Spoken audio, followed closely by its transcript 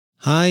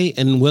Hi,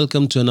 and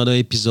welcome to another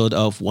episode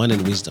of Wine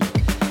and Wisdom.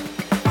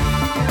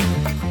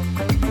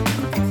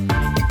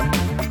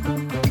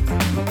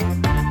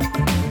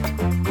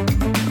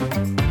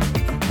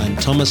 I'm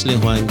Thomas Le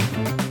Huang,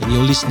 and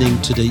you're listening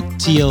to the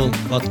TL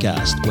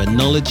podcast, where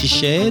knowledge is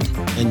shared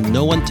and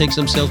no one takes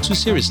themselves too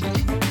seriously.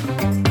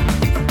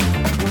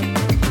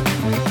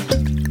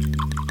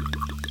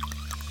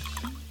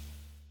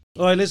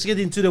 All right, let's get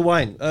into the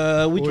wine.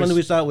 Which one do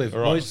we start with?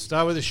 All right.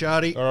 Start with the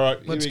Shardy. All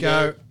right, Let's here we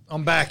go. go.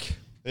 I'm back.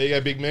 There you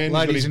go, big man. He's got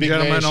Ladies his and big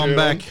gentlemen, man I'm shirt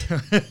back.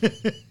 on.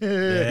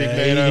 Big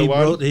He man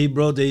 01.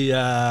 brought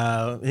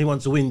the. He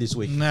wants to win this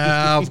week. No,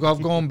 I've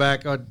gone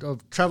back.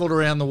 I've travelled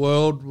around the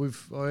world.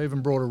 I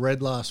even brought a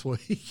red last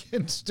week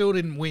and still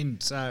didn't win.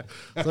 So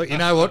I thought, you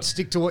know what,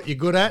 stick to what you're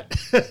good at.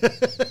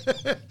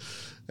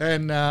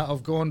 And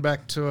I've gone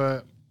back to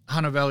a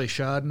Hunter Valley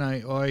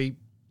Chardonnay. I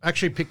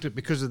actually picked it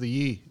because of the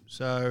year.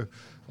 So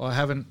I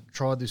haven't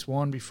tried this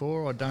wine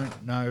before. I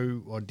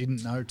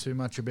didn't know too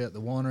much about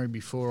the winery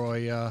before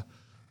I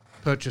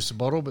purchased a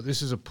bottle, but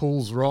this is a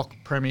Pools Rock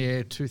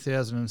Premier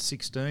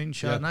 2016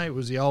 Chardonnay. Yep. It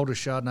was the oldest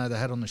Chardonnay they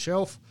had on the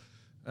shelf.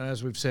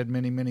 As we've said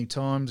many, many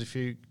times, if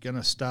you're going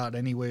to start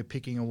anywhere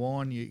picking a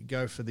wine, you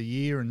go for the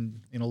year,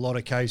 and in a lot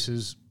of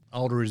cases,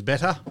 older is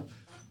better.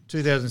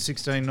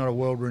 2016, not a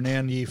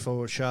world-renowned year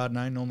for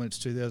Chardonnay. Normally it's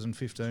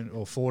 2015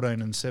 or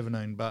 14 and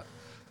 17, but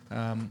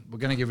we're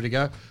going to give it a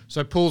go.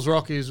 So Pools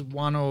Rock is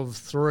one of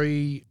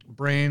three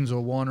brands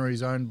or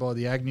wineries owned by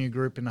the Agnew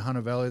Group in the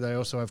Hunter Valley. They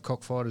also have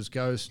Cockfighter's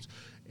Ghost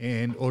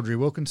and Audrey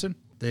Wilkinson.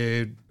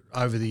 They've,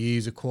 over the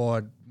years,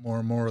 acquired more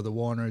and more of the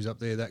wineries up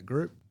there, that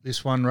group.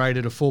 This one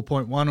rated a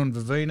 4.1 on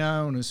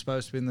Vivino and is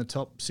supposed to be in the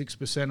top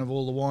 6% of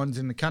all the wines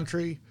in the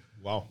country.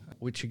 Wow.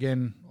 Which,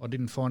 again, I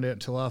didn't find out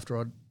until after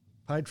I'd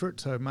paid for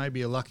it, so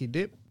maybe a lucky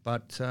dip.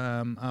 But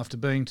after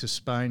being to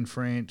Spain,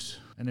 France,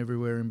 and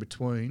everywhere in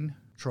between,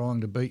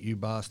 trying to beat you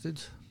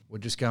bastards, we're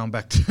just going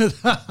back to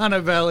the Hunter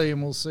Valley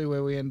and we'll see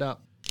where we end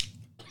up.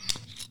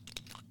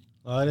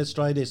 All right, let's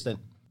try this then.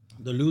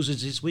 The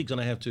losers this week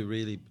gonna have to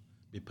really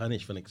be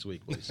punished for next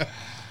week, boys.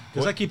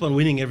 Because I keep on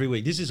winning every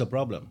week. This is a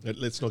problem.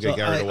 Let's not get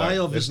carried away. Let's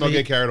not obviously-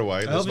 get carried away. I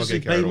Let's not obviously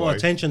get pay carried more away.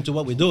 attention to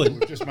what we're doing.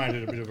 We've just made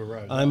it a bit of a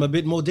road. I'm a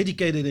bit more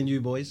dedicated than you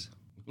boys.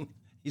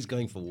 He's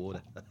going for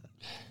water.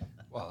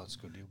 Well, that's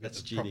good. You'll get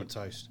That's the proper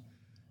cheating. taste.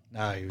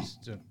 No, he was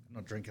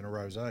not drinking a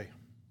rosé.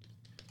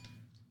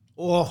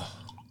 Oh,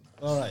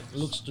 all right.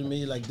 Looks to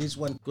me like this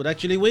one could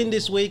actually win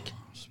this week.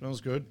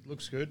 Smells good.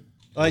 Looks good.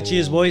 All right,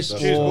 cheers, boys.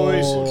 Cheers,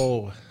 boys.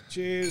 Oh.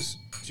 Cheers.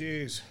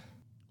 Cheers.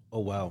 Oh,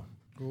 wow.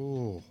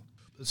 Oh,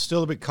 it's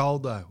still a bit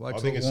cold though. Wait I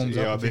till think it it's warms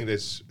up I a think bit.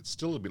 it's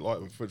still a bit light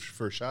for a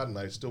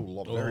Chardonnay. It's still a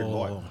lot very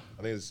light.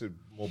 I think there's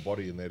more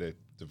body in there to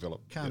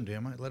develop. Calm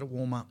down, mate. Let it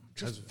warm up.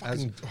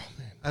 Fucking,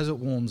 As it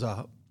warms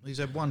up, he's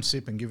had one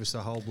sip and give us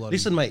the whole bloody.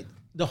 Listen, mate.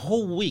 The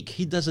whole week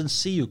he doesn't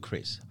see you,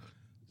 Chris.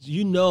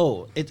 You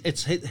know,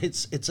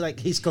 it's like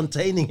he's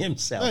containing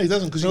himself. No, he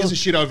doesn't, because he gets a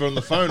shit over on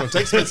the phone or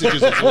text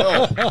messages as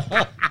well.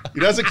 He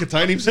doesn't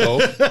contain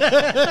himself.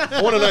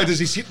 I want to know, does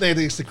he sit there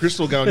next to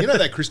Crystal going, you know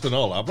that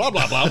Cristanola, blah,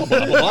 blah, blah, blah,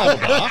 blah, blah,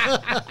 blah,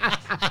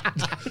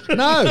 blah.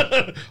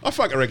 No, I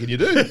fucking reckon you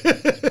do.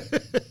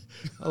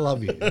 I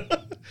love you.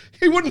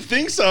 He wouldn't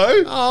think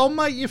so. Oh,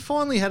 mate, you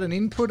finally had an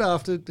input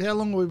after how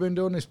long have we been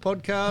doing this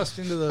podcast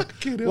into the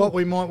what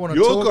we might want to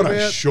You've talk got about.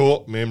 a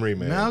short memory,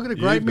 man. No, I've got a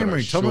great You've got a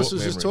memory. Thomas short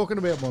was just memory. talking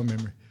about my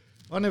memory.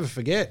 I never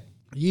forget.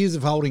 Years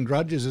of holding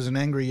grudges as an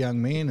angry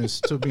young man has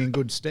stood me in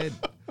good stead.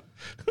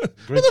 What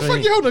the fuck are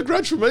you holding a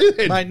grudge for me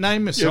then? Mate,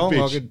 name a You song. I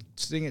bitch. could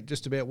sing it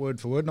just about word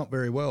for word, not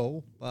very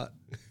well, but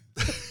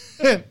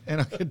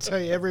and I could tell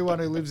you everyone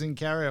who lives in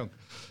Carrion.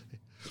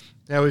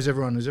 How is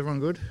everyone? Is everyone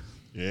good?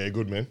 Yeah,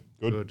 good, man.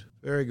 Good.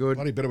 Very good.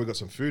 Bloody better we got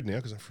some food now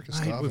because I'm freaking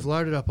Mate, starving. we've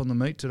loaded up on the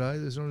meat today.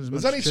 There's not as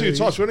much There's only two cheese.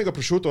 types. We only got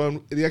prosciutto.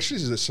 And the actually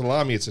is a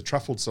salami. It's a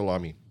truffled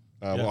salami.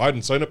 Well, I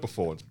hadn't seen it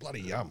before. It's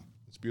bloody yum.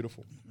 It's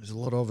beautiful. There's a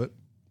lot of it.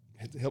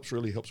 It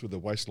really helps with the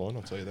waistline,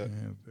 I'll tell you that.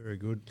 Yeah, very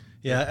good.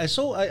 Yeah,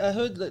 I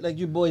heard that, like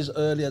you boys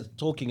earlier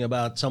talking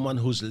about someone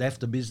who's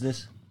left the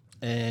business,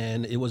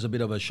 and it was a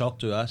bit of a shock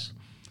to us.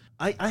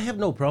 I have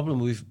no problem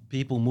with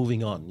people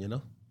moving on, you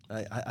know.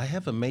 I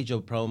have a major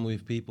problem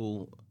with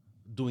people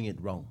doing it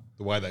wrong.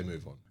 The way they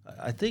move on.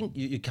 I think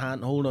you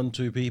can't hold on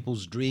to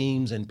people's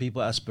dreams and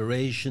people's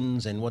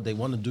aspirations and what they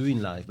want to do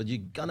in life, but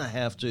you're gonna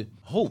have to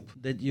hope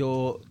that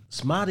you're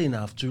smart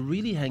enough to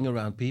really hang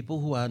around people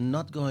who are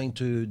not going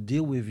to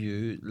deal with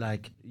you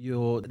like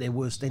you're their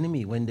worst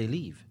enemy when they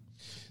leave.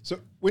 So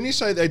when you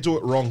say they do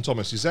it wrong,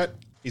 Thomas,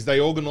 is they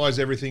organise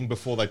everything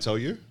before they tell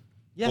you?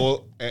 Yeah.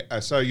 Or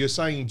so you're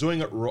saying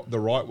doing it the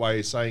right way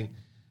is saying,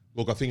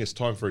 look, I think it's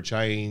time for a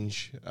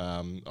change.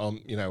 I'm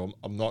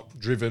not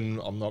driven.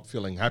 I'm not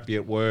feeling happy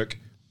at work.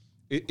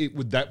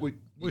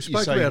 We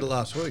spoke about it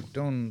last week,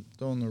 doing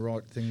the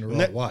right thing the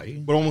right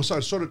way. But almost I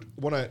sort of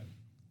want to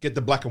get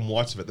the black and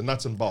whites of it, the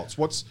nuts and bolts.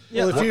 Well,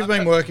 if you've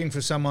been working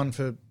for someone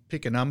for,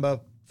 pick a number,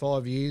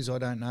 5 years, I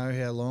don't know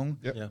how long,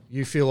 Yep. Yeah.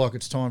 you feel like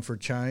it's time for a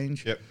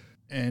change, Yep.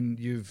 and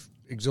you've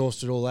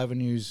exhausted all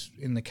avenues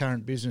in the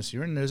current business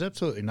you're in, there's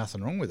absolutely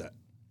nothing wrong with that.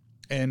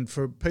 And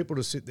for people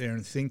to sit there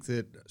and think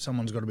that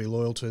someone's got to be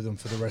loyal to them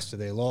for the rest of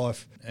their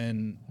life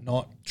and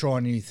not try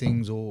new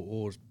things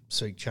or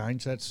seek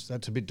change, that's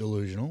a bit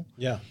delusional.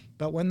 Yeah.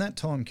 But when that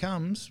time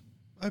comes,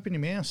 open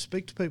your mouth,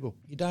 speak to people.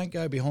 You don't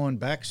go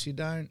behind backs. You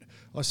don't.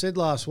 I said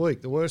last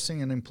week, the worst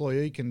thing an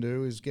employee can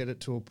do is get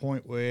it to a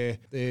point where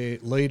their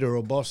leader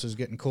or boss is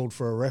getting called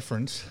for a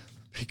reference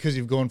because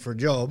you've gone for a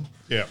job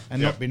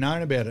and not be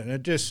known about it.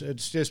 And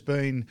it's just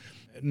been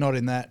not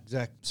in that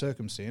exact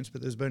circumstance,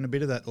 but there's been a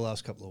bit of that the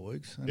last couple of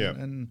weeks.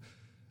 And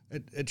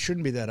it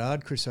shouldn't be that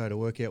hard, Chriso, to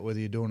work out whether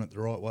you're doing it the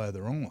right way or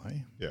the wrong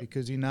way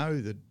because you know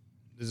that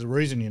there's a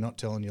reason you're not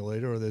telling your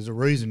leader or there's a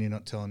reason you're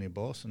not telling your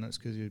boss, and that's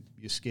because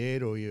you're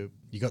scared or you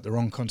got the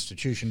wrong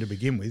constitution to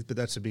begin with, but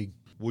that's a big...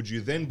 Would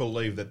you then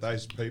believe that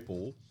those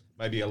people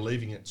maybe are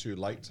leaving it too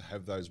late to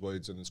have those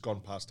words and it's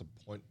gone past a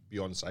point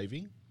beyond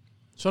saving?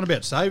 It's not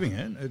about saving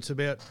it. It's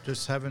about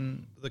just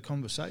having the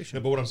conversation.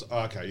 No, but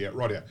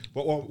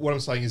what what I'm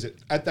saying is that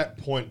at that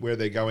point where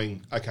they're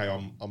going, okay,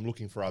 I'm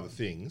looking for other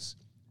things,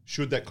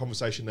 should that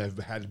conversation have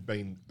had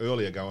been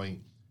earlier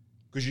going,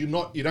 because you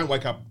don't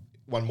wake up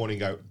one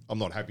morning and go, I'm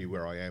not happy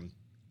where I am,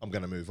 I'm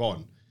going to move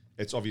on.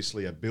 It's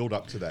obviously a build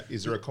up to that.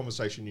 Is there a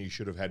conversation you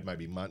should have had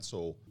maybe months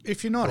or...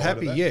 If you're not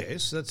happy,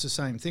 yes, that's the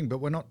same thing, but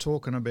we're not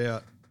talking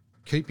about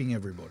keeping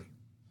everybody.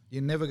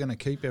 You're never going to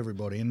keep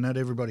everybody, and not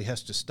everybody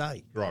has to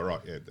stay. Right,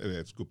 yeah,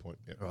 that's a good point.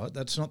 Yeah. Right,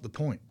 that's not the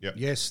point. Yep.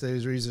 Yes, there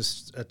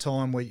is a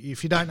time where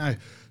if you don't know...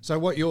 So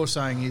what you're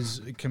saying is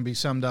it can be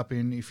summed up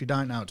in if you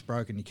don't know it's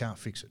broken, you can't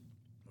fix it.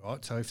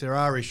 Right, so if there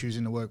are issues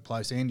in the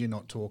workplace and you're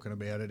not talking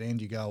about it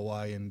and you go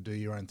away and do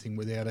your own thing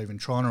without even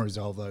trying to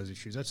resolve those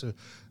issues, that's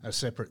a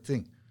separate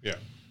thing. Yeah.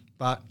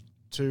 But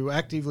to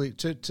actively,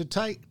 to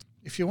take,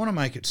 if you want to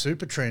make it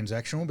super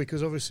transactional,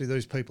 because obviously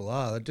these people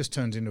are, it just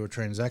turns into a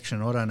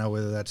transaction. I don't know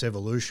whether that's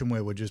evolution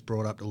where we're just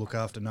brought up to look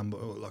after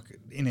like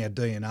in our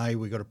DNA,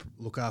 we've got to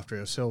look after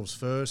ourselves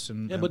first.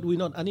 But we're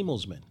not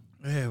animals, man.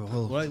 Yeah,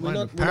 well, right? we're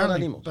not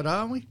animals. But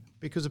are we?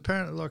 Because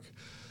apparently,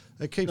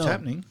 it keeps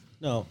happening.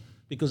 No.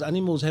 Because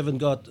animals haven't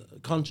got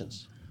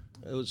conscience.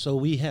 So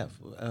we have.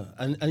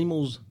 And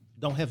animals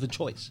don't have the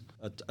choice.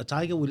 A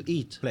tiger will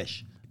eat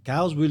flesh.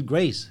 Cows will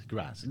graze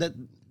grass.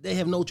 They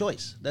have no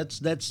choice.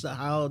 That's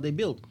how they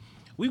build.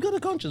 We've got a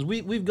conscience.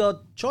 We've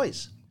got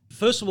choice.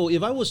 First of all,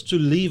 if I was to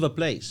leave a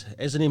place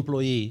as an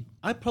employee,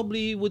 I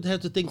probably would have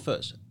to think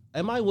first.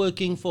 Am I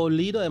working for a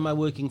leader or am I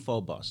working for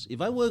a boss?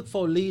 If I work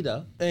for a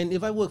leader and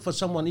if I work for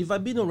someone, if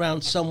I've been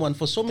around someone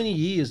for so many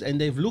years and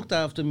they've looked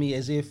after me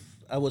as if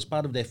I was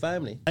part of their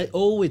family, I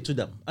owe it to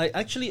them. I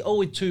actually owe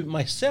it to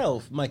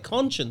myself, my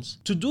conscience,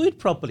 to do it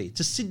properly,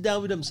 to sit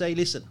down with them and say,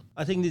 listen,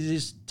 I think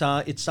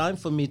it's time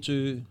for me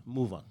to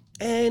move on.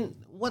 And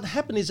what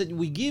happened is that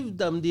we give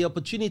them the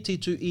opportunity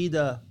to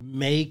either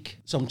make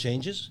some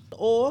changes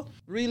or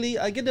really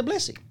I get the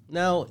blessing.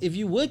 Now, if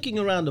you're working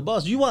around the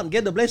boss, you won't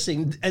get the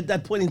blessing at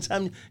that point in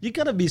time. You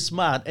got to be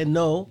smart and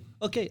know,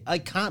 okay, I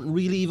can't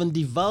really even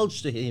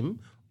divulge to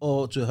him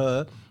or to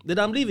her that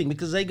I'm leaving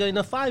because they're going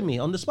to fire me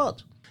on the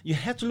spot. You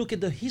have to look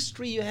at the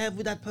history you have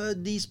with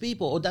these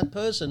people or that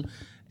person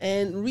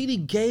and really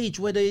gauge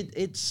whether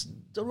it's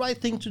the right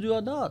thing to do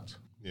or not.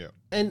 Yeah.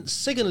 And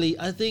secondly,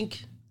 I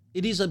think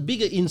it is a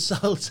bigger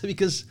insult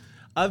because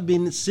I've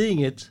been seeing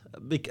it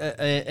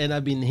and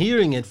I've been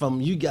hearing it from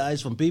you guys,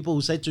 from people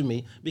who said to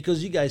me,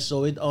 because you guys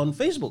saw it on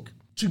Facebook.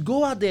 To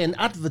go out there and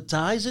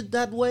advertise it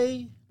that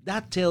way,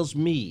 that tells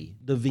me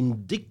the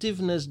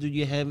vindictiveness that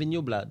you have in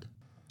your blood.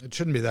 It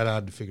shouldn't be that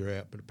hard to figure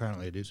out, but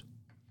apparently it is.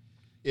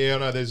 Yeah, I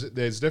know.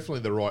 There's definitely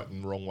the right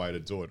and wrong way to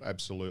do it.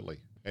 Absolutely,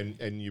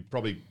 and you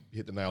probably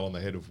hit the nail on the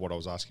head of what I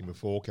was asking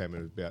before,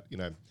 Cameron, about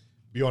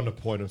beyond the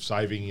point of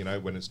saving.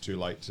 When it's too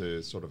late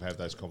to sort of have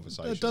those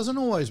conversations. It doesn't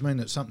always mean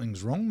that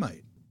something's wrong,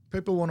 mate.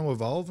 People want to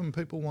evolve and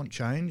people want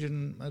change,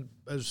 and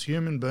as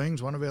human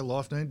beings, one of our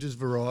life needs is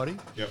variety.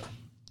 Yep.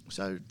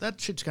 So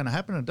that shit's going to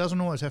happen. It doesn't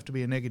always have to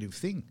be a negative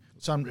thing.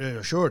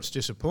 Sure, it's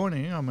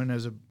disappointing. I mean,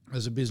 as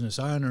a business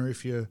owner,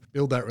 if you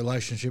build that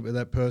relationship with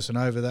that person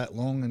over that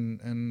long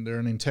and they're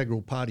an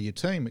integral part of your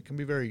team, it can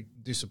be very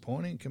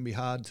disappointing. It can be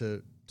hard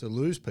to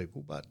lose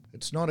people, but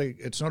it's not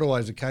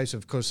always a case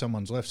of because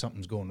someone's left,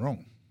 something's gone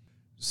wrong.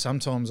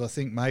 Sometimes I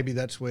think maybe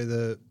that's where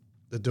the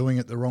doing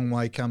it the wrong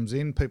way comes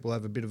in. People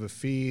have a bit of a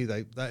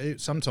fear.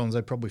 Sometimes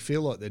they probably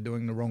feel like they're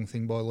doing the wrong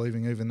thing by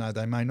leaving, even though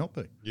they may not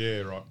be.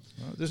 Yeah, right.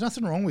 There's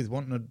nothing wrong with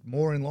wanting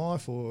more in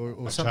life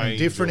or something change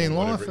different in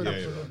life. whatever.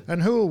 Yeah, right.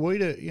 And who are we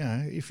to,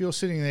 if you're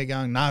sitting there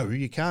going, no,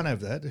 you can't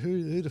have that,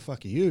 who the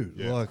fuck are you?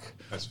 Yeah,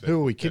 that's fair.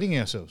 Who are we kidding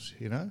ourselves,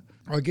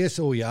 I guess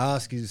all you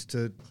ask is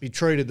to be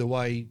treated the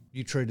way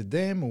you treated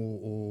them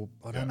or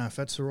I don't know if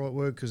that's the right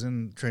word because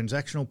then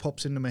transactional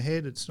pops into my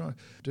head. It's not,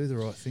 do the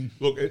right thing.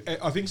 Look,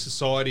 I think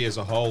society as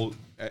a whole,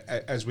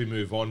 as we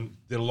move on,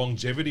 the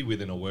longevity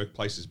within a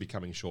workplace is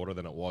becoming shorter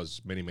than it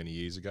was many, many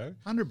years ago.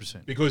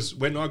 100%. Because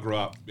when I grew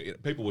up,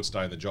 people would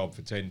stay in the job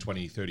for 10,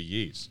 20, 30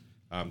 years.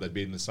 They'd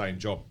be in the same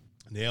job.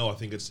 Now I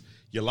think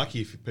you're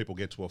lucky if people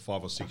get to a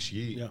 5 or 6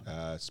 year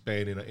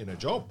span in a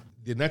job.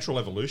 The natural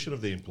evolution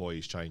of the employee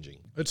is changing.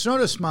 It's not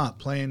a smart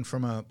plan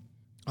from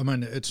a I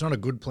mean, it's not a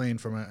good plan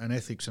from an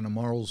ethics and a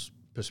morals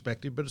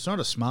perspective, but it's not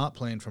a smart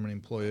plan from an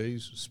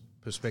employee's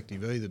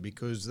perspective either,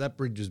 because that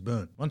bridge is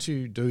burnt. Once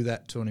you do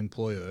that to an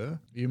employer,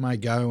 you may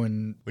go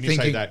and When you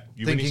say that,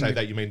 you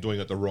mean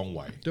doing it the wrong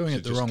way. Doing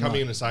it the wrong way.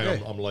 Coming in and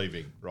saying, I'm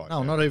leaving. Right.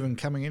 No, not even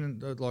coming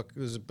in. Like,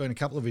 there's been a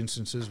couple of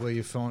instances where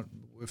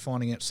we're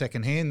finding out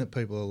secondhand that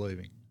people are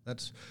leaving.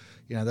 That's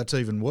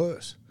even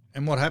worse.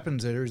 And what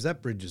happens there is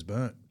that bridge is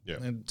burnt. Yeah.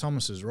 And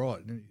Thomas is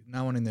right.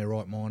 No one in their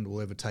right mind will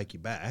ever take you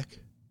back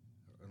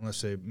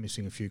unless they're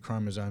missing a few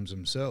chromosomes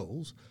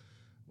themselves.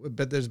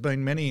 But there's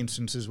been many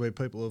instances where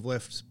people have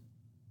left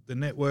the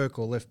network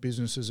or left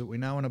businesses that we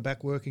know and are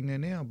back working there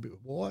now.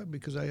 Why?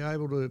 Because they are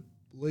able to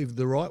leave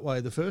the right way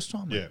the first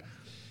time. Yeah.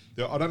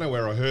 I don't know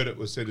where I heard it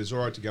was said it's all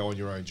right to go on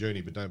your own journey,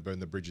 but don't burn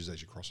the bridges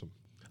as you cross them.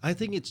 I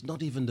think it's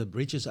not even the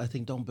bridges. I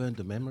think don't burn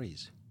the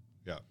memories.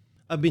 Yeah.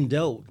 I've been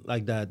dealt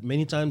like that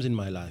many times in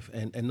my life,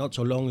 and not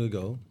so long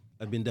ago,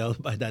 I've been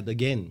dealt by that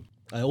again.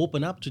 I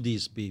open up to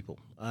these people.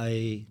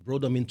 I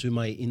brought them into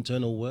my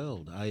internal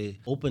world. I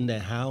opened their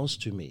house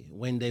to me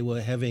when they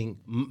were having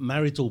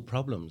marital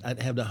problems.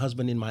 I'd have the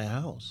husband in my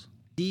house.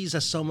 These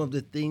are some of the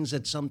things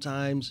that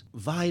sometimes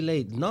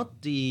violate,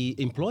 not the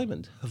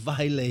employment,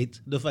 violate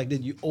the fact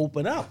that you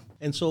open up.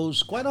 And so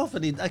quite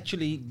often it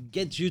actually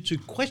gets you to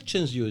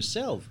question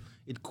yourself.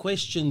 It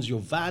questions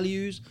your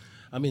values.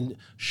 I mean,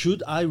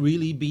 should I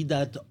really be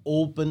that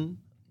open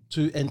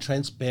to and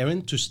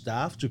transparent to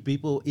staff, to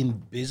people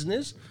in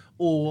business?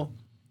 Or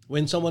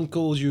when someone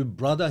calls you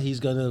brother, he's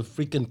going to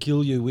freaking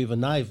kill you with a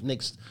knife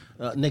next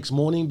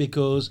morning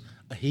because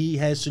he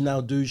has to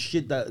now do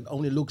shit that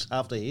only looks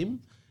after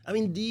him? I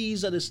mean,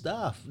 these are the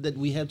stuff that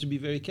we have to be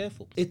very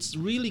careful. It's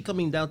really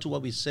coming down to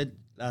what we said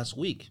last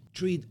week.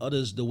 Treat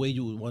others the way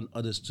you would want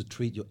others to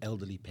treat your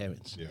elderly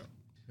parents. Yeah.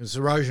 It's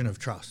erosion of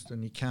trust,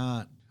 and you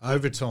can't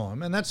over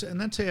time. And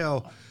that's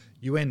how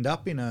you end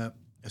up in a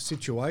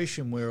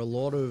situation where a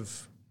lot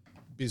of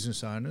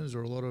business owners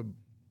or a lot of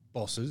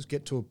bosses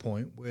get to a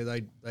point where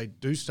they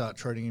do start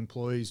treating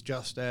employees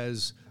just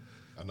as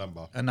a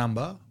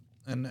number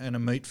and a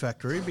meat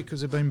factory,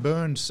 because they've been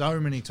burned so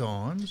many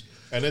times.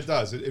 And it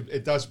does.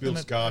 It does build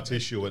scar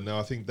tissue, and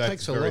I think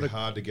that's very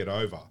hard to get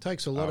over. It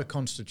takes a lot of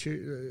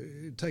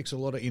it takes a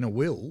lot of inner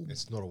will.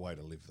 It's not a way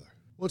to live, though.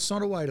 Well, it's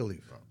not a way to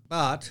live. Right.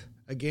 But,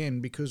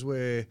 again, because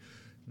we're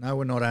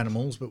not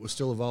animals, but we're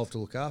still evolved to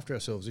look after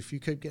ourselves. If you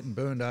keep getting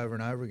burned over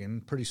and over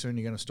again, pretty soon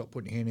you're going to stop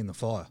putting your hand in the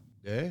fire.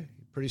 Yeah?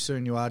 Pretty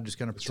soon you are just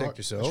going to protect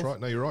yourself. That's right.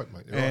 No, you're right,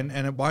 mate. And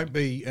it won't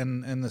be,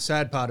 and the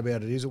sad part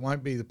about it is it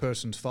won't be the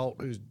person's fault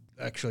who's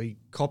actually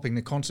copping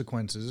the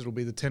consequences. It'll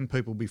be the 10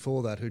 people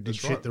before that who did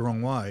shit the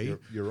wrong way.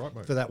 You're right,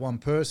 mate. For that one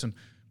person.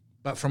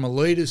 But from a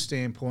leader's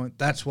standpoint,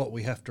 that's what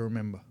we have to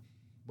remember.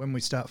 When we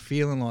start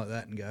feeling like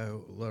that and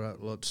go,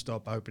 let's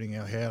stop opening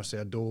our house,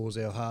 our doors,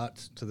 our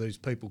hearts to these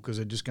people because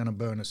they're just going to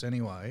burn us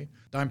anyway.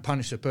 Don't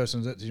punish the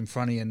person that's in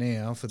front of you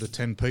now for the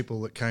 10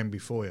 people that came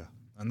before you.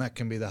 And that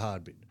can be the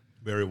hard bit.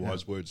 Very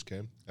wise words,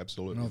 Cam.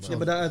 Absolutely. Yeah,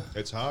 but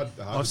it's hard.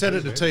 I've said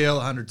it to TL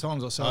 100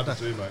 times. Hard to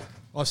do, mate.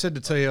 I've said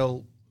to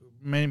TL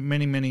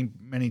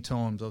many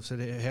times. I've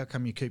said, how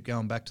come you keep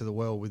going back to the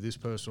well with this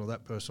person or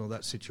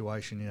that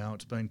situation? You know,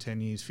 it's been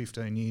 10 years,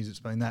 15 years. It's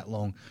been that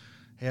long.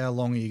 How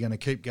long are you going to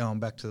keep going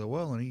back to the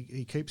well? And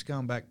he keeps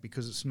going back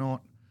because it's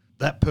not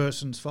that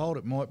person's fault.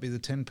 It might be the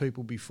 10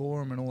 people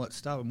before him and all that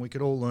stuff. And we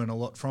could all learn a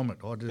lot from it.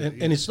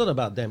 And it's not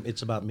about them.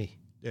 It's about me.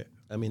 Yeah.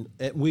 I mean,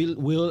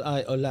 will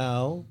I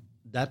allow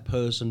that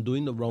person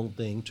doing the wrong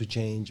thing to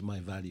change my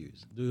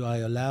values? Do I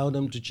allow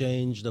them to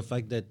change the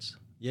fact that,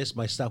 yes,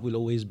 my staff will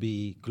always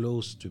be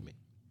close to me?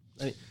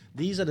 I mean,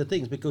 these are the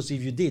things, because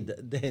if you did,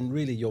 then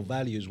really your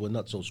values were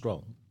not so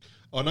strong.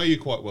 I know you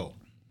quite well.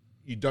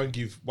 You don't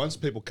give, once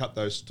people cut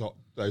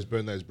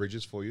burn those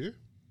bridges for you,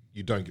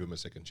 you don't give them a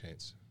second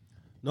chance.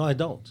 No, I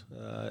don't.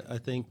 I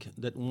think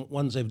that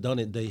once they've done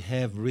it, they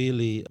have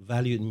really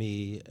valued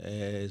me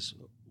as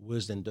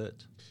worse than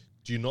dirt.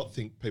 Do you not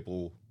think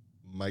people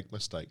make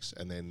mistakes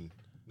and then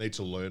need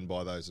to learn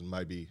by those and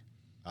maybe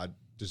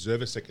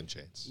deserve a second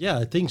chance? Yeah,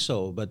 I think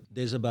so. But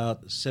there's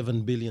about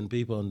 7 billion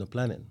people on the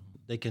planet.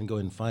 They can go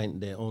and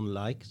find their own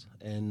likes,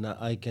 and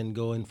I can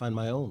go and find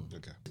my own.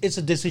 Okay, it's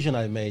a decision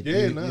I made.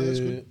 Yeah, that's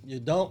good. You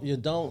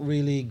don't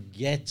really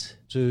get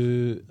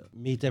to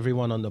meet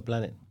everyone on the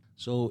planet.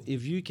 So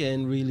if you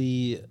can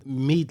really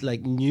meet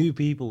like new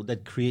people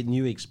that create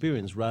new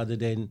experience, rather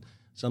than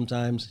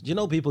sometimes,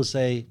 people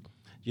say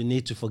you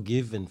need to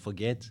forgive and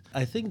forget.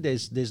 I think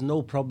there's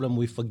no problem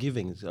with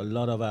forgiving. A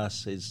lot of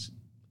us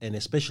and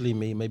especially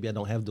me, maybe I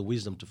don't have the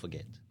wisdom to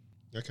forget.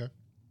 Okay.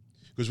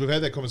 Because we've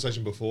had that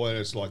conversation before, and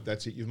it's like,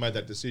 that's it, you've made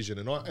that decision.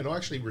 And I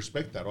actually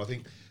respect that. I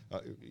think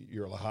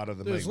you're a lot harder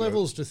than me. There's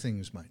levels to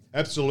things, mate.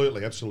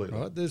 Absolutely.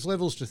 Right? There's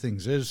levels to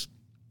things. There's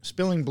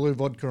spilling blue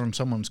vodka on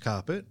someone's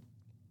carpet.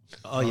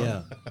 Oh,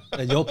 yeah.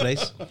 At your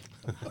place.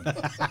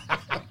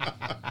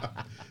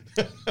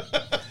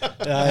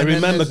 I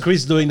remember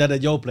Chris doing that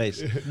at your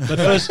place.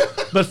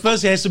 But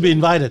first he has to be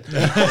invited.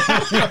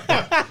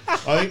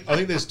 I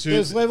think there's two.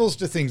 There's levels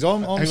to things.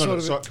 I'm Hang sort on,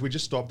 of. sorry, can we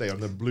just stop there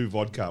on the blue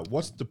vodka?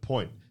 What's the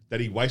point? that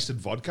he wasted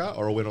vodka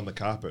or went on the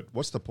carpet?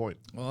 What's the point?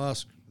 I'll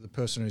ask the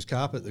person whose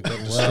carpet that got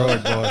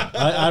destroyed by.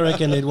 I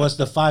reckon it was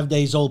the 5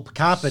 days old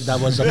carpet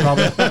that was the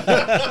problem.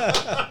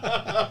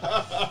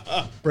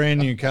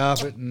 Brand new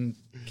carpet and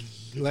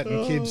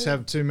letting kids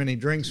have too many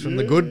drinks from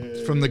the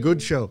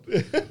good shelf.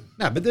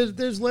 No, but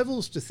there's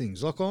levels to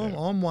things. Like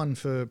I'm one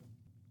for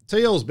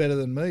TL's better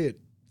than me at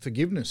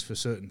forgiveness for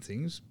certain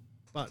things,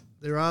 but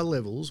there are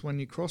levels when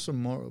you cross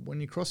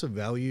a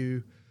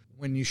value,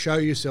 when you show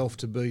yourself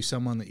to be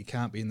someone that you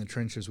can't be in the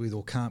trenches with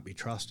or can't be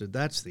trusted.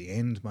 That's the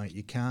end, mate.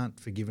 You can't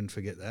forgive and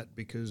forget that,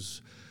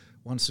 because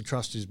once the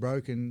trust is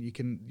broken,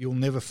 you'll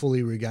never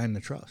fully regain the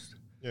trust.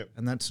 Yep.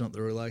 And that's not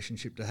the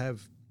relationship to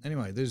have.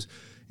 Anyway,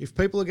 if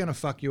people are going to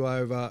fuck you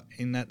over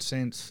in that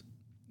sense,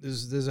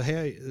 there's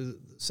a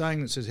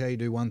saying that says how you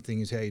do one thing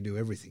is how you do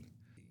everything.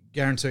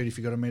 Guaranteed, if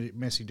you've got a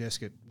messy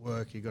desk at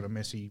work, you've got a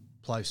messy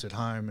place at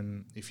home,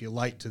 and if you're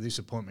late to this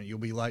appointment, you'll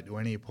be late to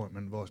any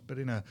appointment, vice. But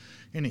in a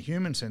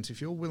human sense,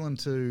 if you're willing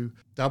to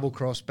double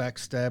cross,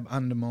 backstab,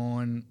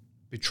 undermine,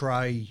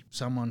 betray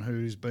someone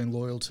who's been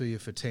loyal to you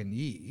for 10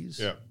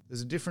 years,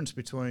 there's a difference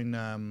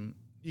between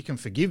you can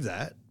forgive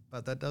that,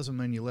 but that doesn't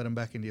mean you let them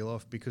back into your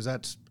life, because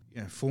that's,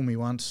 fool me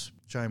once,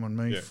 shame on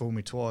me, fool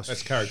me twice,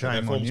 that's character.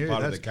 Shame that forms on you.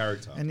 part of the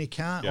character. And you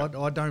can't,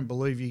 I don't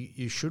believe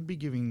you should be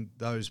giving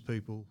those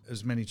people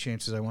as many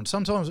chances as they want.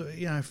 Sometimes,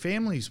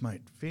 families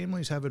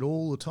have it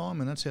all the time,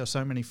 and that's how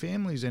so many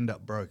families end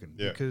up broken,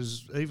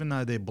 because even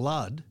though they're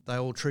blood, they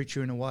all treat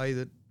you in a way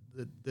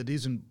that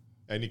isn't.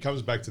 And it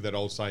comes back to that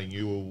old saying,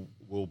 you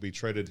will be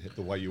treated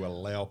the way you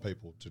allow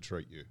people to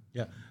treat you.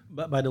 Yeah.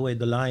 But by the way,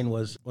 the line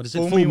was, what is it?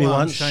 Fool Fool me me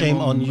once, once, shame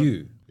on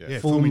you. Yeah.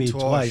 Fool me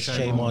twice,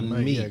 shame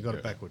on me. Yeah, got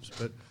it backwards.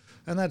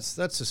 And that's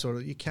the sort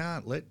of, you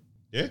can't let.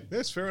 Yeah,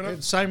 that's fair enough.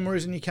 The same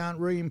reason you can't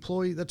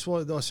re-employ. That's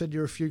why I said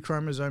you're a few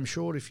chromosomes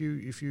short. If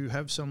you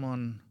have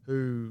someone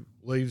who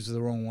leaves the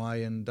wrong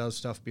way and does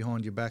stuff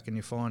behind your back, and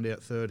you find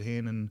out third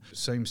hand and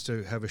seems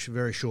to have a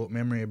very short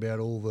memory about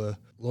all the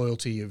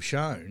loyalty you've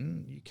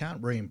shown, you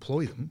can't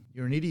re-employ them.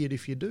 You're an idiot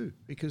if you do,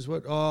 because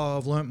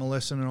I've learnt my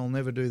lesson and I'll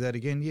never do that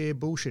again. Yeah,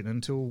 bullshit,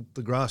 until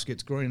the grass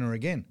gets greener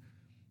again.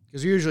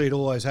 Because usually it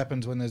always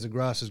happens when there's a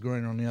grass is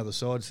greener on the other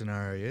side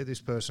scenario. Yeah, this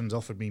person's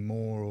offered me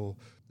more, or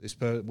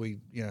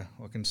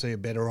I can see a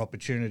better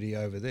opportunity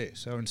over there.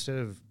 So instead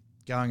of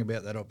going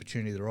about that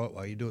opportunity the right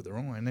way, you do it the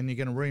wrong way, and then you're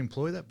going to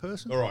re-employ that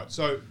person. All right.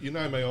 So you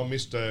know me, I'm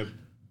Mr.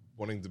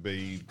 wanting to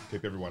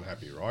keep everyone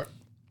happy, right?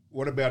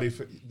 What about if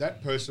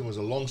that person was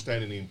a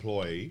long-standing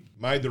employee,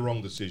 made the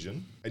wrong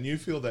decision, and you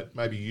feel that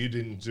maybe you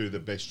didn't do the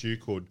best you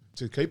could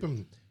to keep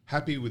them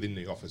happy within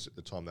the office at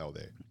the time they were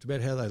there? It's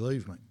about how they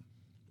leave, mate.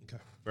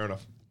 Okay, fair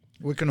enough.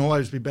 We can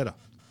always be better,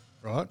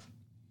 right?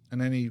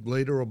 And any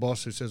leader or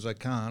boss who says they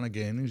can't,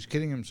 again, is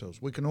kidding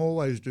themselves. We can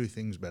always do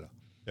things better.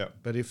 Yeah.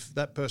 But if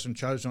that person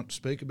chose not to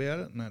speak about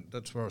it, and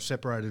that's where I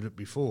separated it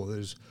before,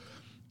 there's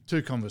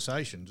two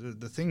conversations.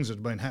 The things that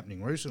have been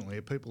happening recently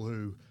are people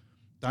who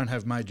don't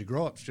have major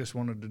gripes, just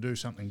wanted to do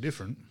something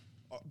different.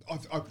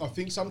 I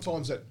think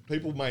sometimes that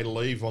people may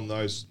leave in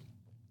those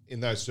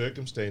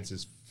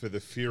circumstances for the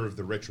fear of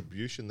the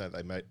retribution that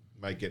they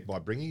may get by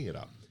bringing it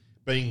up.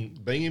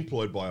 Being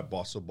employed by a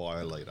boss or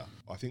by a leader,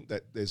 I think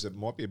that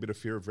might be a bit of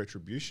fear of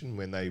retribution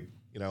when they,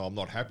 I'm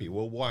not happy.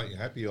 Well, why aren't you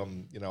happy?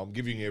 I'm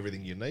giving you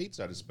everything you need,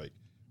 so to speak.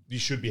 You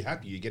should be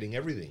happy. You're getting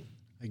everything.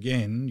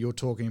 Again, you're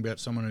talking about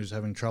someone who's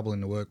having trouble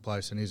in the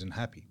workplace and isn't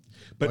happy.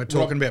 But we're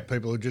talking about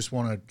people who just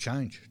want to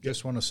change,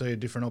 just want to see a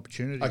different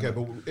opportunity. Okay,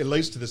 but it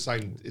leads to the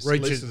same.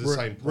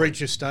 Point.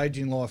 Reach a stage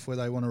in life where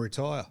they want to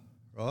retire.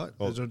 Right?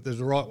 Well, there's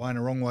a right way and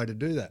a wrong way to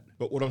do that.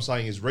 But what I'm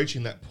saying is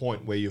reaching that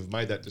point where you've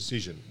made that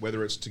decision,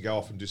 whether it's to go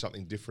off and do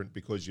something different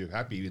because you're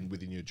happy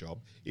within your job,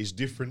 is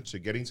different to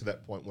getting to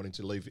that point wanting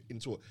to leave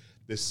into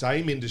the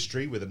same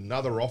industry with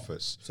another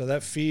office. So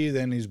that fear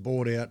then is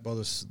brought out by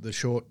the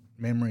short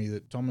memory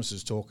that Thomas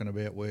is talking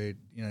about, where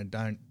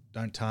don't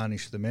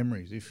tarnish the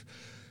memories. If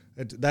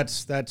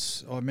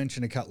that's I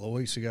mentioned a couple of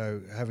weeks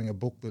ago, having a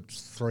book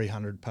that's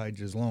 300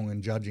 pages long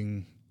and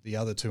judging the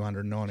other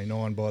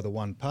 299 by the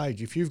one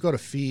page. If you've got a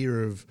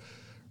fear of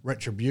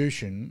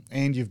retribution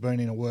and you've been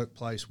in a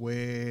workplace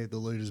where the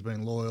leader's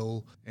been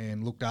loyal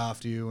and looked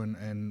after you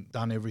and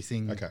done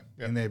everything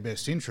in their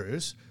best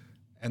interest,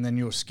 and then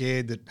you're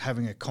scared that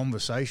having a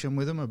conversation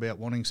with them about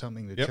wanting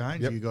something to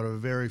change, you've got a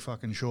very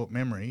fucking short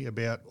memory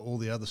about all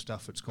the other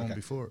stuff that's gone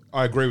before it.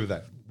 I agree with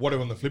that. What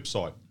on the flip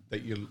side,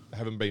 that you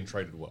haven't been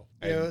treated well?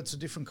 Yeah, it's a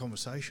different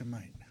conversation,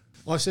 mate.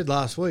 I said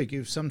last week,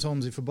 if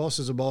a boss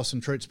is a boss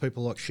and treats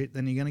people like shit,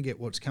 then you're going to get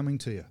what's coming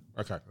to you.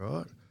 Okay.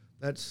 Right?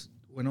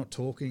 We're not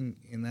talking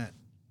in that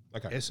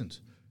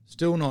essence.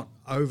 Still not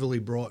overly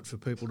bright for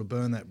people to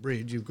burn that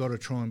bridge. You've got to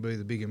try and be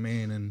the bigger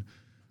man and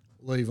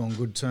leave on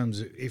good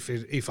terms,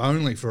 if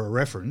only for a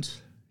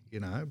reference,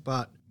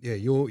 But yeah,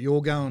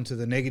 you're going to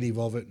the negative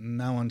of it, and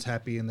no one's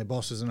happy, and their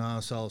boss is an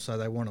arsehole, so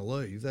they want to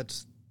leave.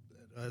 That's,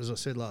 as I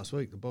said last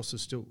week, the boss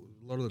is still,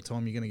 a lot of the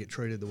time you're going to get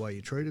treated the way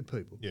you treated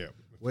people. Yeah.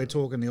 We're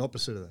talking the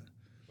opposite of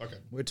that. Okay.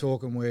 We're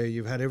talking where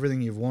you've had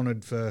everything you've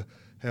wanted for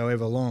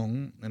however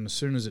long, and as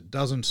soon as it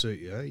doesn't suit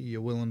you,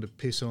 you're willing to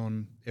piss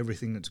on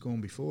everything that's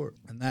gone before it.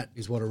 And that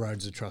is what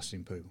erodes the trust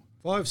in people.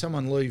 If I have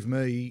someone leave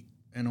me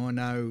and I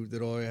know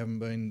that I haven't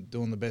been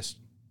doing the best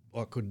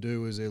I could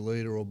do as their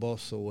leader or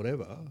boss or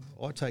whatever,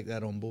 I take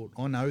that on board.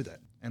 I know that.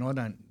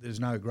 And there's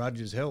no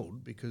grudges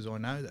held because I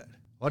know that.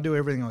 I do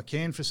everything I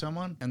can for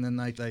someone, and then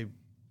they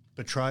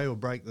betray or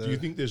break the... Do you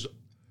think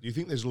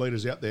there's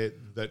leaders out there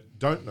that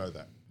don't know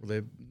that? Well,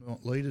 they're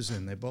not leaders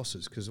then, they're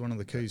bosses, because one of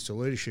the keys to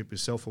leadership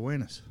is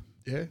self-awareness.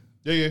 Yeah?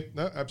 Yeah.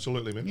 No,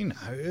 absolutely, man. You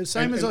know,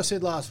 same as I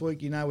said last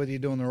week, you know whether you're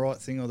doing the right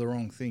thing or the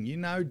wrong thing. You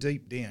know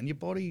deep down, your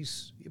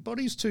body's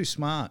too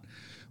smart.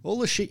 All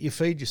the shit you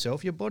feed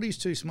yourself, your body's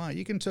too smart.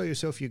 You can tell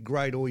yourself you're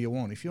great all you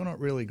want. If you're not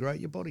really great,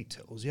 your body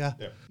tells you.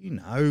 Yeah. You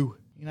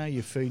know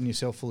you're feeding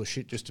yourself full of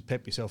shit just to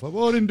pep yourself up.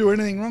 Oh, I didn't do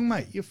anything wrong,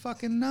 mate. You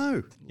fucking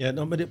know. Yeah,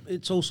 no, but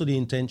it's also the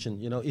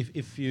intention. You know,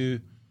 if you're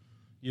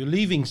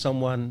leaving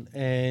someone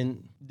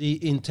and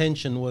the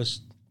intention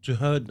was to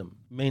hurt them,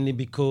 mainly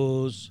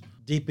because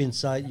deep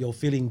inside you're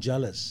feeling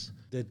jealous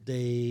that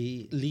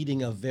they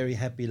leading a very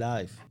happy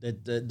life,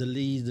 that the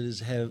leaders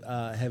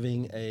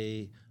having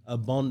a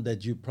bond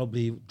that you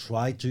probably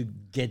try to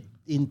get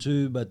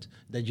into but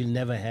that you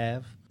never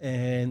have,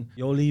 and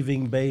you're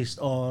leaving based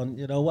on,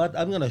 you know what,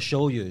 I'm going to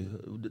show you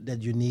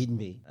that you need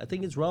me. I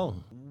think it's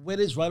wrong.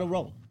 Whether it's right or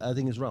wrong, I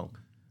think it's wrong.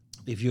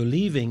 If you're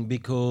leaving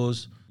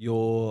because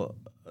you're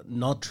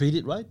not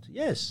treated right,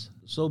 yes,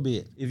 so be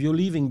it. If you're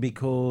leaving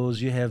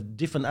because you have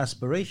different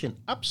aspiration,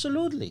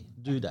 absolutely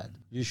do that.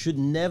 You should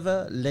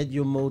never let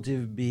your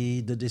motive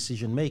be the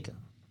decision maker.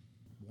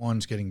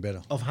 Wine's getting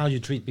better. Of how you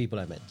treat people,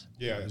 I meant.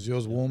 Yeah. Is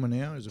yours warmer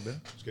now? Is it better?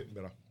 It's getting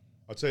better.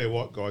 I'll tell you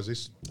what,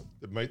 guys,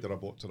 the meat that I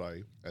bought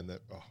today, and that,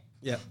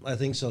 Yeah, I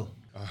think so.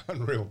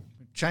 unreal.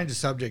 Change the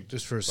subject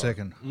just for a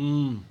second.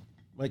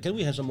 Wait, can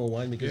we have some more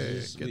wine?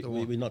 Because Yeah, get the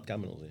wine. we're not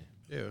coming over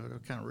here. Yeah,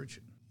 I can't reach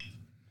it.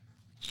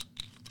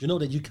 You know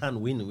that you can't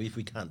win if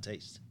we can't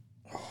taste.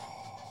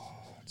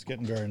 It's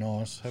getting very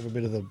nice. Have a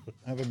bit of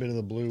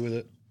the blue with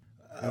it.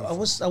 I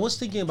was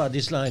thinking about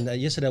this line.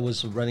 Yesterday I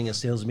was running a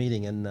sales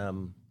meeting and I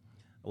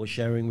was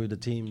sharing with the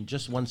team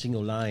just one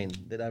single line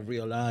that I've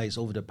realized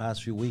over the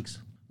past few weeks.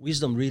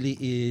 Wisdom really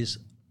is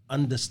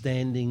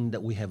understanding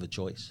that we have a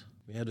choice.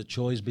 We have a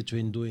choice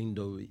between doing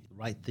the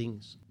right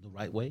things the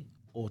right way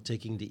or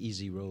taking the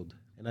easy road.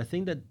 And I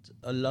think that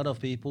a lot of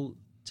people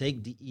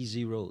take the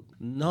easy road,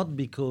 not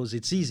because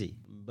it's easy,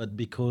 but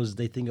because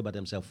they think about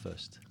themselves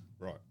first.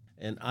 Right.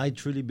 And I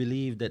truly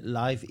believe that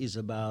life is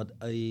about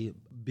a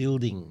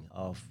building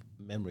of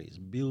memories,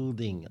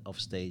 building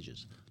of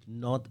stages,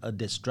 not a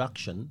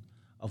destruction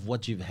of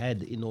what you've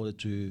had in order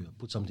to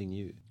put something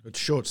new. It's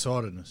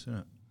short-sightedness, isn't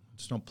it?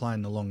 It's not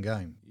playing the long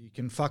game. You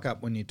can fuck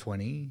up when you're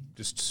 20.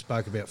 Just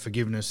spoke about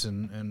forgiveness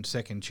and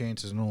second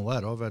chances and all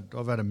that.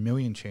 I've had a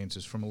million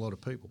chances from a lot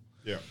of people.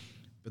 Yeah.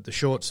 But the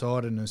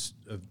short-sightedness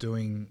of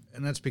doing,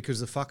 and that's because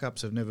the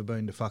fuck-ups have never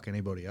been to fuck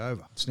anybody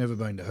over. It's never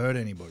been to hurt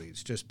anybody.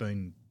 It's just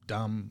been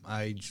dumb,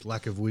 age,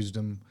 lack of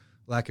wisdom,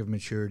 lack of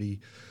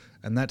maturity,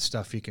 and that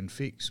stuff you can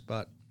fix.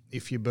 But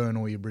if you burn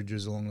all your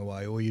bridges along the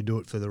way or you do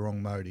it for the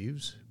wrong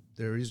motives,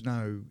 you're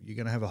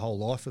going to have a whole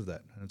life of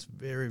that, and it's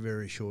very,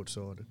 very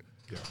short-sighted.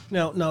 Yeah.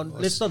 Now,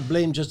 let's not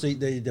blame just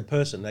the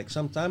person. Like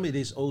sometimes it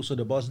is also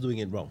the boss doing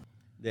it wrong.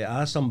 There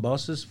are some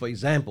bosses, for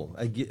example,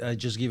 I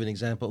just give an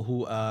example,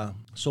 who are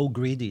so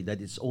greedy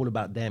that it's all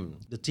about them.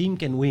 The team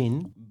can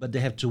win, but they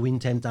have to win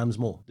 10 times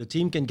more. The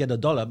team can get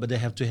 $1, but they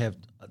have to have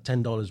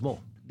 $10 more.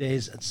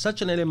 There's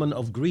such an element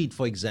of greed,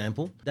 for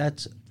example,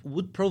 that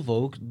would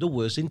provoke the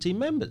worst in team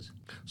members.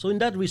 So in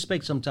that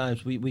respect,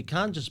 sometimes we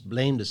can't just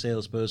blame the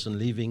salesperson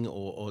leaving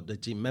or the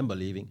team member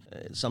leaving.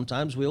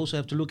 Sometimes we also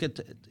have to look at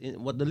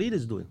what the leader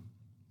is doing.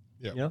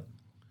 Yeah. Yeah.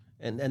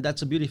 And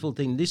that's a beautiful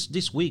thing.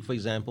 This week, for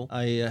example,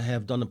 I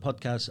have done a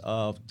podcast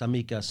of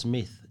Tamika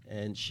Smith,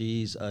 and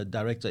she's a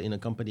director in a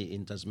company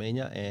in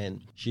Tasmania,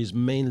 and she's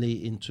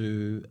mainly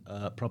into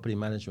property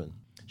management.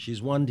 She's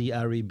won the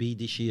REB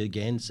this year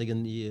again,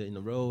 second year in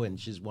a row, and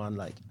she's won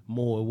like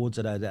more awards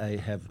that I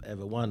have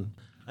ever won.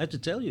 I have to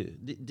tell you,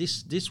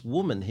 this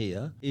woman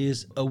here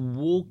is a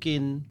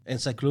walking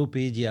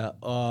encyclopedia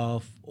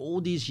of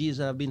all these years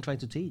that I've been trying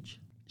to teach.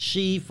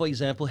 She, for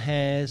example,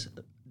 has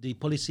the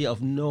policy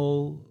of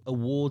no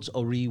awards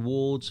or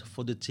rewards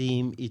for the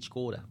team each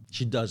quarter.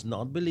 She does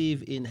not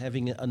believe in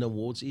having an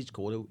awards each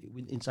quarter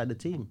inside the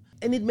team.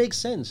 And it makes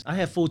sense. I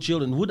have 4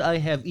 children. Would I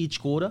have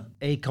each quarter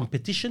a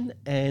competition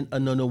and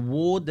an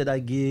award that I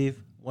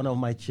give one of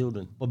my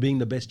children for being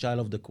the best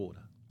child of the quarter?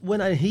 When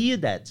I hear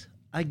that,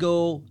 I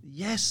go,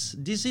 yes,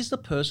 this is the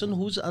person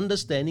who's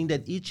understanding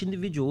that each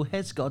individual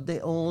has got their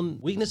own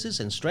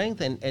weaknesses and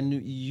strength, and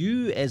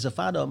you as a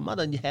father or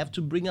mother, you have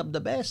to bring up the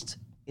best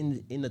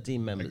in the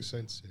team members. Makes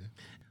sense, yeah.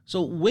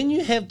 So when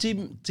you have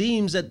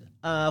teams that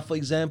are, for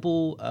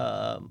example,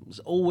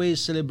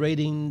 always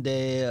celebrating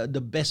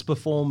the best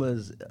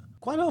performers,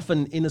 quite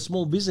often in a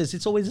small business,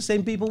 it's always the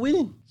same people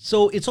winning.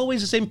 So it's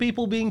always the same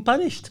people being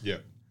punished. Yeah.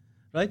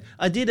 right?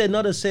 I did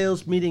another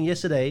sales meeting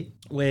yesterday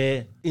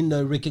where in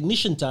the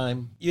recognition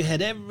time, you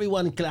had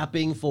everyone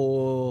clapping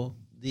for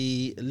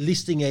the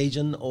listing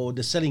agent or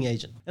the selling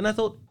agent. And I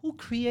thought, who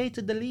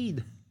created the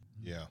lead?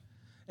 Yeah.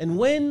 And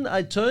when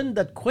I turned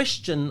that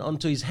question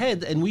onto his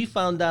head and we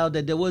found out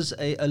that there was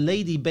a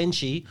lady,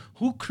 Benchy,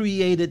 who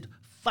created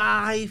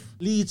 5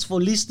 leads for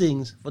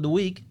listings for the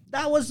week,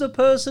 that was the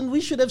person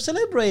we should have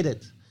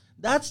celebrated.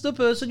 That's the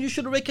person you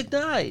should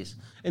recognize.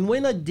 And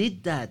when I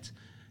did that,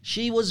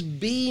 she was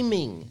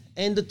beaming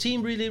and the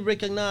team really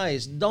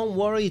recognized, don't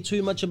worry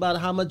too much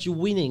about how much you're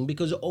winning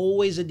because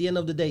always at the end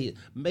of the day,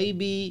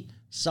 maybe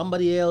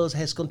somebody else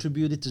has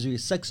contributed to your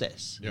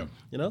success. Yeah.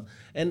 You know?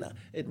 And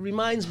it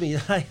reminds me,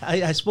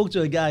 I spoke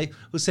to a guy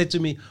who said to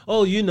me,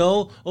 oh,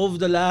 over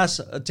the last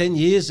 10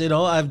 years,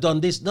 I've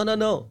done this.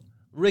 No.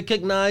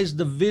 Recognize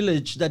the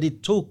village that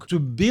it took to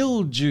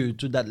build you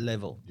to that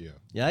level. Yeah.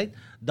 Right?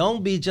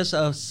 Don't be just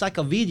a sack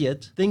of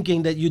idiot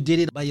thinking that you did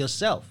it by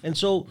yourself. And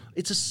so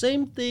it's the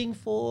same thing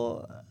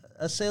for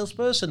a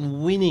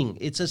salesperson winning.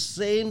 It's the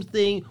same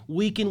thing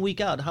week in,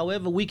 week out.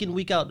 However, week in,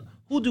 week out,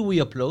 who do we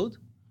upload?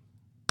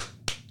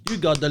 You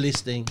got the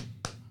listing.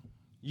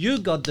 You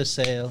got the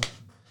sale.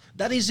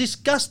 That is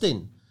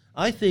disgusting.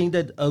 I think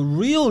that a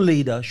real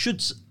leader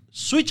should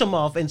switch them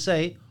off and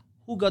say,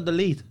 who got the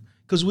lead?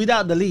 Because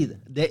without the lead,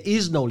 there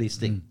is no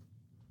listing.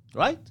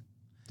 Right?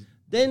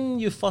 Then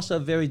you foster a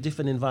very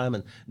different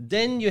environment.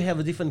 Then you have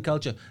a different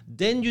culture.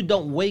 Then you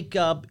don't wake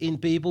up in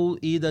people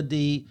either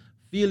the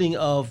feeling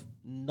of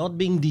not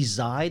being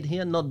desired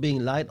here, not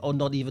being liked, or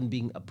not even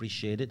being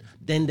appreciated.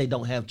 Then they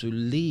don't have to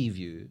leave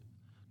you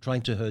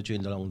trying to hurt you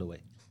along the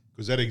way.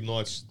 Because that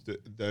ignites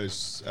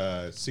those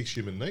 6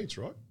 human needs,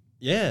 right?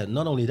 Yeah,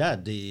 not only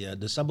that,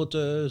 the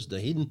saboteurs,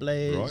 the hidden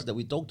players Right. that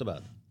we talked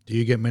about. Do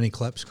you get many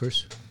claps,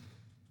 Chris?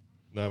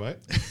 No, mate.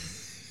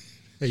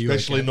 Are you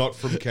Especially okay? not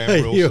from Cam Are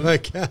you Wilson.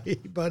 okay,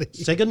 buddy?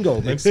 Second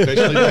goal, man.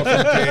 Especially not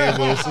from Cam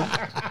Wilson.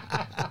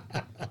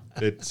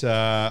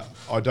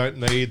 I don't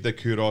need the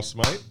kudos,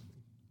 mate.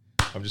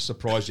 I'm just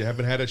surprised you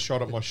haven't had a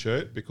shot at my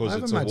shirt because I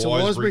it's haven't, a mate. It's a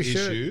Wisebury Wisebury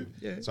shirt. issue.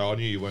 Yeah. So I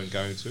knew you weren't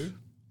going to.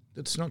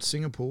 It's not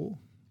Singapore.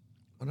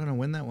 I don't know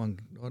when that one.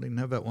 I didn't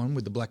have that one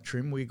with the black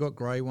trim. We got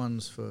grey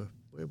ones for.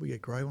 Where did we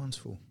get grey ones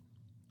for?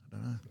 I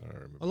don't know. I don't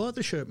remember. I like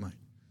the shirt, mate.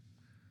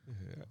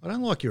 I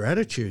don't like your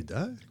attitude,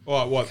 though.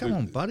 Oh, what, Come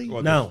on, buddy.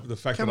 No. The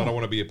fact Come that I on. don't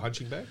want to be a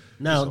punching bag?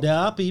 Now, there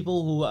are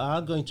people who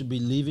are going to be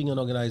leaving an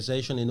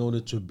organization in order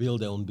to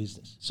build their own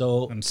business.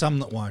 So, And some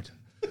that won't.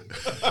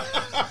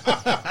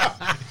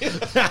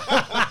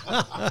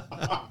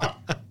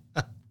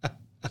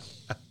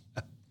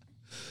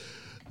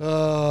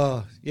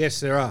 Oh, yes,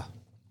 there are.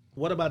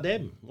 what about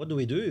them? What do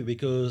we do?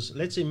 Because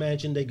let's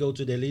imagine they go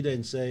to their leader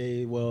and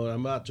say, well,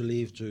 I'm about to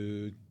leave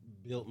to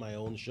build my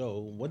own show.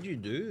 What do you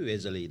do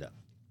as a leader?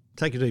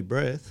 Take a deep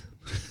breath.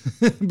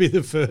 Be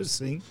the first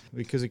thing,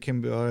 because it can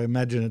be. I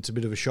imagine it's a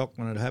bit of a shock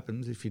when it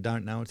happens if you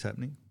don't know it's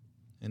happening,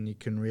 and you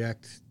can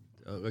react.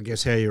 I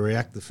guess how you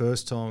react the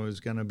first time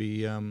is going to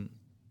be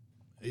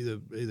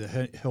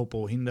either help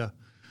or hinder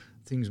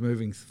things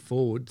moving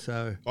forward.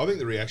 So I think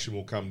the reaction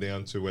will come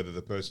down to whether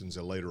the person's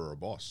a leader or a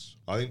boss.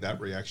 I think that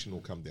reaction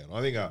will come down.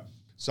 I think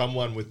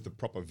someone with the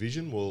proper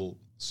vision will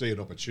see an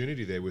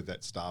opportunity there with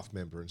that staff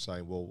member and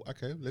say, well,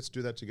 okay, let's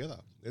do that together.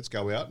 Let's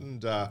go out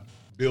and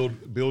build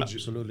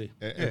Absolutely.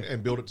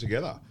 and build it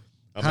together.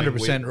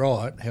 100%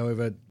 right.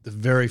 However, the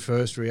very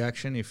first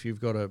reaction, if you've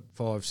got a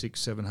 $500,000,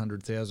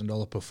 $600,000,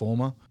 $700,000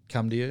 performer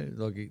come to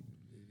you,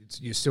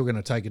 you're still going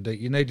to take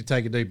you need to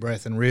take a deep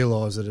breath and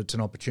realise that it's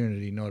an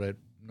opportunity, not a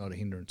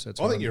hindrance. That's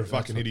I what think you're a that's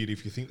fucking what- idiot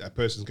if you think that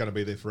person's going to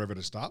be there forever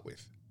to start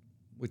with.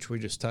 which we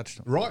just touched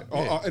on. Right.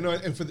 Yeah.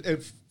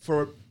 And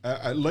for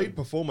a lead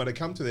performer to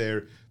come to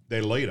their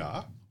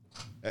leader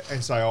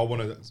and say, I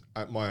want to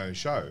at my own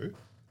show,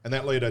 and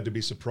that leader to be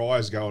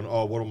surprised going,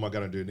 oh, what am I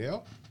going to do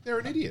now? They're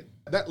an idiot.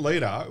 That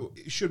leader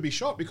should be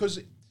shot because...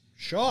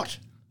 Shot.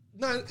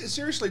 No,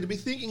 seriously, to be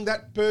thinking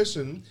that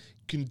person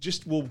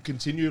will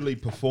continually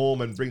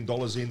perform and bring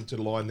dollars in to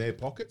line their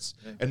pockets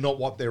and not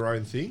want their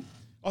own thing,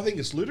 I think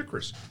it's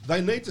ludicrous. They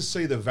need to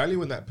see the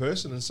value in that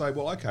person and say,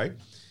 well, okay,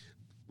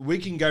 we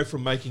can go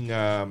from making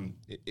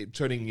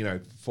turning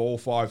 $400,000,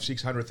 $500,000,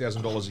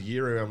 $600,000 a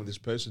year around with this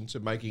person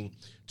to making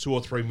 $2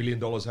 or $3 million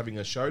having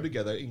a show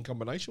together in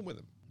combination with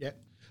them. Yeah.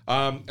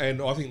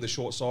 And I think the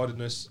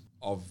short-sightedness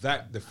of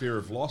that, the fear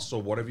of loss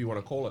or whatever you want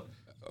to call it,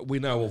 we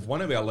know of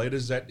one of our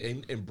leaders that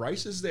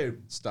embraces their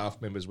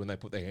staff members when they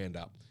put their hand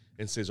up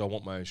and says, I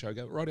want my own show.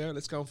 Go, rightio,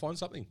 let's go and find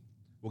something.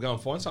 We'll go and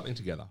find something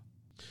together.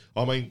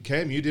 I mean,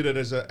 Cam, you did it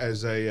as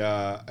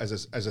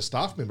a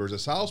staff member, as a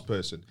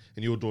salesperson,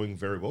 and you were doing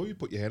very well. You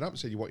put your hand up and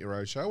said you want your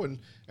own show,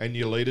 and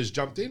your leaders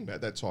jumped in at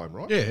that time,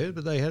 right? Yeah,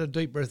 but they had a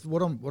deep breath.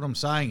 What I'm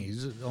saying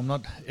is,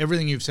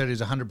 everything you've said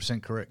is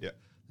 100% correct. Yeah.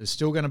 There's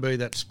still going to be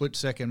that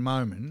split-second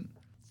moment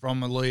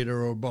from a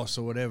leader or a boss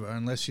or whatever,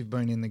 unless you've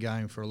been in the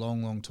game for a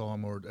long, long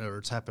time or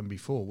it's happened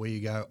before, where you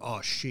go, oh,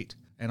 shit.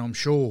 And I'm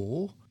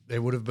sure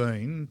there would have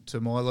been,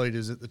 to my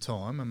leaders at the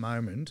time, a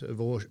moment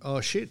of,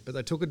 oh, shit, but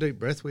they took a deep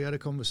breath. We had a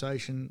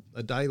conversation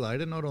a day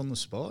later, not on the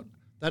spot.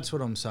 That's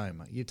what I'm saying,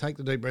 mate. You take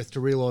the deep breath to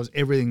realise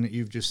everything that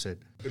you've just said.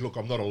 Look,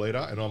 I'm not a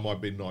leader, and I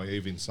might be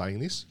naive in saying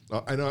this,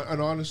 and I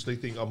honestly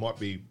think I might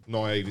be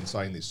naive in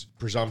saying this,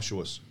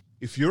 presumptuous.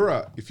 If you're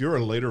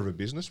a leader of a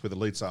business with a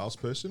lead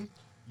salesperson,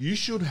 you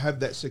should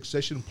have that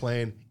succession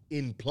plan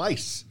in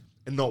place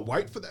and not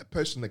wait for that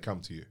person to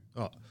come to you.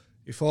 Oh,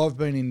 if I've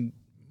been in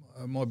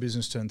my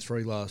business turned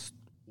 3 last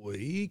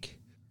week,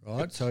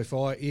 right? So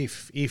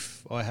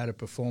if I had a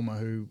performer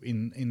who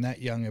in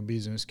that younger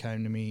business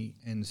came to me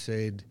and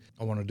said,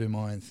 I want to do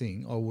my own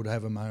thing, I would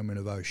have a moment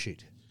of, oh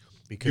shit.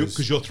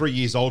 Because you're 3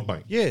 years old,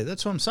 mate. Yeah,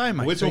 that's what I'm saying,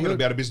 mate. We're talking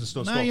about a business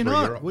that's no, not you're 3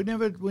 not. year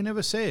old. We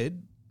never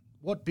said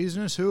what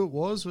business, who it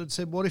was. We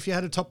said, what if you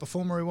had a top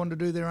performer who wanted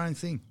to do their own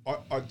thing?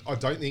 I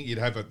don't think you'd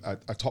have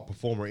a top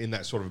performer in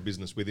that sort of a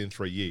business within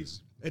 3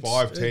 years.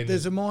 5, 10.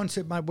 There's a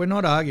mindset, mate. We're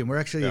not arguing. We're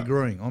actually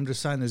agreeing. I'm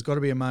just saying there's got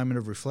to be a moment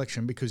of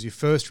reflection because your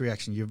first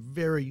reaction, your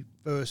very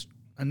first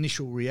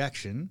initial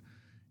reaction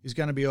is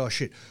going to be, oh,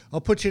 shit.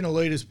 I'll put you in a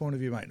leader's point of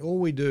view, mate. All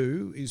we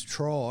do is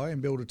try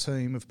and build a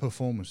team of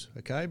performers,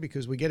 okay?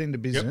 Because we get into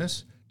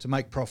business to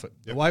make profit.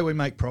 The way we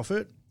make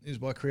profit is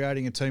by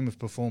creating a team of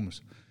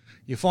performers.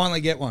 You finally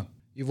get one.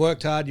 You've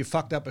worked hard. You've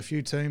fucked up a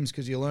few teams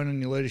because you're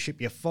learning your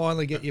leadership. You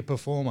finally get your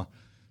performer.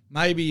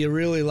 Maybe you're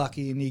really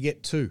lucky and you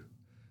get 2,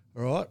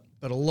 all right?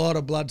 But a lot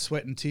of blood,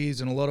 sweat and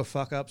tears and a lot of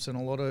fuck-ups and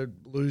a lot of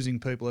losing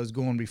people has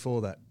gone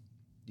before that.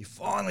 You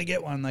finally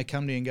get one, they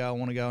come to you and go, I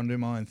want to go and do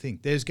my own thing.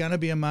 There's going to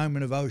be a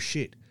moment of, oh,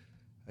 shit,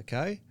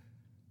 okay?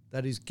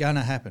 That is going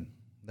to happen.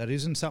 That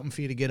isn't something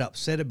for you to get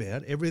upset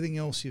about. Everything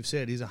else you've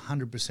said is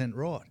 100%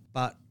 right.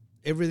 But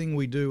everything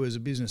we do as a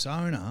business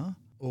owner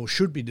or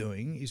should be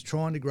doing is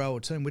trying to grow a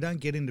team. We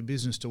don't get into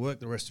business to work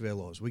the rest of our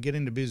lives. We get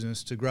into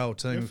business to grow a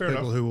team of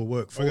people who will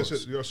work for us.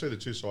 I see the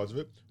two sides of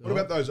it. What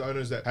about those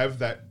owners that have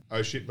that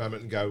oh shit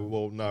moment and go,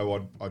 well,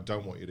 no, I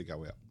don't want you to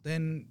go out?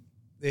 Then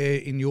they're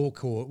in your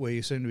court where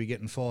you seem to be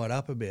getting fired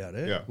up about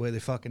it, where they're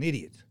fucking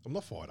idiots. I'm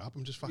not fired up.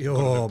 I'm just fucking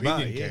got an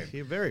opinion, Cam.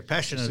 You're very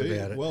passionate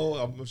about it. Well,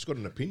 I've just got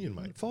an opinion,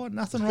 mate.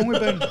 Nothing wrong with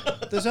being.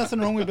 There's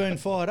nothing wrong with being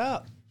fired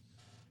up.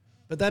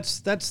 But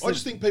that's. I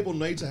just think people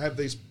need to have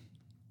these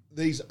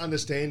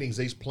understandings,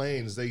 these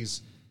plans,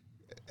 these.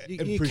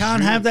 You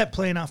can't have that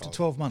plan after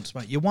 12 months,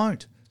 mate. You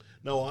won't.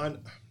 No, I see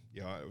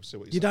what you're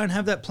saying. You don't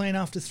have that plan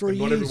after 3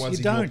 years. Not everyone's you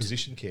in don't. your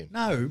position, Cam.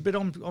 No, but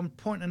I'm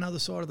pointing another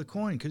side of the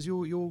coin because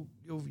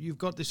you've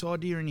got this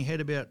idea in your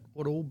head about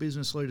what all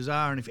business leaders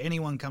are, and if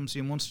anyone comes to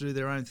you and wants to do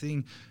their own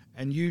thing,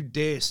 and you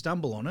dare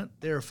stumble on it,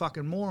 they're a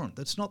fucking moron.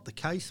 That's not the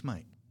case,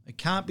 mate. It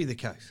can't be the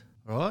case,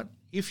 right?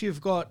 If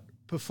you've got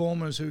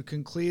performers who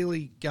can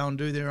clearly go and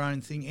do their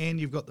own thing and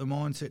you've got the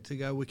mindset to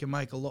go, we can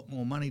make a lot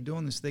more money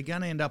doing this, they're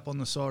going to end up on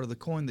the side of the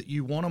coin that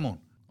you want them on.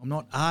 I'm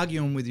not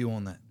arguing with you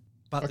on that.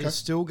 But there's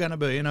still going to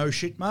be an oh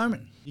shit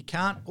moment. You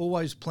can't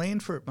always plan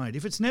for it, mate.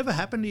 If it's never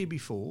happened to you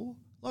before,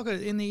 like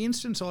in the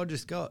instance I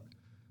just got,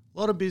 a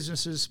lot of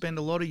businesses spend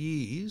a lot of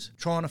years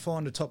trying to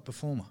find a top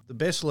performer. The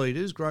best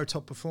leaders grow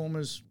top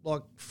performers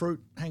like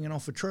fruit hanging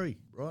off a tree,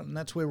 right? And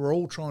that's where we're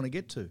all trying to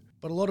get to.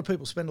 But a lot of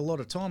people spend a lot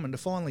of time, and to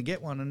finally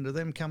get one and to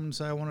them come and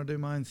say, I want to do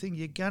my own thing,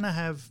 you're going to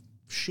have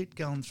shit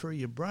going through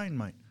your brain,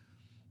 mate.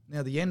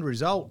 Now, the end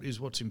result is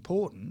what's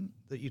important,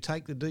 that you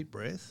take the deep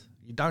breath.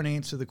 You don't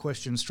answer the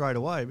question straight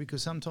away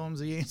because sometimes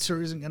the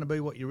answer isn't going to be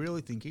what you're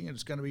really thinking.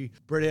 It's going to be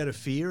bred out of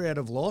fear, out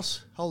of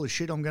loss. Holy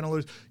shit, I'm going to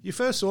lose. Your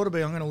first thought would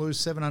be, I'm going to lose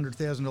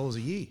 $700,000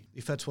 a year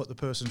if that's what the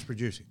person's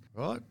producing,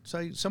 right?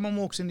 So someone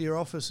walks into your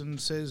office and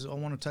says, I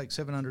want to take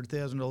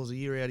 $700,000 a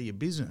year out of your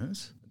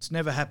business. It's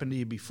never happened to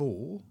you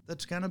before.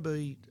 That's going to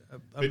be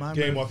a moment.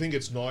 Cam, I think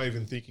it's naive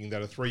in thinking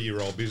that a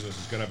 3-year-old business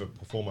is going to have a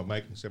performer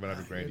making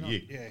 $700,000 a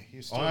year.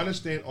 Yeah, I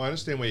understand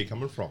where you're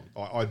coming from.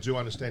 I do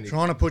understand.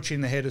 Trying to put you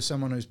in the head of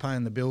someone who's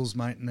paying the bills,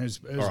 mate, and who's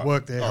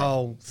worked their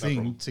whole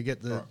thing to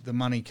get the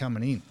money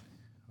coming in.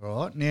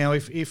 All right. Now,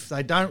 if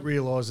they don't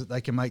realise that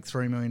they can make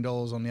 $3 million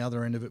on the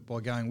other end of it by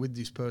going with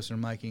this person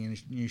and making a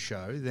new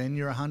show, then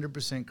you're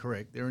 100%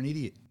 correct. They're an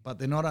idiot. But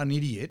they're not an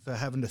idiot for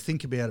having to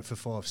think about it for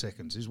 5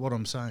 seconds, is what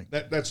I'm saying.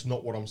 That's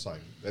not what I'm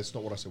saying. That's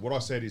not what I said. What I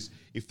said is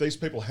if these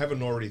people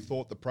haven't already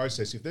thought the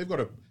process, if they've got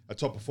a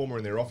top performer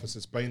in their office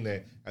that's been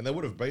there, and they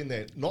would have been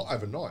there not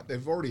overnight,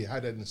 they've already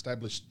had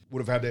would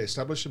have had to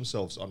establish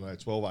themselves, I don't know,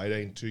 12,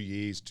 18, 2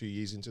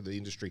 years into the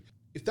industry.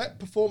 If that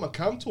performer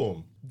come to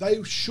them,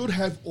 they should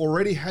have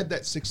already had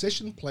that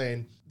succession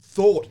plan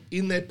thought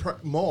in their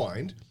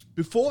mind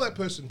before that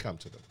person come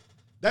to them.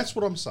 That's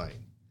what I'm saying.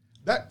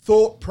 That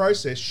thought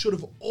process should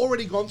have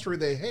already gone through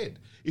their head.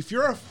 If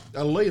you're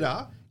a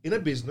leader in a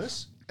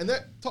business and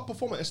that top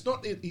performer,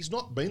 he's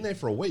not been there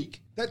for a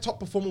week, that top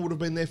performer would have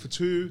been there for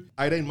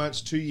 18 months,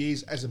 2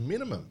 years as a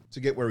minimum to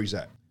get where he's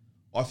at.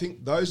 I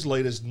think those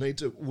leaders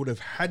would have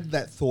had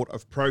that thought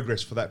of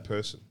progress for that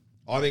person.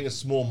 I think it's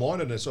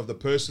small-mindedness of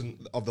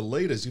the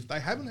leaders if they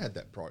haven't had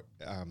that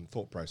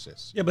thought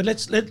process. Yeah, but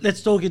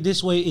let's talk it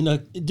this way in a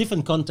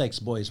different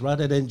context, boys,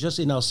 rather than just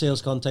in our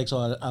sales context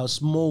or our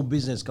small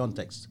business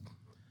context.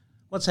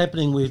 What's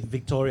happening with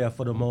Victoria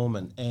for the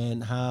moment,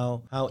 and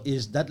how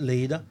is that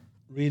leader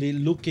really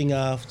looking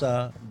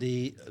after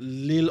the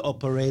little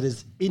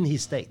operators in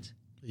his state.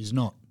 He's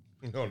not.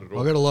 Not at all.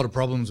 I've got a lot of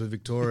problems with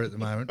Victoria at the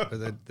moment,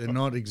 but they're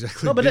not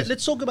exactly. No, but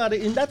let's talk about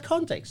it in that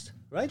context,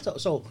 right?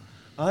 So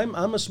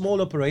I'm a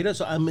small operator,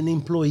 so I'm an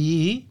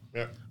employee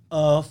Yeah.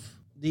 of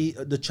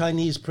the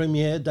Chinese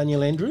Premier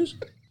Daniel Andrews.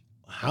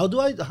 How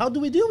do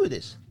we deal with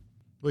this?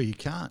 Well, you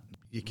can't.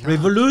 You can't.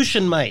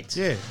 Revolution, mate.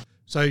 Yeah.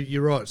 So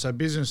you're right. So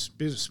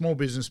small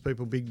business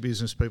people, big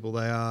business people,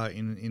 they are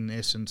in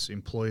essence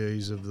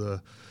employees of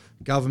the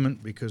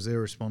government because they're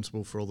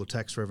responsible for all the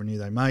tax revenue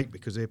they make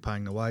because they're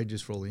paying the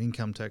wages for all the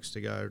income tax to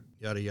go,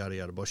 yada, yada,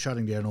 yada. By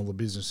shutting down all the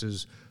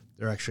businesses,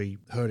 they're actually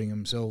hurting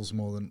themselves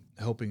more than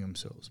helping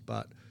themselves.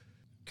 But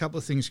a couple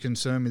of things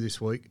concern me this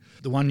week.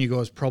 The one you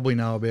guys probably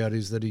know about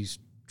is that he's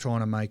trying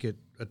to make it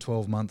a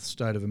 12-month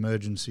state of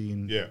emergency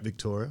in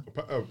Victoria.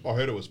 I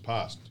heard it was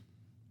passed.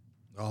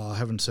 Oh, I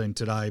haven't seen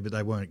today, but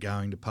they weren't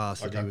going to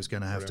pass it. He was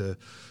going to have to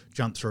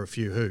jump through a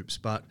few hoops.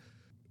 But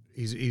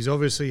he's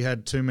obviously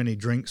had too many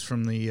drinks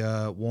from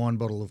the wine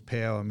bottle of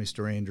power,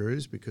 Mr.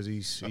 Andrews, because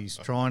he's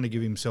trying to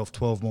give himself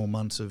 12 more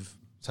months of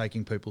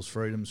taking people's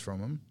freedoms from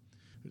them.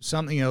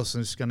 Something else,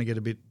 and it's going to get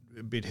a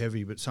bit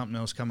heavy, but something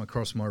else come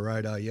across my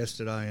radar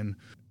yesterday. And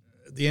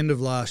at the end of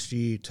last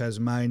year,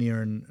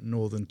 Tasmania and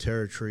Northern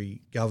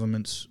Territory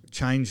governments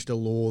changed a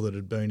law that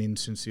had been in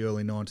since the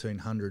early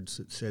 1900s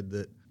that said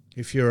that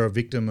if you're a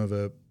victim of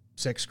a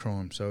sex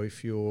crime, so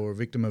if you're a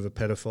victim of a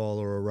pedophile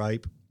or a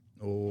rape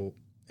or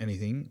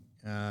anything,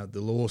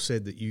 the law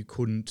said that you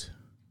couldn't,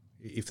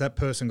 if that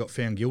person got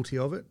found guilty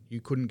of it,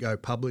 you couldn't go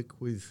public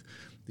with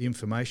the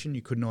information,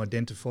 you couldn't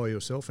identify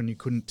yourself, and you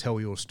couldn't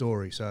tell your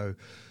story. So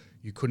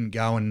you couldn't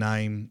go and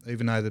name,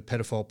 even though the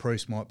pedophile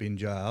priest might be in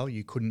jail,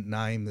 you couldn't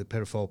name the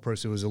pedophile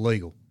priest. It was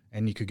illegal.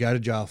 And you could go to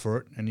jail for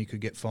it and you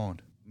could get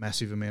fined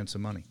massive amounts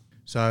of money.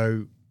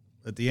 So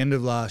at the end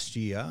of last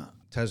year,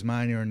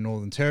 Tasmania and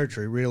Northern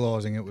Territory,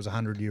 realising it was a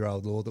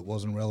 100-year-old law that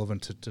wasn't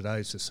relevant to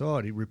today's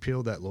society,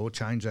 repealed that law,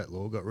 changed that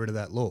law, got rid of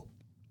that law.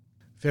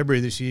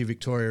 February this year,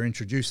 Victoria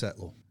introduced that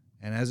law.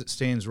 And as it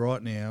stands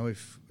right now,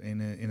 if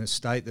in a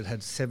state that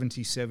had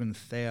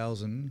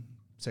 77,000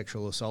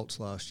 sexual assaults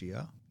last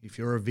year, if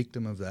you're a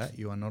victim of that,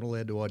 you are not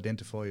allowed to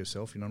identify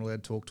yourself. You're not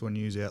allowed to talk to a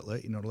news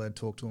outlet. You're not allowed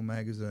to talk to a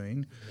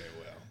magazine.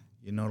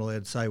 You're not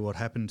allowed to say what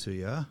happened to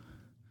you.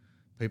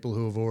 People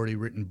who have already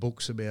written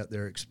books about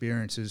their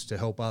experiences to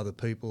help other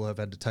people have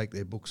had to take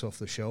their books off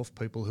the shelf.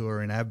 People who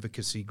are in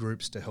advocacy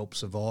groups to help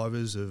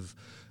survivors of,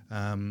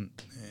 and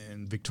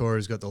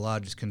Victoria's got the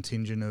largest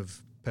contingent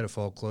of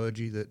pedophile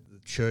clergy that the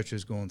church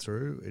has gone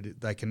through.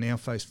 They can now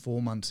face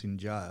 4 months in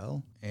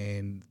jail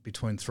and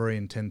between $3,000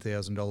 and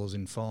 $10,000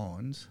 in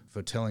fines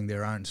for telling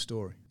their own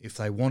story. If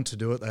they want to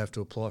do it, they have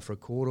to apply for a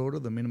court order.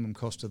 The minimum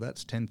cost of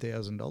that's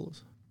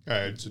 $10,000.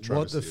 It's a travesty.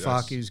 What the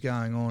fuck is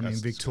going on in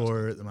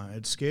Victoria at the moment?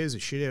 It scares the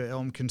shit out.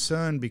 I'm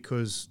concerned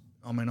because,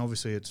 I mean,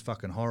 obviously it's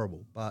fucking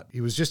horrible, but he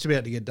was just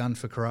about to get done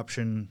for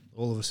corruption.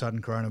 All of a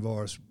sudden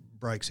coronavirus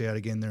breaks out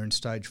again. They're in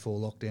stage 4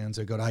 lockdowns.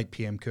 They've got 8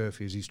 p.m.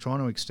 curfews. He's trying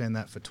to extend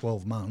that for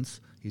 12 months,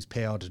 his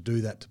power to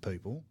do that to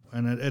people.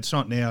 And it's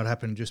not now, it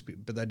happened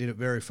but they did it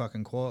very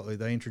fucking quietly.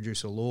 They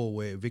introduced a law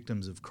where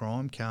victims of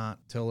crime can't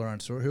tell their own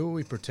story. Who are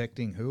we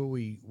protecting?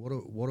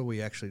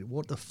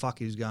 What the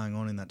fuck is going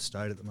on in that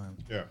state at the moment?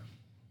 Yeah.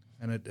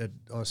 And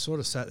I sort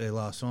of sat there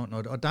last night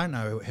and I don't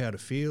know how to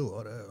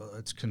feel.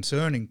 It's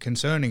concerning.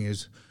 Concerning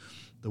is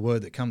the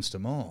word that comes to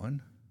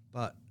mind.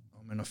 But,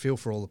 I mean, I feel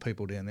for all the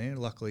people down there.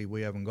 Luckily,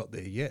 we haven't got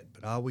there yet.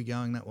 But are we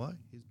going that way?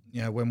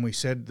 You know, when we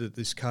said that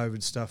this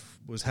COVID stuff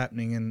was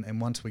happening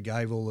and once we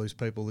gave all these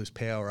people this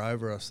power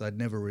over us, they'd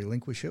never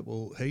relinquish it.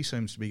 Well, he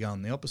seems to be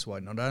going the opposite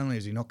way. Not only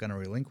is he not going to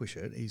relinquish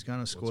it, he's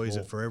going to squeeze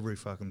it for every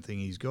fucking thing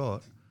he's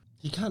got.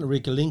 He can't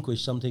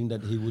relinquish something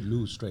that he would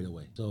lose straight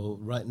away. So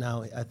right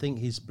now, I think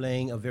he's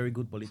playing a very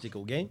good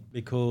political game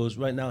because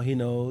right now he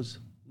knows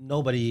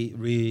nobody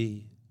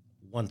really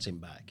wants him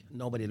back.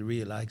 Nobody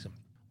really likes him.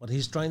 What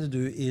he's trying to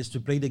do is to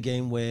play the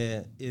game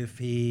where if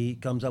he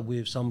comes up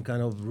with some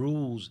kind of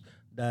rules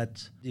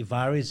that the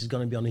virus is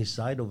going to be on his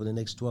side over the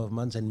next 12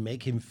 months and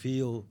make him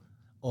feel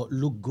or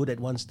look good at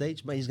one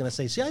stage, but he's going to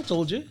say, see, I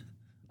told you,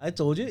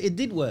 it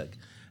did work.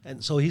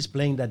 And so he's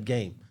playing that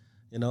game.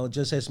 You know,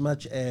 just as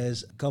much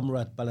as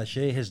Comrade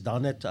Palaszczuk has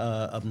done it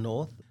up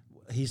north,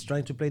 he's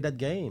trying to play that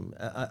game.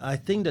 I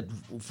think that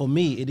for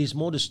me, it is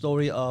more the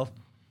story of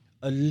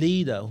a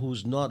leader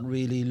who's not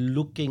really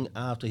looking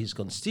after his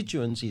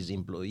constituents, his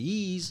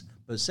employees,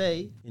 per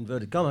se,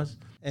 inverted commas.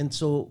 And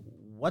so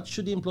what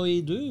should the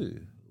employee do?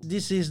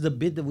 This is the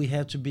bit that we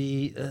have to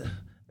be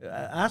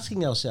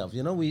asking ourselves.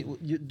 You know,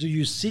 do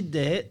you sit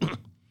there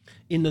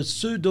in a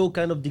pseudo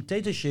kind of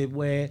dictatorship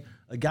where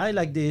a guy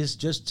like this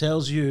just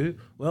tells you,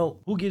 well,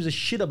 who gives a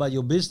shit about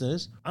your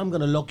business? I'm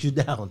going to lock you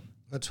down.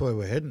 That's where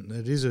we're heading.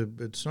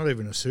 It's not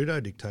even a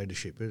pseudo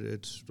dictatorship.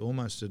 It's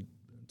almost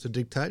a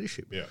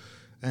dictatorship. Yeah.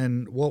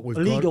 And what we've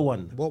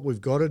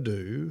got to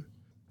do,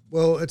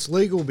 well, it's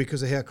legal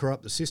because of how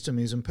corrupt the system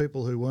is, and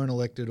people who weren't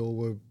elected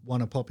or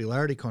won a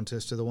popularity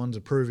contest are the ones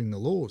approving the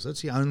laws.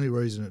 That's the only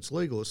reason it's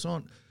legal. It's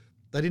not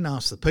they didn't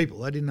ask the people.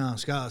 They didn't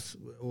ask us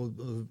or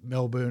the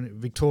Melbourne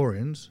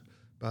Victorians,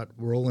 but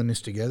we're all in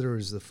this together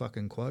is the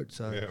fucking quote.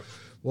 So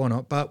why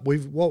not? But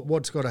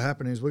what's got to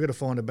happen is we've got to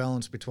find a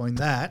balance between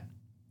that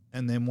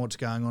and then what's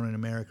going on in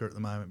America at the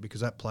moment,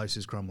 because that place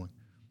is crumbling.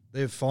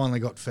 They've finally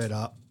got fed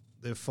up.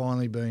 They've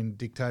finally been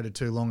dictated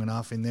to long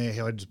enough in their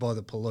heads by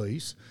the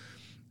police.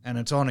 And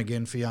it's on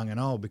again for young and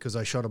old, because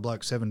they shot a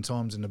bloke 7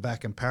 times in the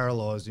back and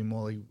paralysed him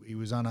while he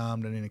was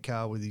unarmed and in a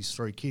car with his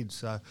 3 kids.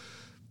 So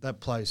that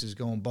place has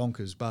gone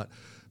bonkers. But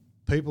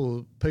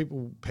people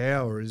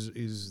power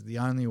is the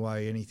only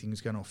way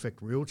anything's going to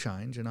affect real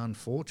change. And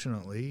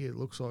unfortunately, it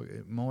looks like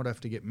it might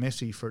have to get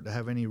messy for it to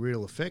have any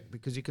real effect,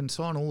 because you can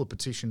sign all the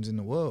petitions in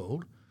the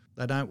world.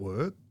 They don't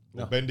work.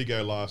 Well,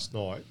 Bendigo last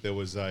night, there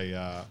was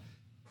a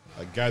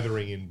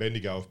gathering in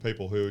Bendigo of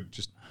people who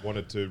just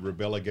wanted to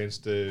rebel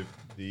against the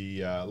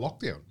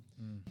lockdown.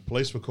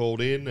 Police were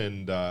called in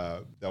and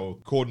they were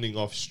cordoning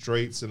off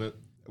streets, and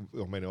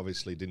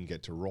obviously didn't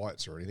get to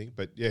riots or anything,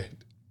 but yeah,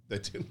 they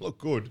didn't look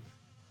good.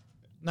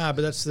 No,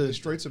 but that's the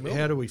streets of Melbourne.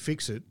 How do we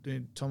fix it?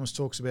 Thomas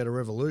talks about a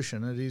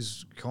revolution. It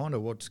is kind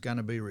of what's going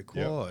to be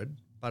required,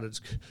 but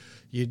it's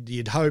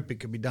you'd hope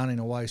it could be done in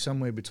a way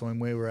somewhere between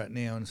where we're at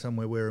now and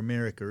somewhere where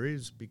America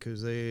is,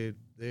 because they're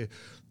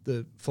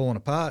falling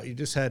apart. You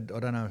just had, I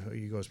don't know,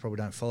 you guys probably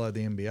don't follow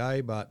the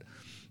NBA, but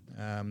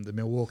the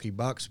Milwaukee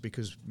Bucks,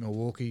 because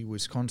Milwaukee,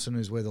 Wisconsin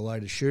is where the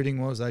latest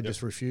shooting was. They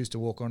just refused to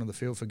walk onto the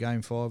field for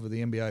Game 5 of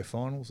the NBA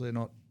Finals.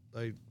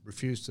 They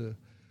refused to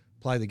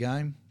play the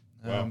game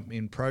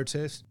in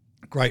protest.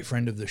 Great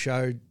friend of the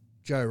show,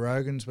 Joe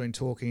Rogan's been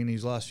talking in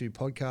his last few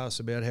podcasts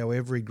about how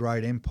every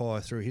great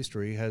empire through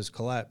history has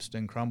collapsed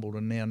and crumbled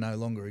and now no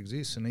longer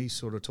exists. And he's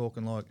sort of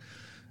talking like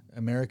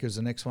America's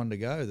the next one to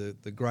go.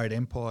 The great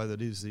empire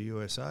that is the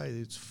USA,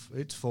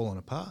 it's fallen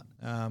apart.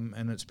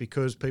 And it's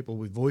because people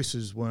with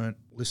voices weren't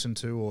listened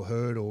to or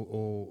heard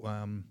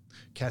or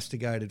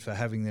castigated for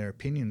having their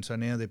opinion. So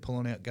now they're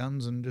pulling out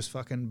guns and just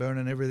fucking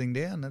burning everything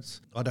down.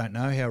 I don't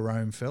know how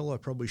Rome fell. I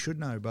probably should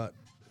know, but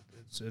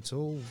it's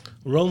all...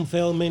 Rome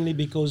fell mainly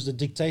because the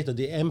dictator,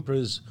 the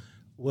emperors,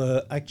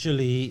 were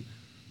actually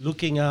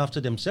looking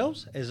after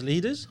themselves as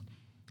leaders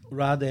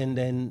rather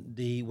than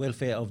the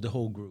welfare of the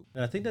whole group.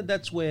 And I think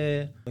that's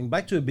where, going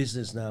back to a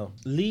business now,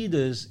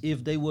 leaders,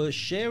 if they were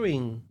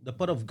sharing the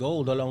pot of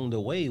gold along the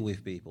way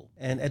with people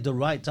and at the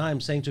right time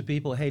saying to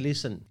people, hey,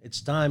 listen,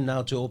 it's time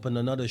now to open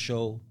another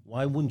show.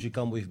 Why wouldn't you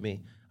come with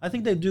me? I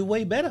think they do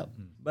way better.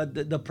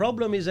 But the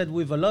problem is that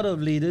with a lot of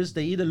leaders,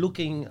 they're either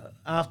looking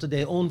after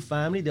their own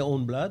family, their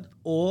own blood,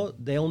 or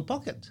their own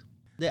pocket.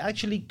 They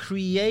actually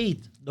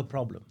create the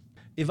problem.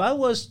 If I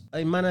was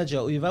a manager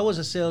or if I was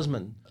a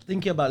salesman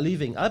thinking about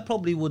leaving, I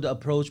probably would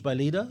approach my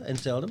leader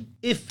and tell them,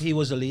 if he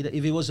was a leader,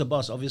 if he was a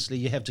boss, obviously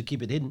you have to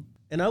keep it hidden.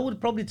 And I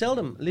would probably tell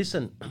them,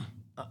 listen,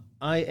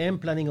 I am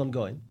planning on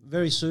going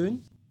very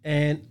soon.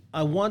 And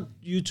I want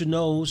you to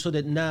know so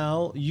that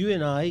now you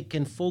and I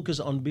can focus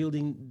on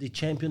building the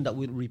champion that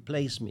will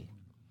replace me.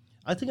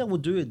 I think I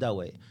would do it that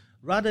way.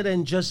 Rather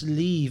than just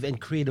leave and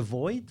create a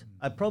void,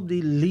 I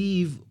probably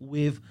leave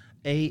with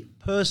a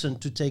person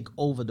to take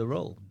over the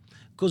role.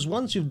 Because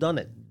once you've done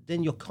it,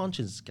 then your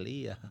conscience is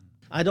clear.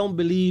 I don't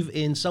believe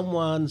in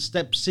someone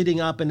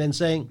sitting up and then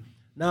saying,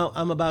 now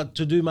I'm about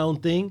to do my own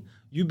thing.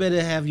 You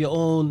better have your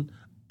own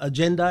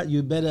agenda.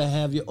 You better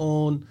have your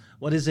own,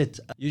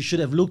 you should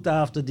have looked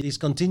after these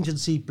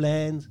contingency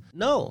plans.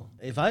 No,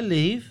 if I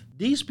leave,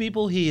 these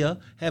people here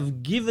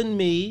have given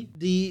me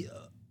the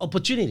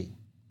opportunity.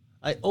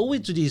 I owe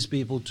it to these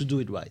people to do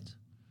it right.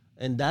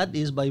 And that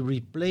is by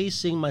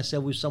replacing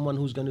myself with someone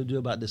who's going to do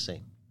about the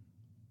same.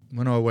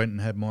 When I went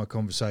and had my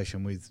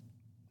conversation with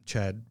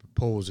Chad,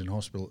 Paul was in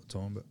hospital at the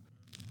time, but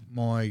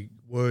my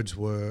words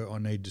were, I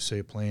need to see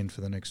a plan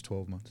for the next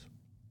 12 months.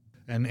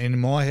 And in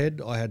my head,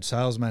 I had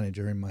sales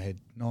manager in my head,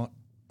 not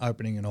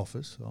opening an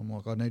office. I'm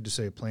like, I need to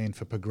see a plan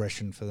for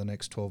progression for the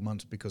next 12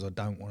 months because I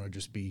don't want to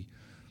just be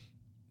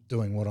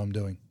doing what I'm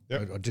doing.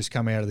 Yep. I just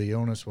come out of the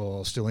illness while I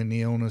was still in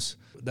the illness.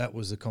 That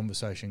was the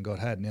conversation God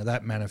had. Now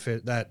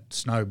that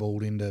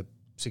snowballed into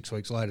 6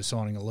 weeks later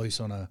signing a lease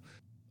on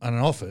an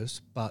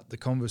office, but the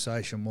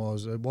conversation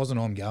it wasn't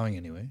I'm going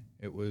anywhere.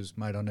 It was,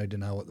 mate, I need to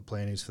know what the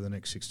plan is for the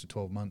next 6 to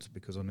 12 months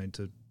because I need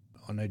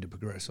to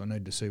progress. I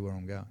need to see where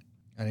I'm going.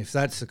 And if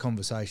that's the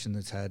conversation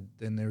that's had,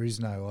 then there is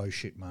no oh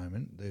shit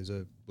moment. There's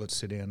a let's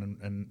sit down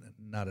and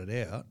nut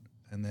it out.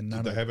 And then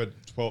did they have a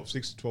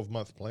 6 to 12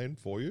 month plan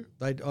for you?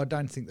 I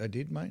don't think they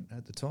did, mate,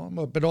 at the time.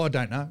 But I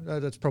don't know.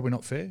 That's probably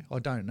not fair. I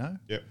don't know.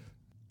 Yep.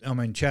 I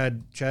mean,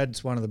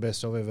 Chad's one of the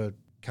best I've ever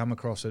come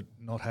across at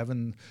not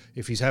having.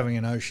 If he's having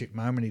an oh shit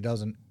moment, he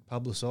doesn't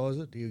publicise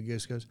it. He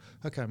just goes,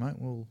 okay, mate,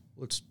 well,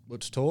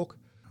 let's talk.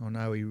 I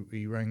know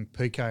he rang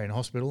PK in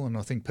hospital, and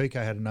I think PK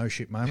had a no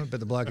shit moment, but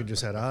the bloke had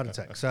just had a heart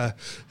attack. So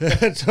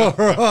it's all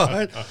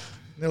right.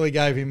 Nearly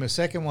gave him a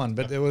second one,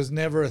 but there was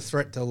never a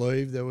threat to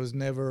leave. There was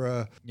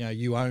never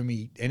you owe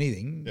me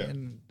anything. Yeah.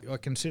 And I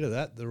consider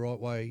that the right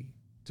way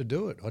to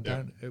do it.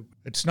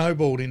 It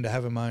snowballed into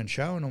having my own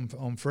show, and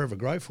I'm forever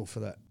grateful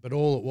for that. But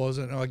all it was,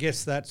 and I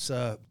guess that's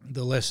the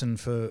lesson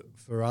for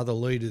other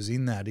leaders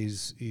in that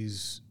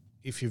is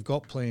if you've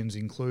got plans,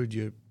 include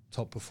your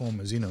top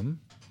performers in them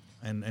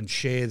and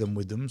share them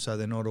with them so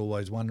they're not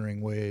always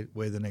wondering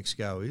where the next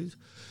go is.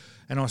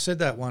 And I said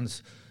that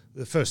once.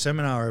 The first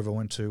seminar I ever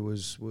went to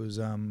was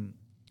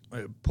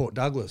Port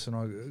Douglas, and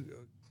I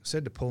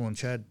said to Paul and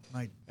Chad,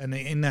 mate, and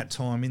in that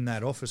time, in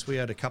that office, we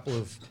had a couple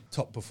of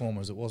top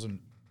performers. It wasn't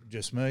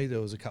just me.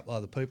 There was a couple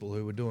other people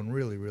who were doing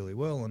really, really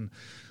well, and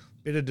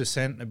a bit of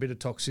dissent and a bit of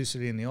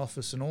toxicity in the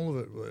office, and all of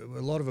it,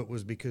 a lot of it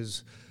was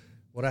because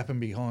what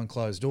happened behind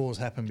closed doors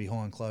happened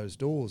behind closed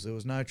doors. There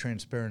was no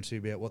transparency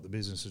about what the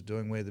business was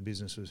doing, where the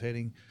business was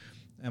heading.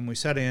 And we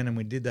sat down and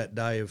we did that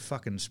day of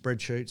fucking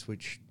spreadsheets,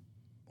 which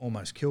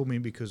almost killed me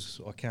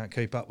because I can't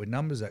keep up with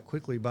numbers that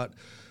quickly. But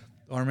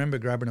I remember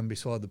grabbing them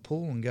beside the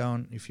pool and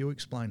going, if you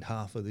explained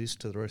half of this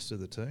to the rest of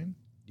the team,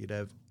 you'd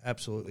have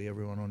absolutely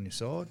everyone on your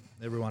side.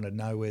 Everyone would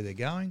know where they're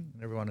going.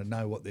 Everyone would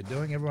know what they're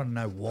doing. Everyone would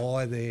know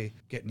why they're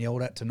getting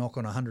yelled at to knock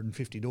on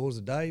 150 doors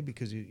a day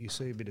because you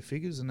see a bit of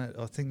figures. And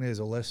I think there's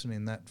a lesson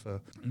in that for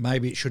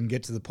maybe it shouldn't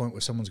get to the point where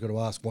someone's got to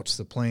ask, what's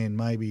the plan?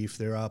 Maybe if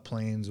there are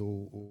plans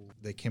or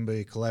there can be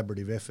a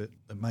collaborative effort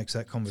that makes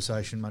that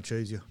conversation much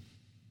easier.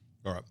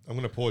 All right, I'm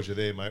going to pause you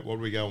there, mate. What are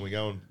we going? We're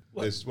going.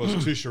 There's two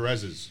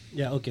Shirazes.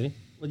 Yeah, okay.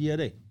 What year are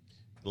they?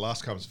 The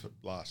last comes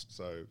last,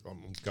 so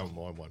I'm going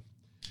mine one.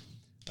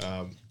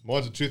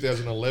 Mine's a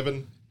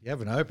 2011. You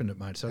haven't opened it,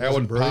 mate. So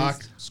Howard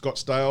Park,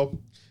 Scottsdale.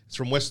 It's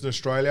from Western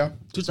Australia.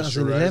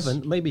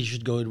 2011. Maybe you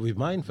should go with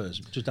mine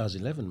first.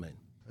 2011, man.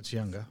 That's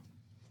younger.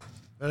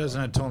 That hasn't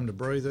had time to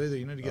breathe either.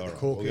 You need to get the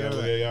cork out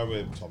of that. Yeah,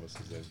 we're Thomas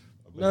is there.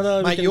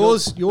 No, mate,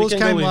 yours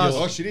came last.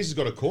 Oh shit, he's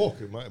got a cork.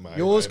 Mate,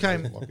 yours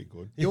came. Might be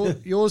good.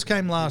 Yours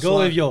came last. Go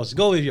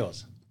with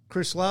yours.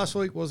 Chris, last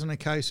week wasn't a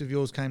case of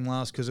yours came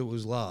last because it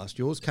was last.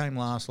 Yours came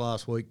last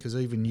week because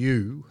even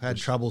you had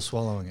trouble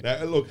swallowing it.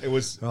 Now, look, it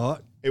was right.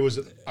 It was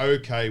an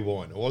okay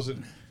wine. It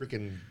wasn't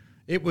freaking.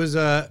 It was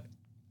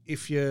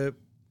if you're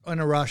in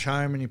a rush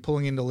home and you're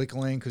pulling into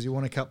Liquorland because you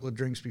want a couple of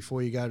drinks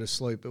before you go to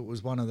sleep. It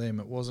was one of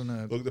them. It wasn't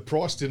a. Look, the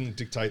price didn't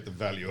dictate the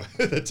value.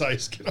 The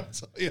taste, can I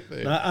tell you?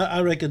 No,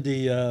 I reckon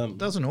the.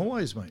 Doesn't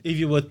always, mate. If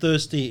you were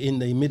thirsty in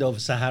the middle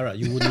of Sahara,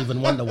 you wouldn't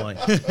even want the wine.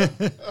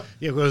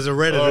 Yeah, because the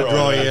red to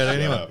dry you out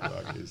anyway.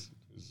 Anyway.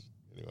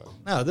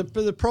 No,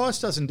 the price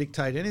doesn't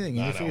dictate anything.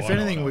 No, if no,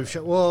 anything, we've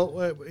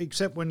well,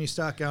 except when you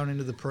start going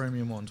into the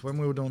premium ones. When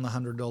we were doing the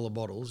 $100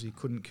 bottles, you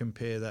couldn't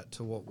compare that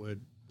to what we're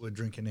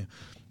drinking now.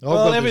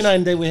 Well, every now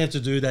and then we have to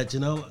do that, you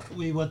know.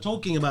 We were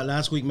talking about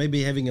last week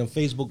maybe having a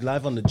Facebook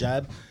Live on the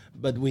jab,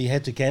 but we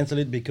had to cancel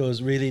it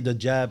because really the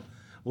jab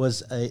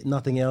was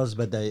nothing else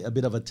but a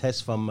bit of a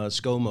test from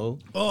ScoMo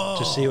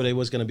to see whether it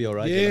was going to be all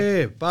right. Yeah,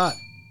 you know? but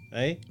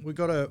hey, we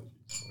got to.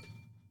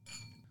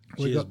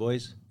 Cheers,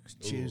 boys.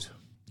 Cheers.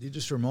 You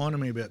just reminded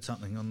me about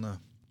something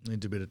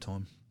needs a bit of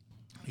time.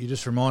 You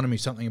just reminded me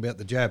something about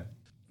the jab.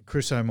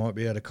 Chriso might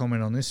be able to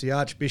comment on this. The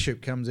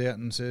Archbishop comes out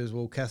and says,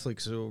 well,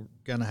 Catholics are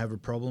going to have a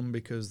problem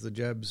because the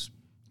jab's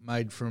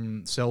made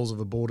from cells of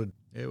aborted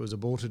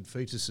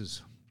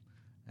fetuses.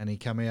 And he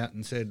came out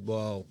and said,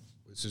 well,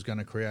 this is going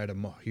to create a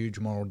huge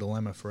moral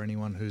dilemma for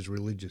anyone who's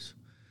religious.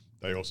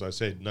 They also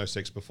said no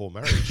sex before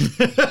marriage.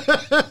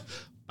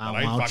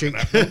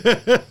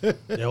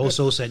 They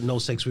also said no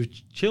sex with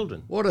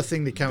children. What a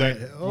thing to come out.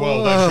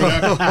 Well, that should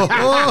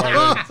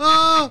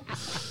happen.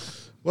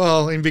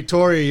 Well, in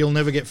Victoria, you'll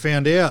never get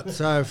found out.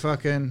 So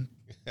fucking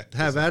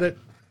have at it.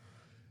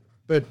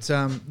 But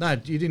no,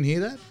 you didn't hear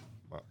that?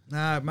 What?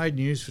 No, it made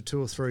news for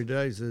 2 or 3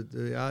 days.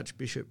 The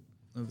Archbishop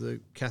of the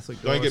Catholic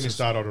Don't diocese. get me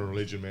started on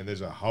religion, man. There's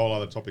a whole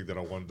other topic that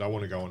I don't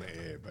want to go on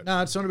air. But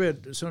No, it's not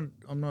about.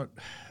 I'm not.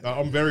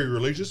 I'm very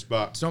religious,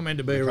 but It's not meant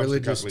to be when a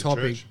it comes to religious Catholic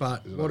topic. Church,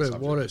 But there's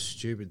what another a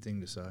stupid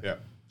thing to say. yeah.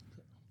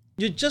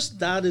 You just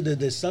started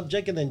the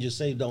subject and then you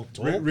say don't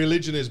talk.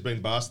 Religion has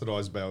been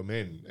bastardized by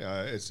men.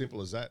 As simple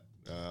as that.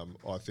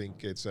 I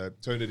think it's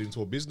turned it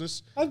into a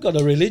business. I've got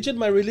a religion.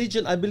 My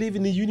religion, I believe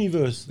in the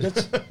universe.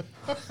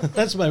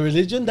 That's my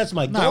religion. That's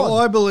my God. No,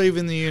 I believe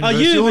in the universe.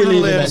 you You're not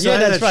believe in allowed that. to say Yeah,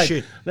 that's that right.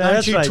 shit. No, Don't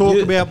that's you right. talk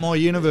You- about my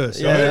universe.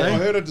 So okay? I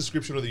heard a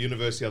description of the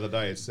universe the other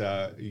day. It's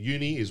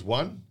uni is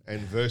one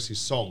and verse is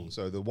song.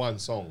 So the one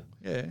song.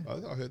 Yeah.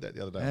 I heard that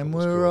the other day. And It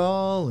was we're cool.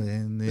 all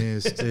in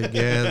this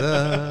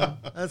together.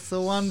 That's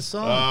the one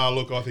song.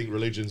 Look, I think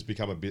religion's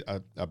become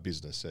a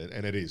business,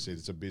 and it is.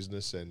 It's a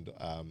business, and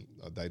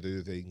they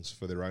do things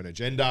for their own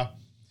agenda.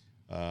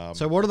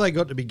 So what do they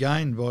got to be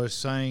gained by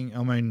saying,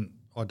 I mean,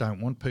 I don't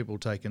want people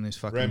taking this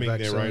fucking Ramming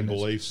vaccine. their own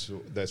beliefs.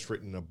 That's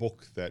written a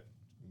book that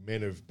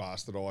men have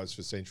bastardized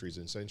for centuries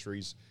and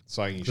centuries,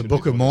 saying you The should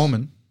Book of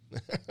Mormon.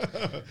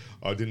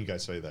 I didn't go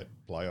see that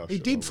play. He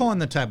did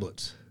find the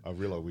tablets. I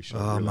really wish.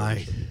 Oh,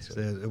 mate.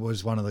 It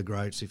was one of the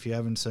greats. If you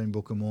haven't seen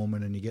Book of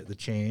Mormon and you get the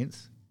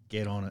chance,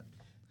 get on it.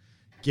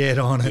 Get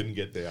on it. Didn't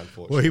get there,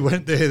 unfortunately. We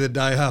went there the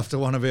day after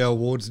one of our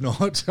awards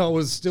nights. I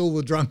was still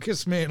the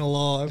drunkest man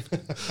alive.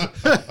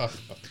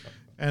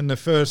 And the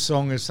first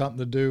song has something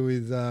to do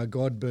with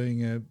God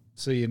being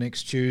see you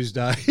next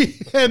Tuesday.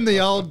 And the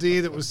old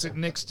dear that was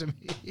sitting next to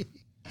me,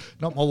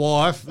 not my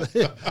wife,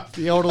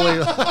 the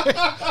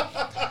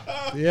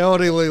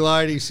elderly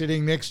lady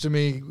sitting next to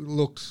me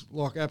looked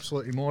like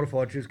absolutely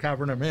mortified. She was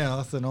covering her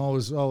mouth, and I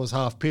was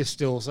half pissed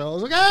still. So I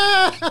was like,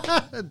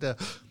 ah! And,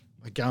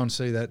 I go and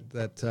see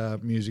that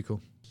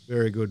musical.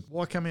 Very good.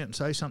 Why come out and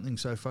say something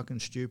so fucking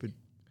stupid?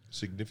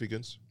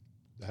 Significance.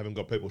 They haven't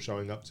got people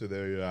showing up to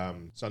their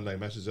Sunday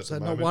matches at So the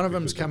not moment. one of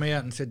them's come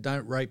out and said,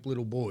 don't rape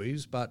little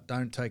boys, but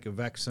don't take a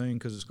vaccine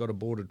because it's got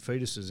aborted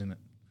fetuses in it.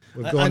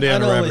 We've gone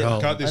down a know rabbit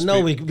hole. Cut I this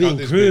know bit, we're cut being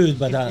this crude,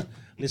 but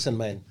listen,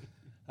 man,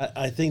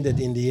 I think that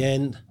in the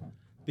end,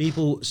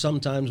 people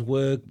sometimes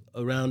work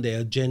around their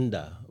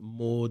agenda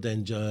more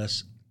than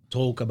just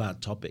talk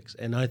about topics.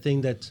 And I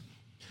think that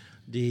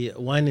the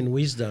Wine and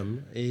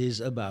Wisdom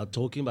is about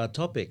talking about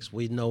topics.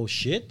 We know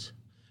shit,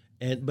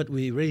 but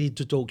we're ready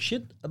to talk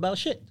shit about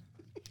shit.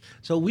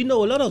 So we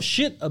know a lot of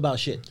shit about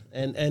shit.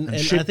 And I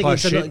shit think by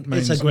it's shit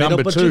means a great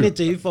number two.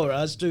 opportunity for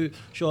us to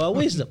show our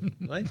wisdom,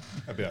 right?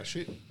 About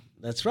shit.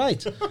 That's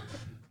right.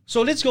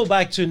 So let's go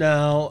back to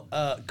now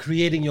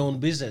creating your own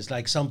business.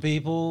 Like some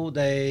people,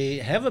 they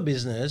have a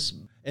business,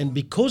 and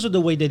because of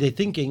the way that they're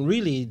thinking,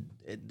 really,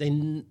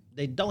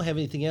 they don't have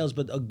anything else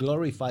but a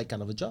glorified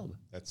kind of a job.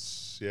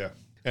 That's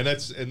and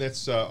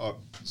that's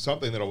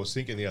something that I was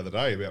thinking the other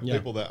day about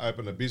people that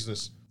open a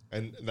business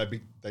and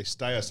they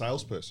stay a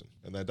salesperson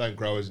and they don't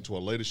grow into a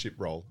leadership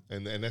role,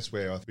 and that's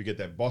where we get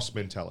that boss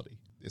mentality.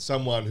 It's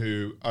someone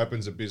who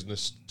opens a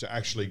business to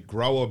actually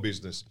grow a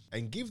business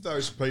and give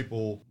those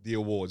people the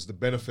awards, the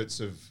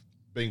benefits of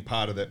being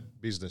part of that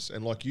business.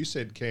 And like you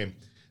said, Cam,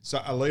 so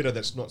a leader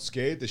that's not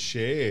scared to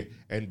share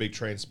and be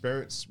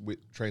transparent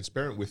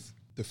with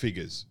the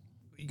figures.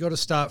 You got to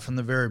start from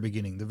the very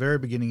beginning. The very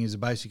beginning is a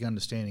basic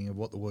understanding of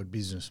what the word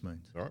business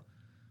means. All right.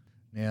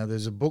 Now,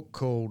 there's a book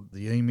called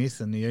The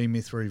E-Myth and The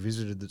E-Myth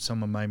Revisited that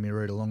someone made me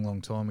read a long, long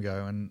time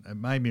ago, and it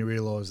made me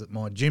realise that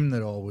my gym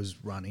that I was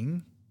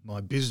running,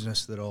 my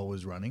business that I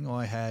was running,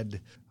 I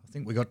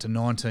think we got to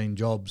 19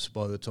 jobs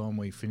by the time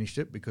we finished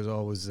it, because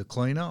I was the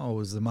cleaner, I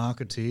was the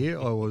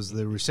marketeer, I was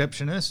the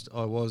receptionist,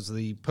 I was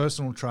the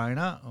personal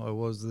trainer,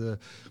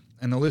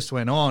 and the list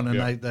went on,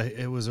 and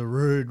it was a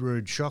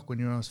rude shock when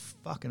you realize,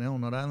 fucking hell,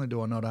 not only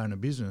do I not own a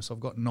business,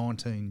 I've got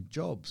 19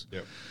 jobs.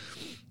 Yep.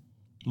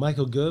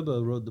 Michael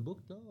Gerber wrote the book,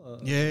 no?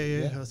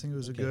 Yeah, I think it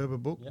was a Gerber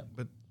book. Yeah.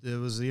 But there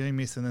was the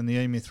E-Myth, and then the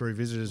E-Myth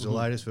Revisited is the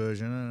latest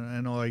version,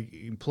 and I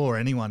implore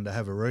anyone to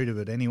have a read of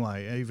it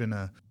anyway.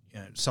 Even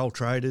sole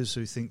traders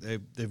who think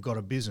they've got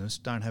a business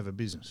don't have a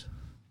business.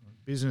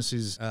 Business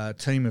is a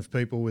team of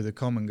people with a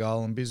common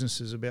goal, and business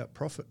is about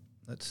profit.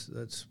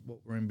 That's what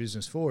we're in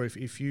business for.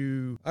 If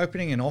you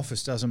opening an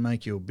office doesn't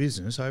make you a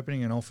business,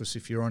 opening an office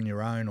if you're on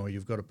your own or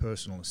you've got a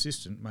personal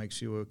assistant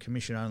makes you a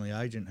commission-only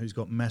agent who's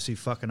got massive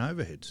fucking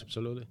overheads.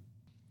 Absolutely.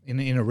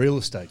 In a real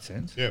estate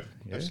sense. Yeah,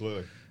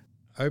 absolutely.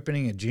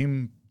 Opening a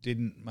gym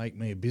didn't make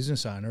me a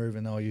business owner,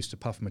 even though I used to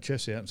puff my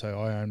chest out and say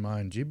I own my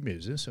own gym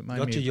business. It made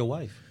Got me you your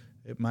wife.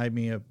 It made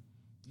me a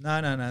no,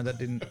 that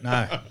didn't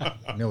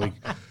nearly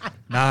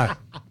no.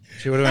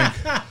 She'd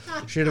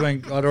have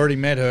been. I'd already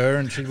met her,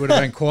 and she would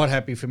have been quite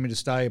happy for me to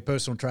stay a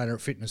personal trainer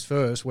at Fitness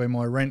First, where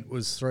my rent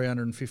was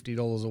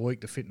 $350 a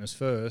week to Fitness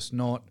First,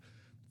 not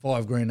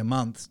 $5,000 a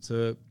month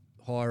to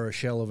hire a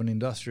shell of an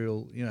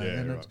industrial.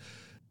 It's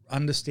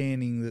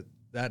understanding that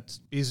that's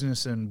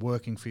business and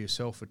working for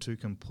yourself are two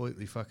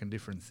completely fucking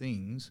different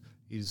things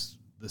is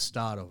the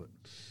start of it.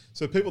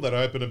 So people that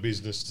open a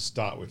business to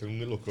start with,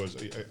 and look,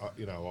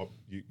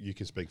 you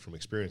can speak from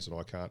experience and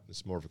I can't.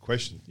 It's more of a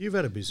question. You've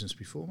had a business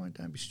before, mate.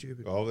 Don't be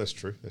stupid. Oh, that's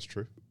true. That's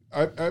true.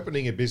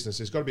 Opening a business,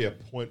 there's got to be a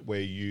point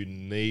where you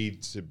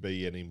need to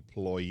be an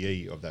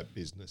employee of that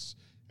business,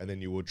 and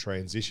then you will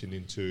transition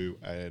into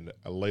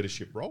a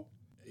leadership role.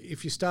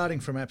 If you're starting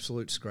from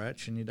absolute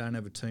scratch and you don't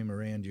have a team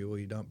around you, or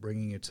you're not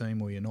bringing a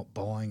team, or you're not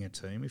buying a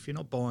team, if you're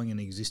not buying an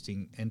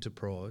existing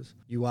enterprise,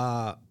 you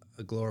are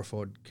a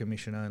glorified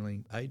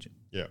commission-only agent.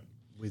 Yeah.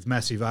 With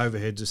massive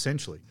overheads,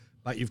 essentially.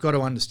 But you've got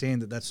to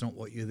understand that that's not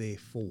what you're there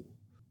for.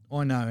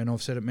 I know, and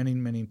I've said it many,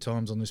 many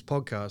times on this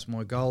podcast,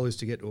 my goal is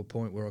to get to a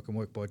point where I can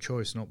work by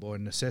choice, not by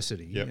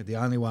necessity. Yep. The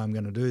only way I'm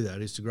going to do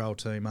that is to grow a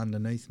team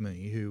underneath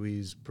me who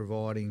is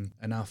providing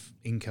enough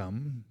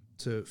income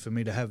for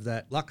me to have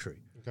that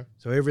luxury. Okay.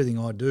 So everything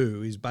I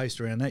do is based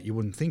around that. You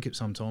wouldn't think it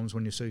sometimes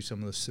when you see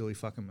some of the silly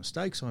fucking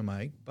mistakes I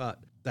make, but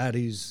that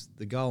is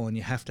the goal, and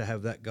you have to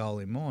have that goal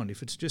in mind.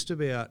 If it's just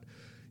about,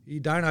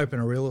 you don't open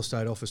a real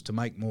estate office to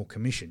make more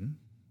commission.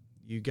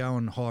 You go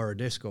and hire a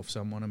desk off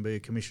someone and be a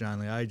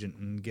commission-only agent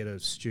and get a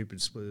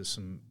stupid split. There's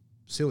some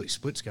silly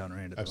splits going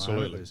around at the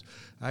moment. There's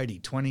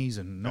 80-20s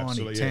and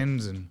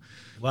 90-10s. And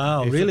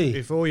wow, really?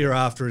 If all you're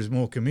after is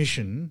more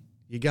commission,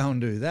 you go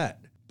and do that.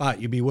 But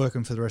you'll be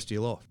working for the rest of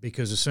your life,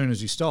 because as soon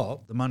as you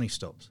stop, the money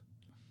stops.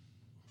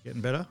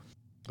 Getting better?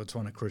 That's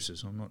one of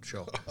Chris's. I'm not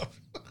sure.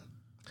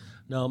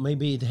 No,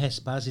 maybe it has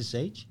passed its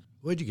age.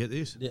 Where'd you get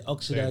this? The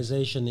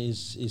oxidization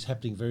is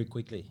happening very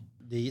quickly.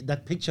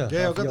 That picture.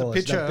 Yeah, of I've got yours, the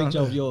picture. That picture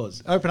of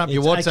yours. Open up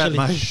your WhatsApp,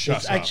 mate.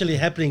 It's actually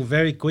happening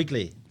very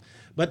quickly.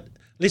 But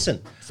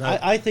Listen,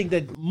 I think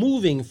that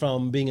moving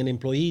from being an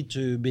employee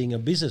to being a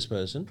business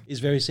person is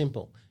very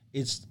simple.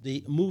 It's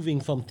the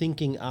moving from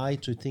thinking I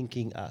to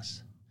thinking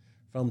us,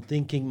 from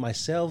thinking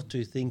myself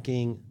to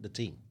thinking the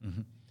team.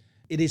 Mm-hmm.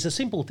 It is a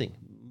simple thing,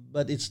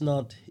 but it's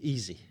not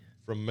easy.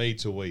 From me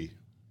to we.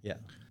 Yeah.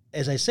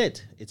 As I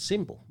said, it's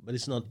simple, but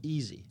it's not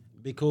easy.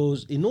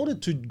 Because in order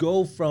to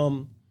go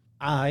from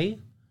I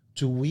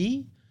to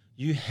we,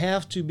 you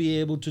have to be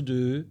able to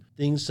do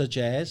things such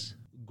as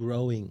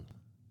growing.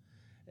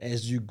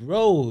 As you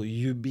grow,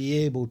 you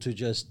be able to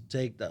just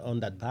take on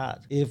that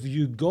path. If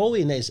you go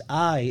in as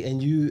I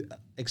and you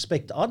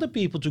expect other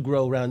people to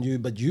grow around you,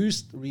 but you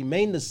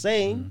remain the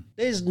same,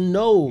 there's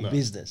no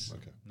business.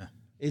 Okay. No.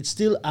 It's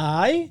still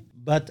I,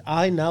 but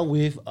I now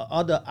with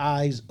other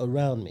eyes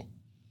around me.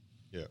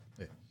 Yeah.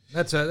 Yeah.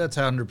 That's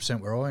 100%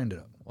 where I ended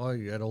up. I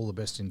had all the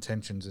best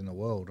intentions in the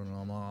world, and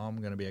I'm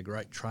going to be a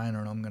great trainer,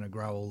 and I'm going to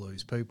grow all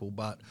these people.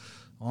 But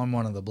I'm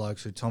one of the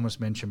blokes who Thomas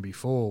mentioned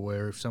before,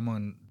 where if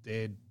someone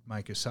dared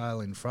make a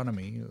sale in front of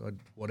me,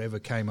 whatever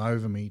came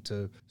over me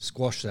to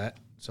squash that,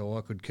 so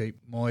I could keep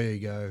my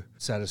ego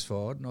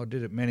satisfied. And I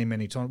did it many,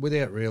 many times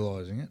without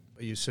realising it.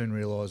 But you soon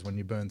realise when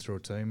you burn through a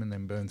team and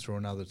then burn through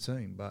another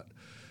team. But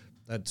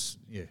that's,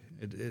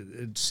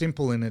 it's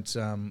simple in its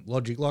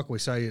logic. Like we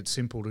say, it's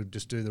simple to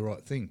just do the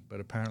right thing, but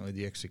apparently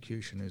the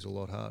execution is a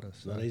lot harder.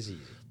 So Not easy.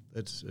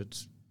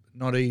 It's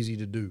not easy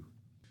to do.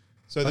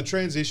 So the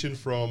transition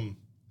from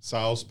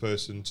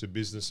salesperson to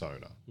business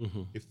owner,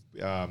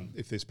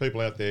 if there's people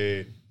out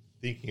there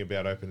thinking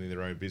about opening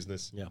their own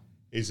business,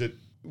 is it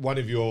one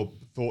of your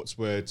thoughts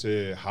were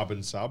to hub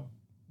and sub?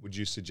 Would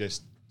you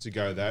suggest to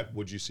go that?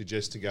 Would you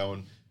suggest to go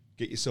and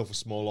get yourself a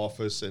small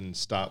office and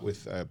start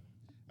with a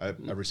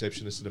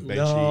receptionist and a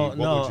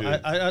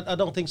benchy? I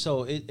don't think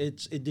so.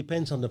 It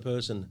depends on the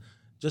person.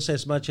 Just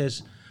as much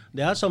as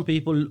there are some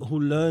people who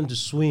learn to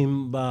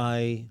swim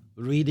by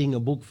reading a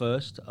book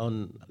first,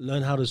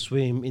 learn how to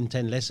swim in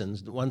 10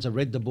 lessons. Once I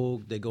read the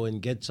book, they go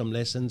and get some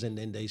lessons, and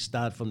then they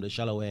start from the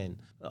shallow end.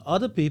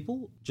 Other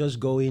people just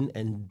go in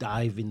and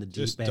dive in the deep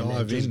Just end. dive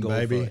and just in, go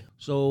baby. for it.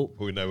 So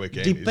We know where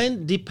game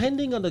is.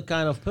 depending on the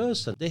kind of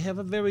person, they have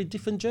a very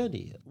different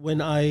journey. When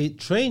I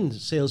train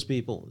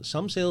salespeople,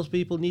 some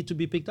salespeople need to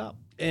be picked up.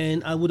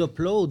 And I would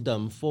applaud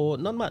them for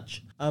not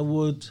much. I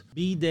would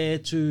be there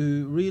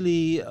to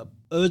really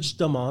urge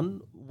them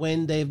on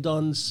when they've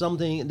done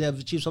something, they have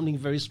achieved something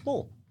very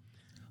small.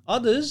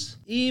 Others,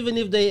 even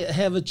if they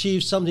have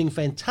achieved something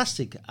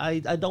fantastic, I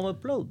don't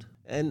applaud.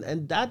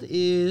 And that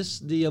is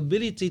the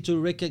ability to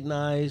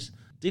recognize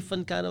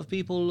different kind of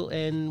people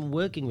and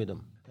working with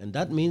them. And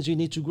that means you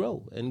need to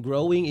grow. And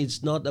growing,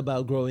 it's not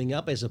about growing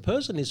up as a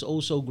person, it's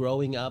also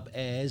growing up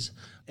as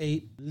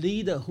a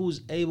leader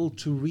who's able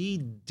to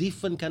read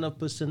different kind of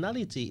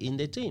personality in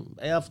their team.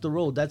 After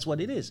all, that's what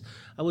it is.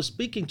 I was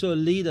speaking to a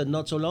leader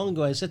not so long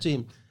ago. I said to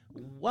him,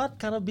 what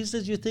kind of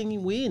business do you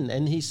think we're in?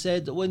 And he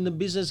said, we're in the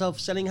business of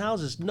selling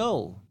houses.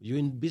 No, you're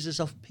in business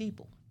of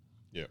people.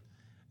 Yeah.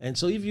 And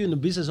so if you're in the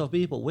business of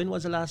people, when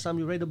was the last time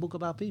you read a book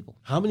about people?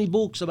 How many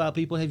books about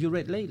people have you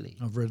read lately?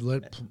 I've read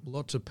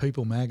lots of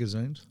People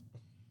magazines.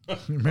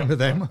 Remember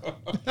them?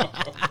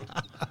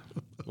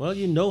 Well,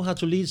 you know how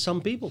to lead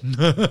some people.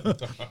 Do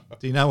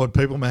you know what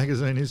People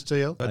magazine is,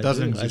 TL? It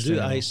doesn't exist I do.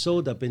 anymore. I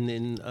sewed up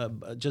in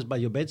just by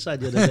your bedside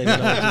the other day. When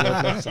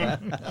I was in your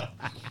place.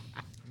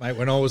 Mate,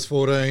 when I was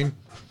 14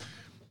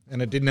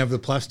 and it didn't have the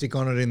plastic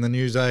on it in the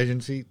news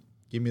agency,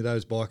 give me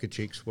those biker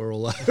chicks. We're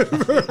all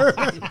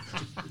over.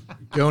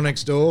 Girl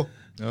next door.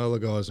 Oh, the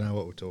guys know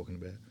what we're talking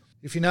about.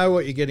 If you know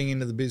what you're getting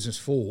into the business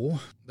for,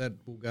 that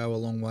will go a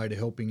long way to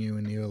helping you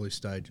in the early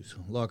stages.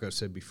 Like I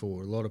said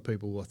before, a lot of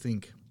people, I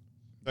think...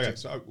 Okay,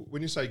 so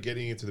when you say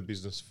getting into the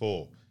business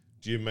for,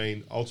 do you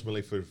mean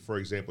ultimately, for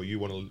example, you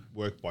want to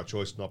work by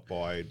choice, not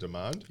by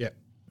demand? Yeah.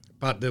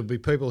 But there'll be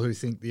people who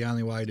think the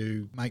only way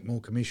to make more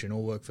commission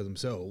or work for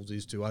themselves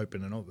is to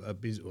open a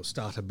business or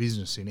start a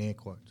business in air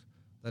quotes.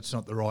 That's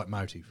not the right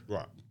motive.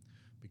 Right.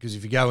 Because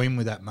if you go in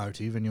with that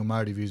motive and your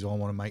motive is I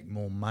want to make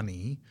more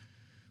money,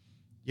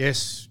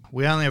 yes,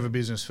 we only have a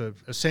business for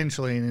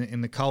essentially in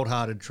the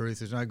cold-hearted truth,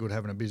 there's no good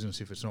having a business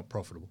if it's not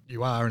profitable.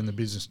 You are in the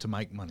business to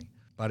make money.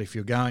 But if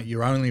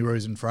your only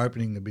reason for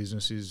opening the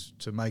business is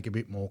to make a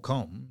bit more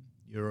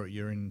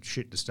you're in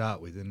shit to start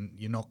with, and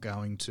you're not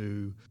going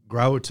to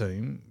grow a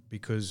team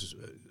because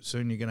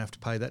soon you're going to have to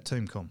pay that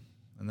team com,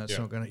 and that's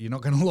you're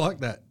not going to like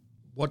that.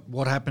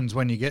 What happens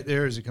when you get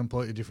there is a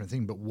completely different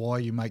thing. But why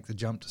you make the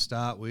jump to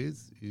start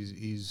with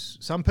is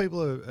some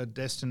people are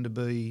destined to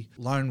be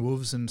lone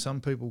wolves, and some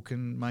people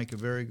can make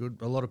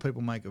a lot of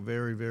people make a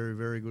very, very,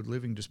 very good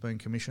living just being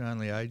commission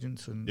only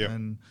agents,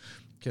 and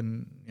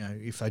can,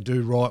 if they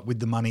do right with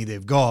the money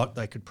they've got,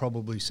 they could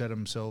probably set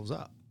themselves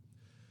up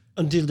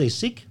Until they're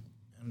sick?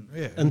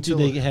 Until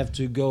they have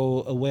to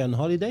go away on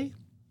holiday?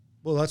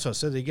 Well, that's what I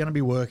said. They're going to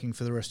be working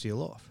for the rest of your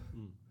life.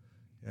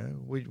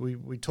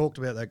 We talked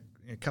about that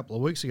a couple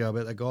of weeks ago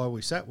about that guy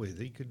we sat with.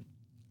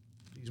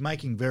 He's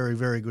making very,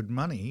 very good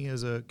money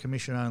as a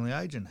commission-only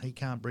agent. He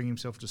can't bring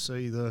himself to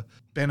see the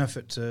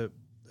benefit to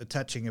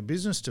attaching a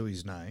business to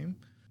his name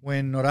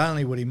when not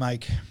only would he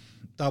make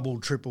double,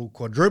 triple,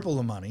 quadruple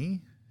the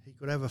money, he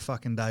could have a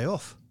fucking day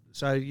off.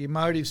 So your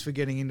motives for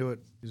getting into it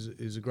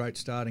is a great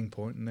starting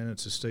point, and then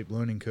it's a steep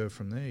learning curve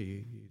from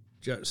there.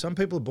 Some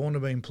people are born to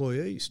be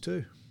employees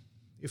too.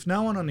 If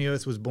no one on the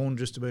earth was born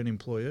just to be an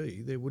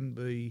employee, there wouldn't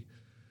be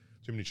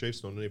Too many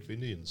chiefs, not enough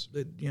Indians.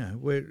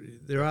 where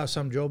there are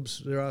some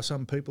jobs, there are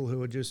some people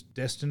who are just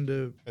destined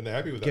to And they're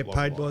happy with get that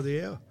paid bottom by line.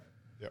 the hour.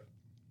 Yep.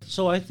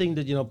 So I think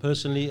that,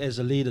 personally, as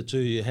a leader too,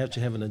 you have to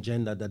have an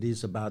agenda that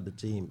is about the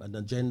team, an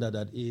agenda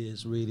that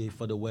is really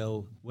for the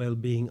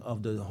well-being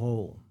of the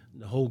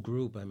whole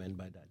group. I meant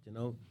by that,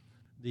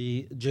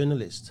 The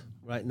journalists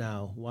right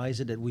now, why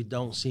is it that we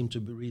don't seem to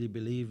really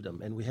believe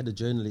them? And we had a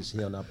journalist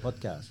here on our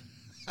podcast.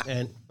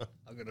 And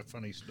I've got a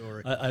funny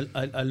story.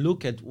 I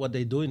look at what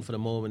they're doing for the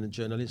moment, the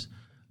journalists.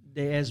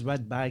 They as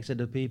red bags at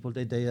the people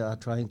that they are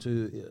trying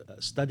to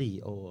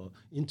study or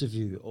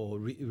interview or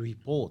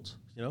report.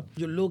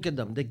 You look at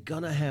them, they're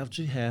gonna have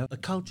to have a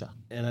culture.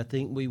 And I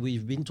think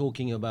we've been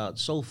talking about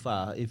so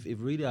far, if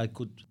really I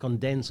could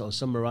condense or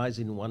summarize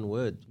in one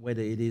word,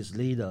 whether it is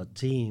leader,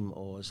 team,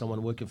 or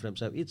someone working for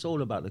themselves, it's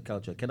all about the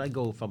culture. Can I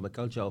go from a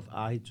culture of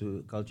I to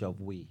a culture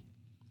of we?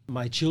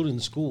 My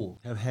children's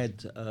school have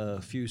had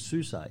a few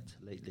suicides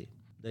lately.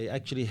 They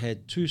actually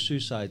had 2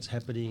 suicides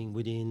happening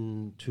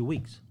within 2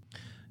 weeks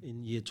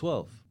in year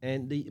 12.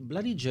 And the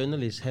bloody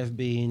journalists have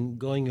been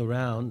going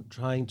around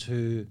trying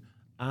to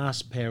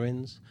ask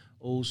parents,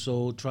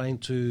 also trying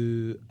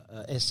to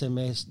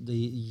SMS the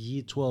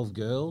year 12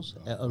 girls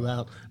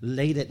around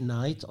late at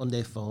night on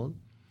their phone,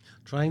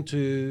 trying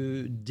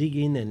to dig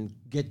in and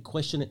get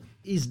questioned.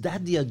 Is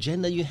that the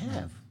agenda you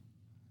have?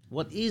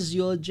 What is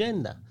your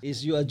agenda?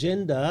 Is your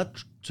agenda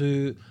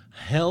to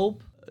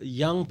help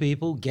young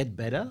people get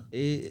better?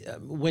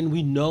 When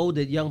we know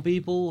that young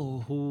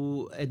people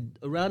who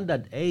around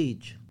that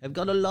age have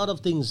got a lot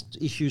of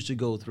issues to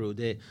go through.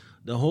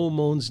 The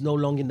hormones no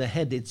longer in the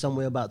head, it's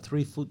somewhere about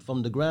 3 foot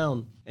from the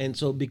ground. And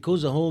so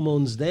because the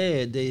hormones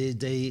there,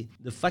 the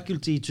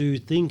faculty to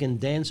think and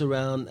dance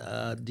around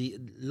the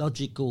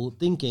logical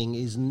thinking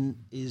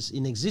is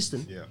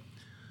inexistent. Yeah.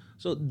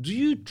 So do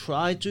you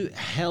try to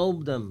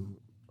help them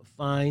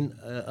find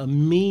a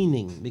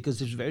meaning,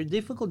 because it's very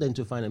difficult then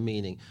to find a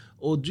meaning?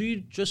 Or do you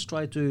just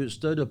try to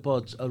stir the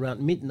pot around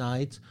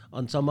midnight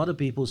on some other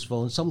people's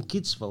phone, some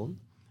kid's phone,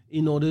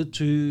 in order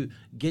to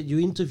get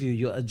your interview,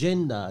 your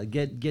agenda,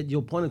 get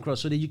your point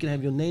across so that you can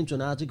have your name to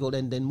an article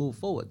and then move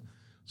forward?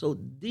 So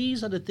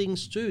these are the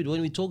things too. When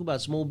we talk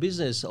about small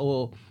business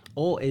or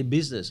a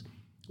business,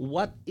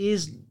 what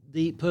is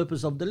the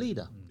purpose of the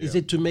leader? Yeah. Is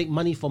it to make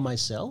money for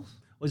myself,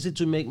 or is it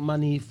to make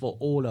money for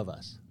all of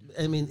us?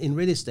 I mean, in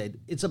real estate,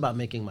 it's about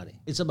making money.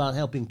 It's about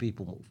helping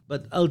people move.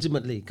 But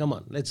ultimately, come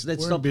on, let's We're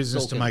stop in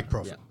business to talking. make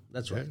profit. Yeah,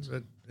 that's right.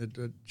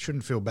 It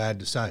shouldn't feel bad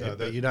to say it,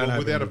 but you don't well, have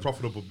without any- a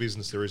profitable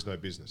business, there is no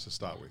business to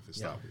start with.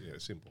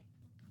 Simple.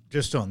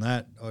 Just on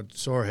that, I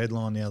saw a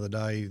headline the other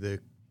day, the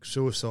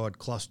suicide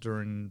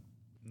cluster in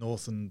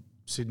northern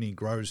Sydney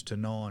grows to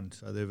 9.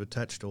 So they've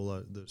attached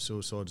all the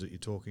suicides that you're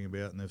talking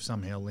about, and they've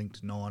somehow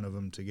linked 9 of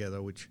them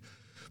together, which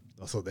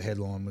I thought the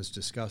headline was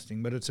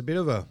disgusting. But it's a bit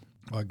of a,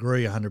 I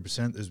agree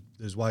 100%,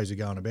 there's ways of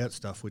going about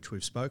stuff, which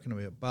we've spoken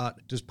about.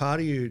 But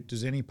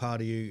does any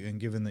part of you, and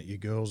given that your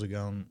girls are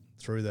going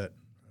through that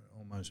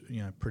almost,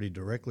 pretty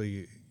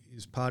directly,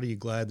 is part of you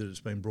glad that it's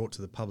been brought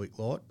to the public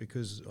light?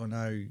 Because I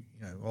know,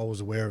 I was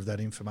aware of that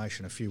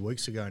information a few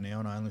weeks ago now,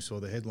 and I only saw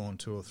the headline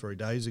 2 or 3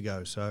 days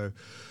ago. So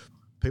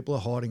people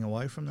are hiding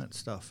away from that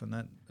stuff, and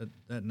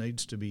that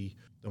needs to be.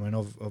 I mean,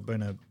 I've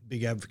been a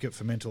big advocate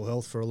for mental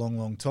health for a long,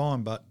 long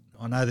time, but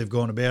I know they've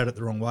gone about it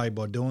the wrong way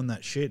by doing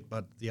that shit,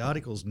 but the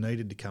articles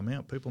needed to come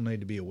out. People need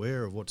to be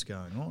aware of what's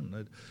going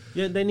on.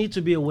 Yeah, they need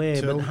to be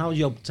aware, but how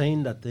you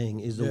obtain that thing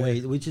is the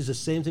way, which is the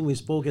same thing we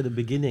spoke at the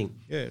beginning.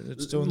 Yeah,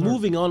 it's doing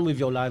moving on with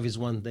your life is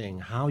one thing.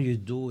 How you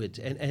do it,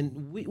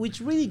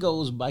 which really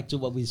goes back to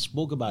what we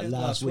spoke about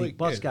last week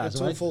podcast.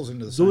 It all falls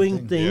into the doing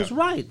same thing. things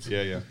right.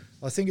 Yeah.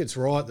 I think it's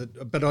right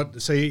that, but I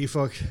see if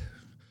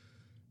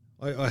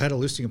I had a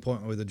listing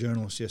appointment with a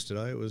journalist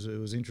yesterday. It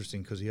was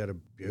interesting because he had a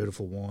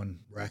beautiful wine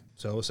rack.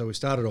 So we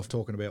started off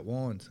talking about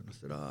wines, and I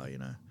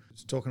said,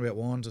 it's talking about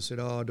wines. I said,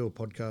 I do a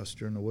podcast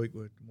during the week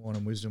with Wine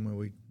and Wisdom where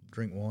we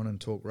drink wine and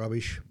talk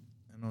rubbish.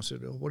 And I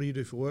said, what do you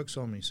do for work,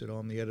 Simon? He said,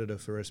 I'm the editor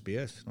for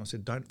SBS. And I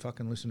said, don't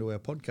fucking listen to our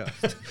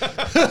podcast.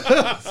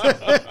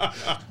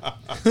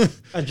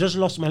 I just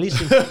lost my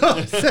listing.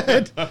 I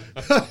said,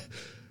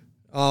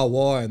 oh,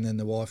 why? And then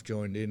the wife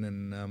joined in,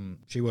 and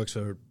she works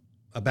for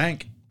a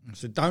bank. I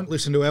said, don't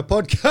listen to our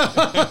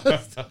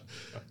podcast.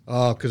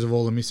 Because of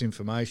all the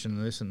misinformation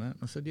and this and that. And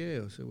I said, yeah.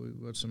 I said, we've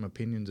got some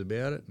opinions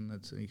about it. And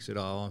he said,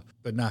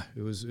 but no,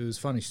 it was a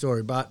funny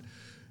story. But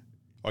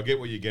I get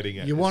what you're getting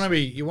at. You want to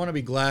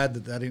be glad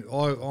that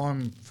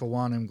I'm for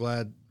one, am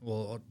glad.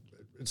 Well,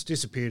 it's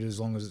disappeared as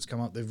long as it's come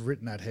up. They've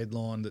written that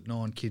headline that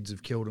 9 kids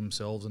have killed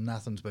themselves, and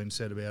nothing's been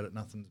said about it.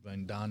 Nothing's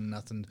been done.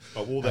 Nothing.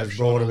 But all that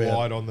shone a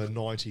light on the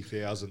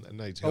 90,000 that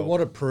needs help. But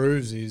what it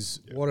proves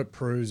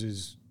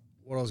is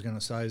what I was going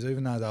to say is,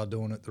 even though they were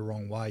doing it the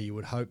wrong way, you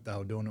would hope they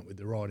were doing it with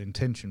the right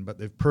intention. But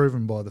they've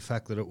proven by the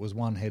fact that it was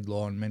one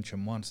headline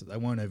mentioned once that they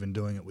weren't even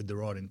doing it with the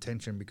right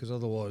intention, because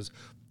otherwise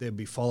there'd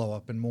be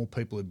follow-up and more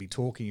people would be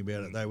talking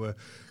about it. They were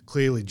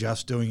clearly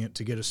just doing it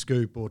to get a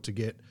scoop or to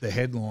get the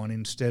headline,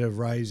 instead of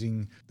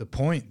raising the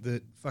point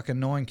that fucking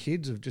 9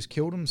 kids have just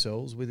killed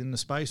themselves within the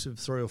space of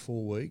 3 or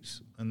 4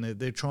 weeks. And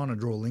they're trying to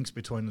draw links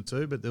between the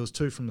two, but there was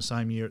 2 from the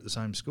same year at the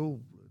same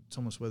school. It's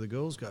almost where the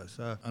girls go.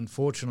 So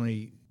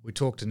unfortunately, we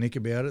talked to Nick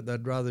about it.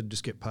 They'd rather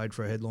just get paid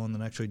for a headline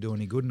than actually do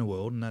any good in the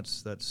world, and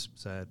that's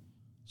sad.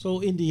 So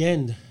in the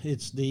end,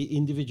 it's the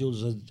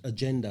individual's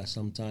agenda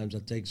sometimes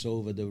that takes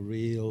over the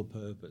real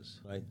purpose,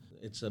 right?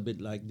 It's a bit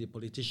like the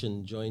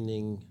politician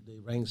joining the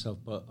ranks of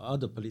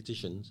other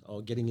politicians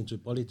or getting into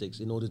politics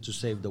in order to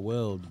save the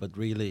world, but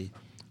really,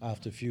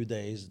 after a few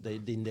days, they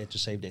didn't dare to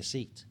save their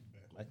seat.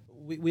 Right?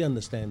 We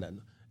understand that.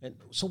 And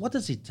so what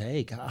does it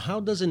take? How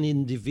does an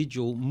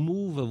individual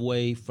move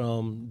away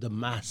from the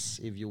mass,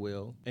 if you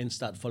will, and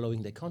start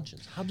following their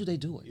conscience? How do they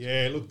do it?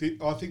 Yeah, look,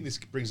 I think this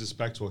brings us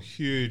back to a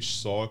huge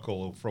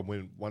cycle from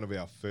when one of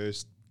our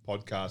first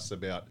podcasts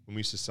about when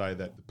we used to say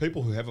that the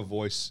people who have a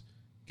voice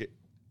get,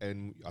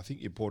 and I think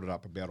you brought it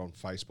up about on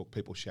Facebook,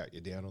 people shout you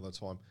down all the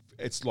time.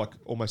 It's like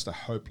almost a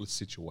hopeless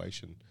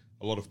situation.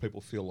 A lot of people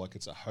feel like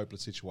it's a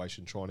hopeless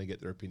situation trying to get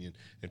their opinion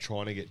and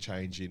trying to get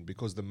change in,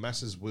 because the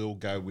masses will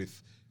go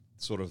with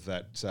sort of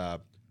that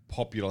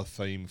popular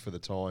theme for the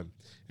time.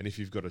 And if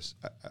you've got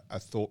a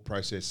thought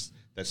process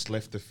that's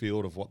left the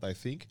field of what they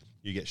think,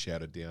 you get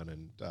shouted down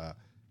and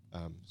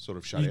sort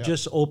of shut out. You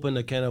just opened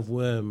a can of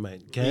worm,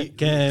 mate.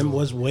 Cam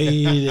was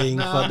waiting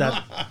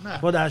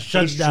for that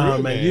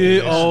shutdown, man.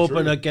 You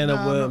opened a can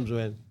of worms,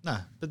 man. No,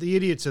 but the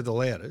idiots are the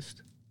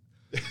loudest.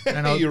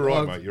 And You're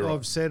right, mate. You're right.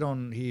 I've said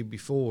on here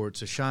before,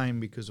 it's a shame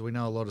because we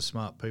know a lot of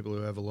smart people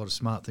who have a lot of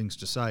smart things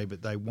to say,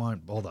 but they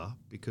won't bother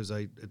because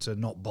it's a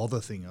not bother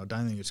thing. I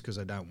don't think it's because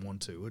they don't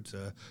want to. It's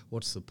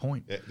what's the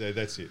point? Yeah,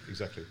 that's it,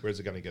 exactly. Where's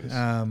it going to get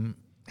us?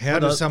 How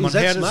does someone? Is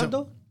that smart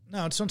though?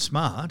 No, it's not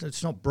smart.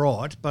 It's not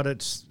bright, but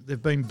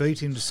they've been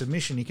beat into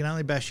submission. You can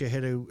only bash your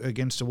head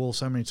against a wall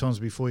so many times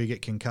before you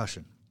get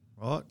concussion.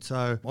 Right?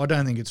 So I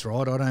don't think it's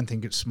right. I don't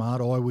think it's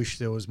smart. I wish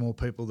there was more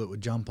people that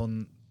would jump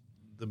on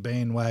the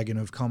bandwagon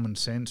of common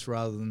sense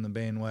rather than the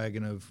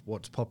bandwagon of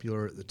what's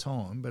popular at the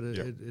time. But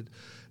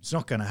it's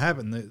not going to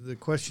happen. The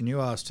question you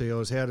asked,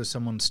 Tio, is how does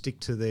someone stick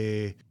to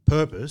their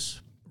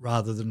purpose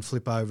rather than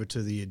flip over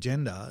to the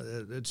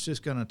agenda? It's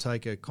just going to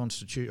take a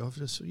constitution. I've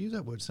just used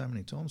that word so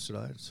many times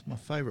today. It's my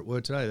favourite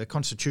word today, the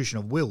constitution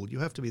of will. You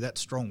have to be that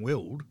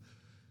strong-willed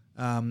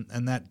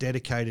and that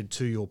dedicated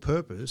to your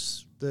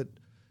purpose that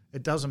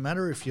it doesn't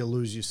matter if you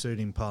lose your seat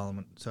in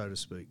Parliament, so to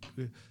speak.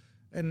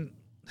 And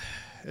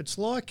it's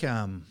like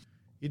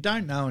you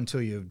don't know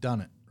until you've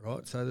done it,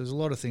 right? So there's a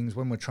lot of things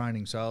when we're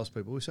training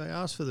salespeople, we say,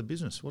 ask for the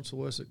business. What's the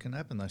worst that can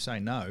happen? They say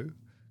no,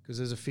 because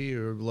there's a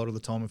fear a lot of the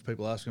time of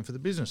people asking for the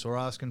business or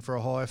asking for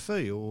a higher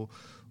fee or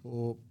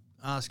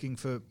asking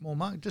for more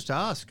money. Just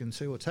ask and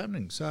see what's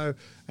happening. So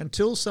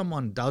until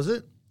someone does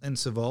it and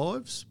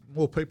survives,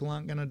 more people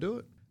aren't going to do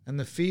it. And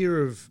the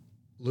fear of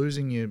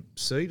losing your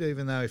seat,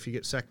 even though if you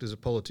get sacked as a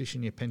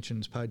politician, your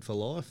pension's paid for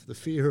life, the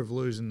fear of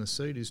losing the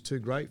seat is too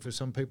great for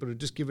some people to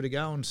just give it a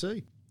go and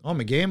see.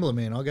 I'm a gambler,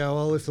 man. I go,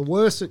 well, if the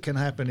worst that can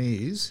happen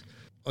is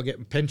I get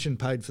my pension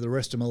paid for the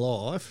rest of my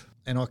life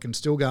and I can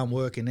still go and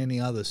work in any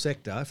other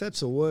sector, if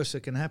that's the worst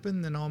that can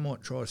happen, then I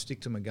might try to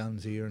stick to my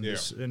guns here and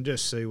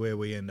just see where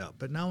we end up.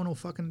 But no one will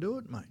fucking do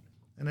it, mate.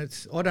 And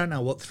I don't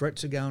know what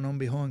threats are going on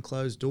behind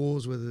closed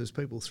doors, whether there's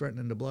people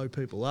threatening to blow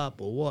people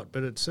up or what,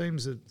 but it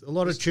seems that a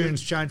lot of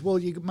tunes change. Well,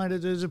 mate,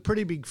 there's a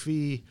pretty big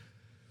fear.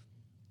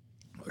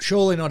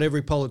 Surely not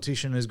every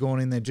politician has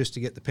gone in there just to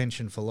get the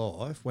pension for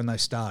life when they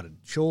started.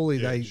 Surely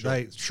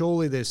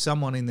surely there's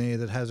someone in there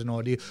that has an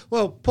idea.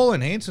 Well,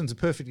 Pauline Hanson's a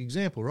perfect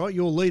example, right?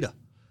 Your leader.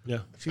 Yeah.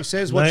 She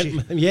says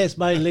yes,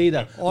 my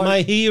leader,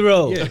 my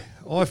hero. Yeah,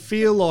 I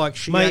feel like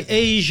my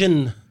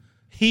Asian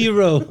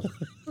hero.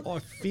 I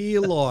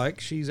feel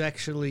like she's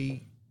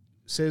actually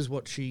says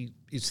what she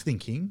is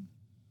thinking,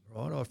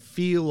 right? I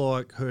feel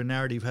like her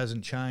narrative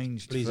hasn't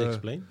changed. Please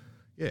explain.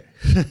 Yeah.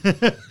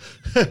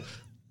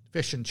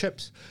 Fish and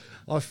chips.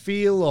 I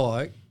feel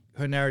like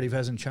her narrative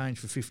hasn't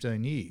changed for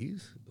 15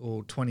 years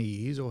or 20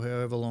 years or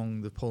however long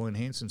the Pauline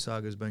Hanson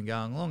saga has been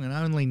going along. And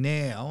only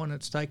now, and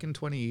it's taken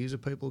 20 years,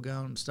 of people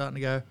starting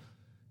to go,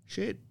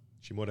 shit.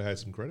 She might have had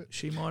some credit.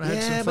 She might have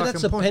had some fucking but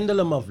that's a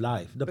pendulum of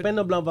life. The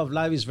pendulum of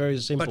life is very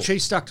simple. But she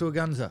stuck to her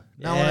guns, though.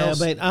 No one yeah, else.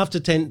 but after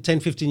 10,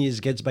 15 years,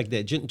 it gets back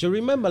there. Do you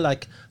remember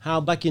like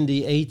how back in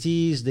the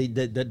 80s,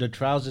 the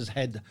trousers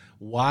had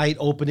wide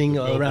opening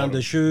around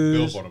the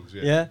shoes? Bell bottoms,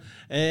 yeah.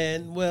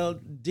 And, well,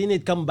 didn't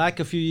it come back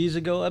a few years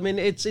ago? I mean,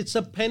 it's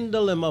a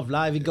pendulum of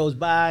life. It goes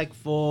back,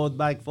 forth,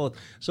 back, forth.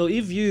 So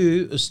if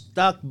you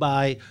stuck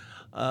by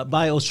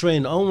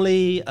Australian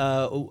only,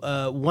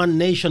 one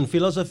nation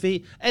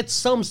philosophy, at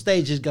some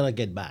stage it's gonna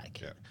get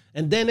back,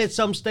 and then at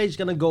some stage it's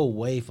gonna go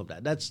away from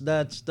that. That's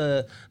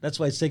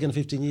why it's taken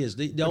 15 years.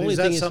 The only is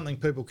thing that something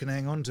people can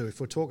hang on to? If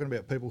we're talking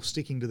about people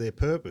sticking to their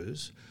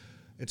purpose,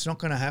 It's not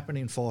going to happen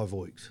in 5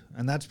 weeks.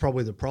 And that's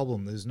probably the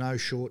problem. There's no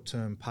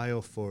short-term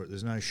payoff for it.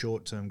 There's no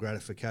short-term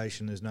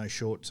gratification. There's no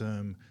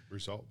short-term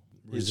Result.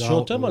 Is it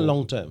short term or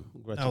long term?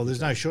 No,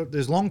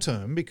 there's long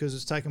term because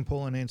it's taken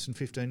Pauline Hanson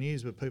 15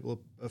 years, but people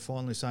are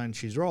finally saying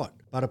she's right.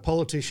 But a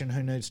politician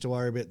who needs to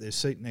worry about their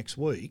seat next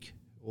week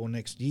or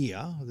next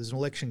year, there's an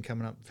election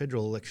coming up,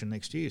 federal election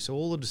next year. So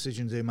all the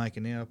decisions they're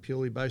making now are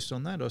purely based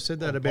on that. I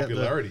said that about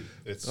popularity.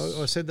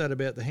 I said that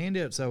about the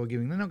handouts they were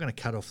giving. They're not going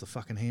to cut off the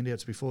fucking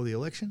handouts before the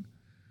election.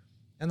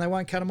 And they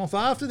won't cut them off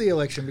after the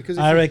election because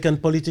I reckon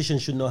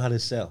politicians should know how to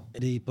sell.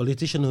 The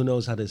politician who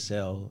knows how to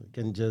sell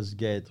can just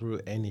get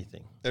through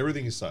anything.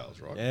 Everything is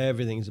sales, right?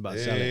 Everything is about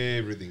selling.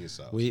 Everything is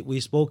sales. We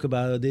spoke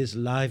about this.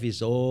 Life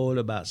is all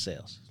about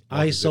sales. Life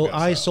I is about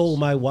sales. sold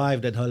my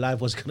wife that her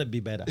life was going to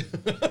be better.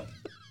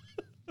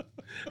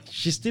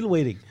 She's still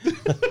waiting.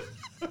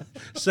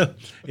 So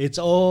it's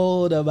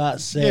all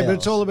about sales. Yeah, but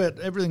it's all about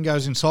everything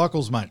goes in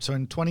cycles, mate. So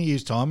in 20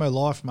 years' time, her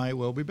life may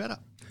well be better.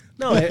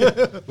 No,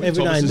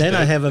 every now and then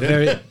I have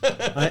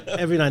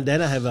every now and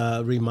then I have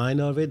a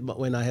reminder of it. But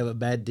when I have a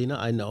bad dinner,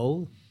 I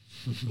know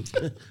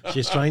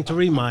she's trying to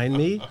remind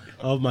me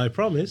of my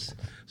promise.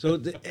 So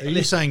Are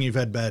you saying you've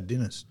had bad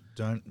dinners?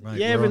 Don't make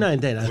yeah, every now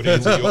and then.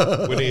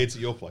 When he eats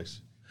at your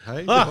place.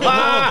 Hey,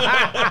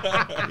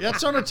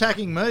 that's not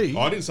attacking me.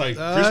 I didn't say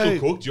Crystal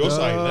cooked. You're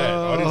saying that.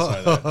 I didn't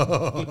say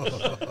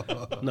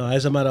that. No,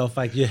 as a matter of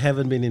fact, you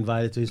haven't been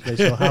invited to his place,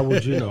 so how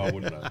would you know? No, I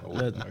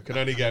wouldn't know. I can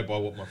only go by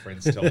what my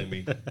friend's telling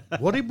me.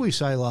 What did we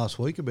say last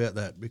week about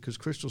that? Because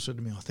Crystal said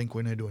to me, I think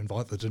we need to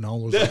invite the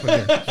Denolas up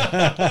again.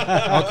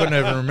 I couldn't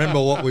even remember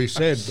what we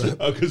said.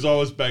 Because I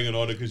was banging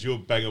on it because you were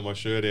banging my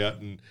shirt out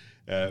and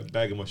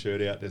bagging my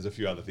shirt out. There's a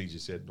few other things you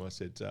said. And I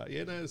said,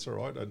 yeah, no, that's all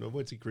right. I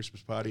went to your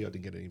Christmas party. I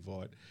didn't get an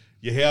invite.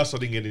 Your house, I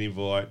didn't get an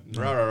invite.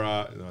 Rah, rah,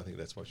 rah. And I think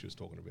that's what she was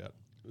talking about.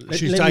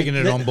 She's taking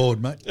it on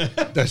board, mate.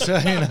 That's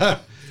saying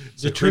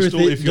So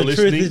Crystal, if you're the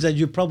listening. truth is that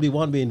you probably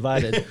won't be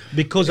invited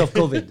because of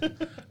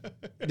COVID.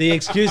 The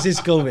excuse is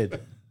COVID.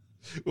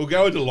 We'll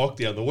go into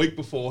lockdown. The week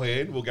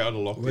beforehand, we'll go into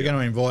lockdown. We're going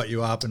to invite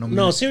you up. And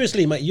No,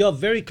 seriously, mate, you're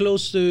very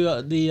close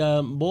to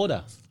the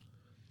border.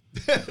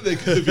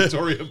 the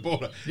Victorian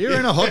border. You're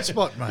in a hot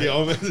spot, mate. Yeah,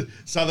 I'm in the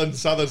southern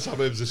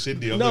suburbs of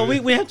Sydney. No,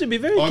 we have to be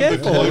very I'm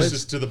careful. the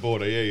closest to the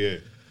border, yeah.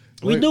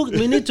 We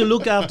need to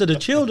look after the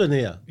children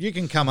here. You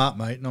can come up,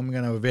 mate, and I'm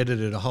going to have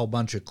edited a whole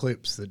bunch of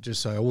clips that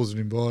just say, I wasn't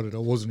invited,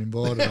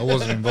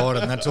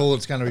 and that's all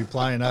it's going to be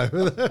playing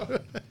over there.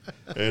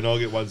 And I'll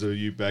get ones of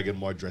you bagging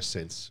my dress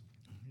sense.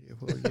 Yeah,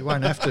 well, you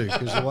won't have to,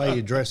 because the way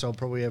you dress, I'll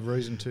probably have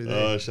reason to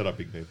there. Shut up,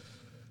 big man.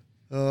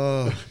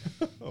 Oh,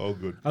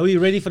 Good. Are we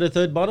ready for the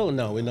third bottle?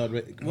 No, we're not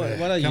ready.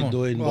 What are you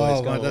doing, boys?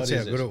 Oh, Come on, mate, that's what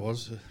how is good this? it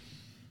was.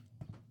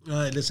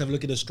 All right, let's have a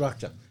look at the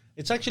structure.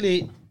 It's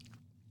actually...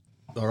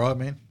 All right,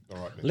 man. All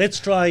right, man. Let's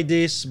try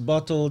this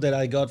bottle that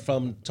I got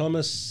from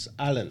Thomas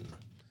Allen.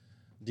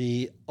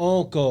 The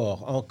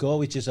encore,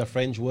 which is a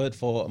French word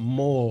for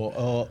more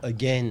or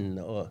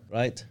again,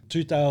 right?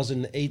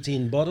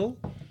 2018 bottle.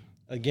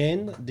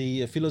 Again,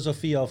 the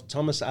philosophy of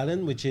Thomas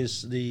Allen, which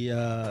is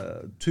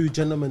the two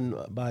gentlemen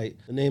by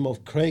the name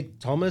of Craig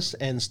Thomas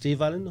and Steve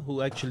Allen,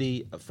 who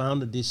actually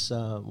founded this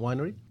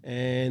winery.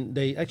 And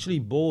they actually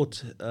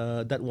bought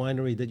that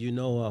winery that you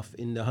know of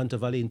in the Hunter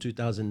Valley in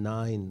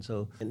 2009.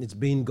 And it's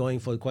been going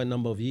for quite a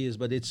number of years,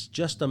 but it's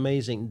just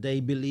amazing. They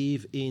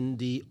believe in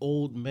the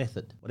old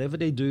method. Whatever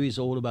they do is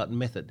all about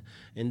method.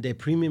 And their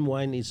premium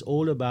wine is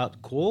all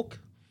about cork.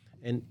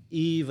 And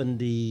even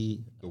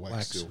the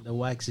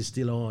wax is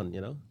still on,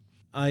 you know.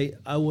 I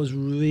was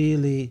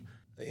really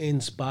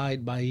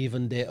inspired by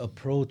even their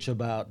approach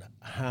about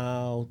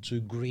how to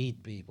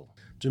greet people.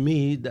 To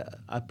me,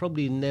 I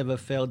probably never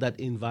felt that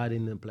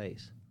inviting in a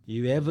place.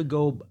 You ever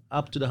go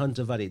up to the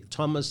Hunter Valley,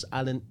 Thomas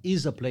Allen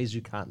is a place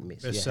you can't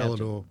miss. Best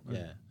Salador.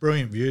 Yeah.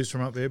 Brilliant views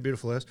from up there,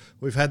 beautiful house.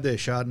 We've had their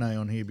Chardonnay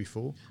on here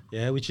before.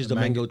 Yeah, which is the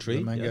mango tree.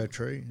 The mango yeah.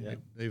 tree. Yeah.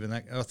 Even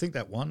that, I think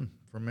that won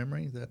from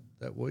memory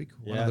that week.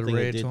 One Yeah, of I the think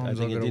rare it did. times I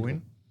I think got it a did.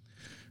 win.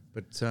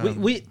 But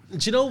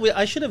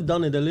I should have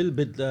done it a little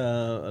bit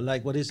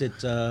like what is it?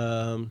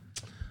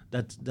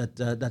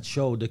 That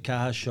show, the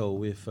car show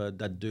with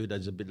that dude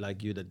that's a bit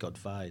like you that got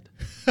fired.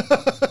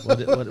 what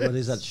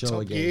is that show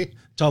Top again? Gear.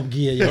 Top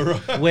Gear, yeah.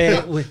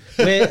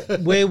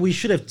 where we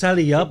should have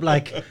tally up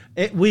like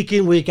week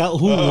in, week out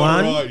who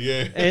won. Right,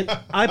 yeah. And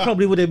I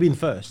probably would have been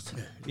first.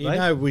 you right?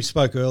 know, we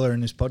spoke earlier in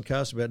this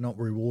podcast about not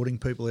rewarding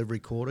people every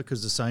quarter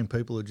because the same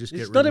people who just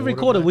It's get not rewarded. every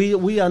quarter. mate.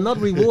 We are not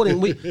rewarding.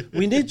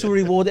 we need to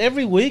reward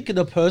every week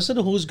the person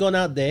who's gone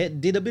out there,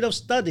 did a bit of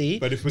study,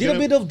 But if we're did a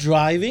gonna- bit of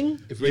driving.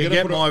 If You we're going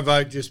get to put my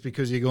vote just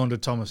because you're going to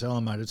Thomas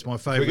Allen, mate. It's my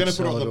favourite. we're going to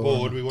put it on the Salador.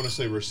 board, we want to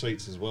see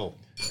receipts as well.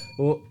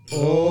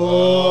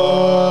 Oh.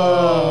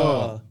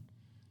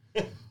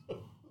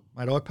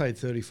 Mate, I paid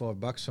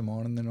 $35 for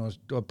mine, and then I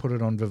put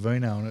it on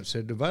Vivino, and it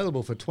said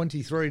available for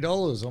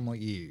 $23. I'm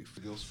like, you.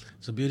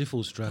 It's a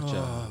beautiful structure.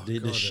 Oh,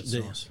 God, that's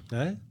nice.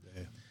 Eh?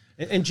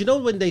 And do you know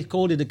when they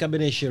call it the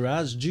Cabernet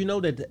Shiraz? Do you know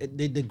that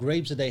the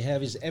grapes that they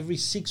have is every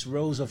 6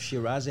 rows of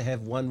Shiraz, they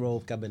have 1 row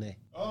of Cabernet?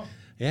 Oh.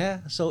 Yeah,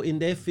 so in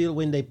their field,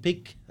 when they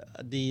pick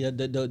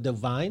the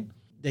vine,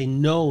 they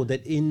know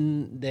that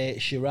in the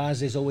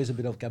Shiraz there's always a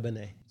bit of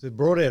Cabernet. They've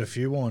brought out a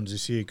few wines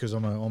this year because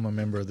I'm a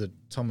member of the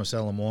Thomas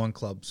Allen Wine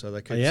Club, so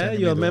they keep Yeah, sending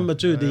me you're a the- member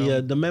too.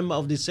 The member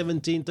of the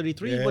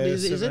 1733. yeah, What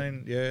is it?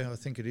 17 Yeah, I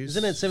think it is.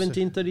 Isn't it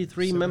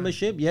 1733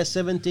 membership? Yes,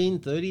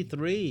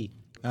 1733.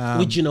 Um,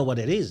 Which you know what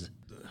it is?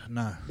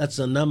 No. That's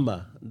the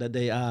number that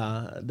they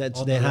are.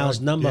 That's On their the house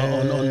road. number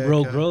on Yeah,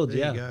 Broke okay. Road. There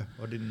Yeah. you go.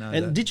 I didn't know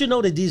And that. did you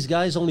know that these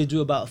guys only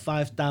do about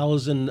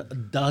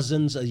 5,000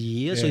 dozens a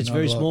year? So Yeah, it's not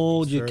very a lot.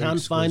 small. It's You very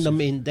can't find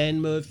them in Dan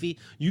Murphy.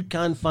 You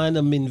can't find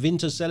them in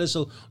Winter Cellar.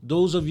 So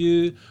those of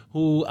you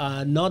who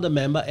are not a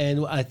member,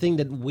 and I think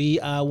that we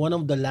are one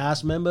of the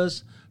last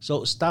members.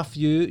 So stuff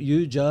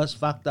you just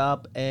fucked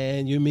up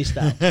and you missed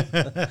out.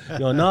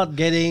 You're not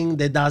getting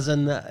the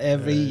dozen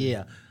every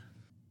year.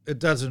 It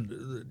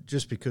doesn't,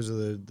 just because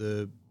of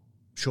the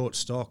short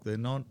stock, they're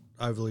not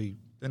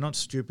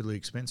stupidly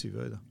expensive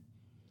either.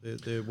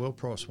 They're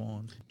well-priced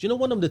wines. Do you know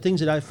one of the things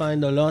that I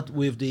find a lot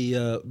with the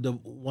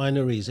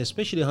wineries,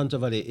 especially Hunter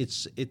Valley,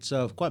 it's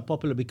quite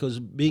popular because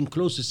being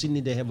close to Sydney,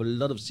 they have a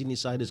lot of Sydney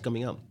ciders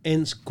coming up.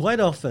 And quite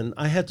often,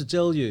 I have to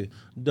tell you,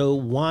 the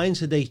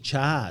wines that they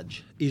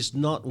charge is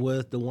not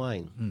worth the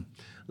wine.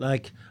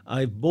 Like,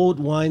 I bought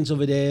wines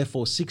over there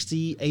for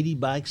 60, 80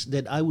 bucks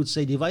that I would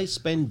say, if I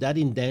spent that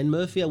in Dan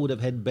Murphy, I would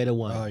have had better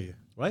wine. Oh, yeah.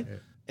 Right? Yeah.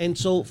 And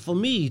so for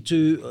me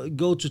to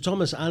go to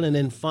Thomas Allen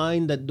and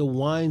find that the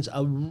wines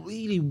are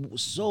really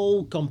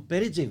so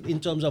competitive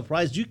in terms of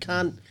price, you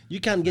can't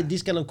get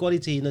this kind of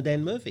quality in a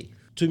Dan Murphy.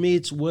 To me,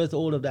 it's worth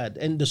all of that.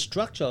 And the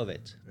structure of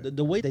it,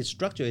 the way they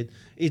structure it,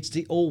 it's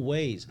the old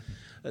ways.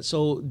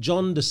 So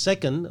John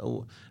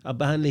II,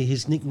 apparently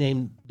his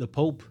nickname, the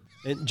Pope,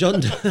 and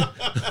John.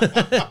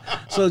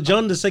 So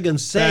John II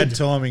said, Bad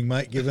timing,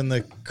 mate, given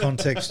the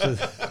context of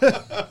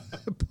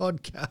the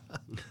podcast.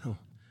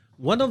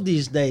 one of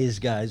these days,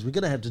 guys, we're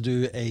going to have to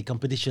do a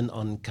competition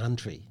on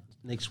country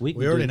next week.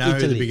 We We're already doing know who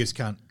Italy. the biggest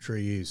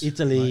country is.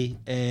 Italy,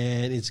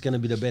 and it's going to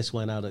be the best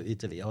wine out of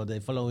Italy. Or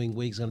the following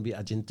week's going to be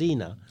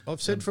Argentina.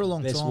 I've said for a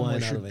long Best time wine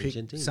we out should of pick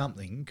Argentina.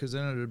 something, because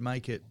then it would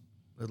make it,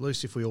 at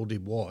least if we all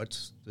did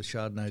whites, the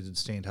Chardonnays would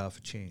stand half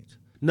a chance.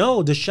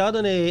 No, the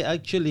Chardonnay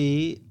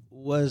actually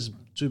was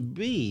to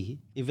be,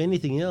 if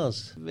anything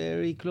else,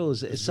 very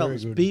close. Some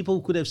very good.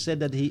 people could have said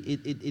that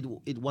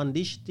it won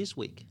this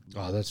week,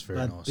 Oh, that's very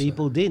but nice.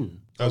 people didn't.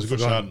 That was a good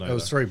Forgotten. Chardonnay. That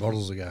was though. 3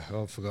 bottles ago.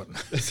 I've forgotten.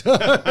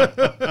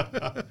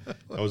 That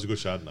was a good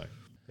Chardonnay.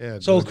 Yeah.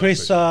 So, good.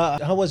 Chris,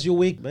 how was your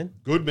week, man?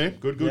 Good, man.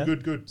 Good. Yeah.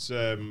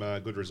 Some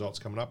good results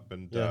coming up,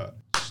 and Yeah.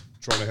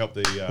 trying to help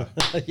the.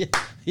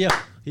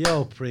 Yeah,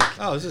 yo, prick.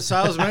 Oh, is it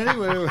sales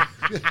meeting?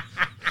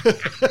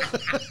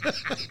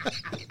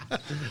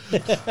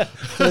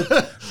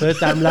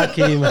 First I'm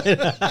lucky, man.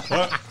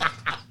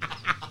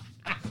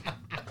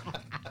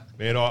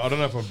 Man, I don't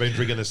know if I've been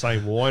drinking the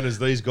same wine as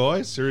these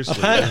guys. Seriously.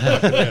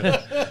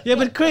 Yeah,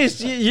 but Chris,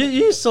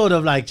 you sort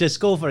of like just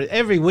go for it.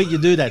 Every week you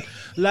do that.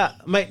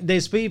 Mate,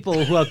 there's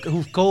people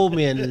who've called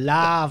me and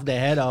laughed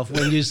their head off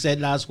when you said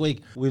last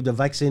week with the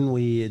vaccine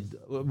we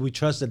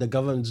trust that the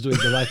government's doing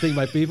the right thing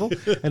by people,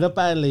 and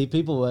apparently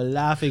people were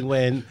laughing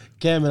when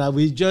Cam and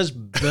we just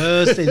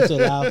burst into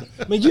laughter.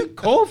 I mean, you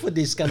call for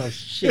this kind of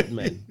shit,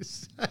 man.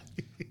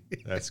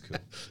 That's cool.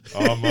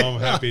 I'm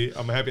happy.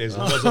 I'm happy. As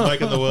long as I'm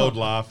making the world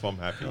laugh, I'm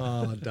happy.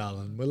 Oh,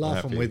 darling. We're I'm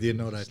laughing happy. with you,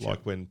 not at It's you. like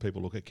when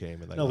people look at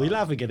Cam and they No, laugh. we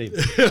laughing at him.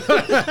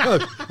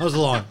 I was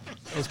lying.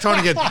 I was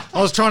trying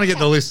to get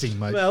the listing,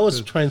 mate. Well, I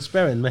was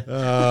transparent, man.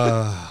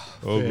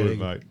 All good,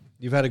 mate.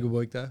 You've had a good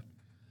week, though.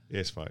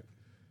 Yes, mate.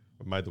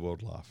 I've made the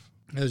world laugh.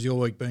 How's your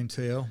week been,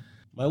 TL?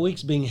 My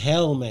week's been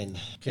hell, man.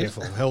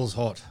 Careful, hell's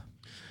hot.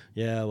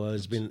 Yeah, well,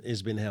 it's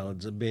been hell.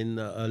 It's been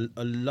a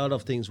lot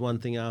of things, one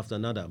thing after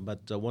another.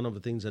 But one of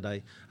the things that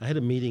I had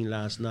a meeting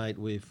last night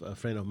with a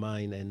friend of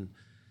mine, and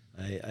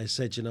I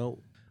said,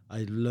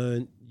 I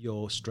learned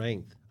your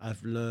strength.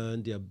 I've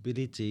learned the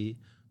ability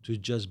to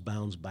just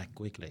bounce back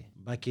quickly.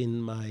 Back in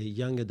my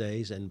younger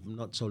days, and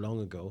not so long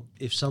ago,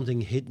 if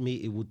something hit me,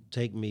 it would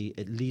take me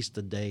at least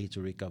a day to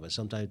recover.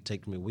 Sometimes it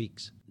takes me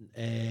weeks.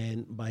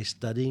 And by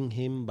studying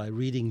him, by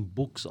reading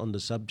books on the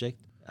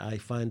subject, I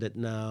find that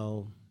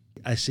now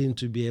I seem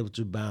to be able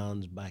to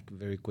bounce back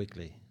very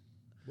quickly.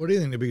 What do you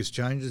think the biggest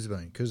change has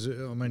been? Because,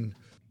 I mean,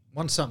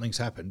 once something's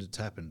happened, it's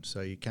happened,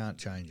 so you can't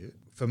change it.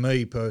 For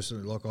me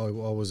personally, like I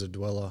was a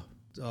dweller.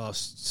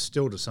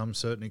 Still to some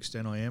certain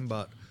extent I am,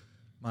 but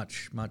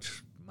much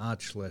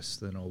less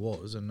than I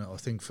was. And I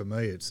think for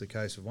me, it's the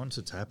case of once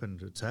it's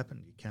happened, it's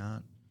happened. You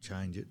can't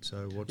change it.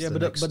 So what's the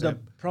next but step?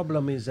 the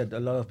problem is that a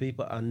lot of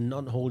people are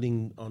not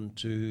holding on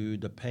to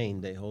the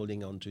pain. They're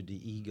holding on to the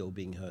ego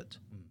being hurt.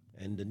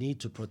 And the need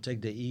to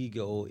protect the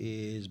ego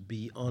is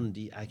beyond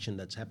the action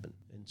that's happened.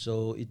 And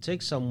so it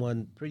takes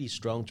someone pretty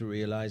strong to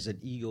realize that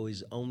ego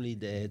is only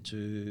there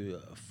to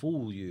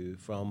fool you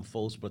from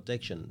false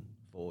protection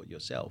for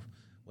yourself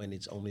when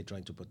it's only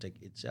trying to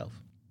protect itself.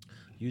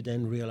 You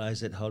then realize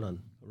that, hold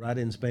on, rather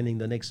than spending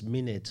the next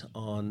minute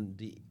on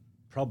the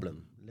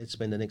problem, let's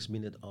spend the next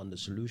minute on the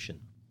solution.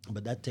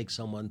 But that takes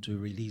someone to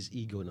release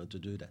ego not to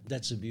do that.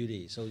 That's the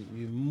beauty. So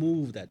you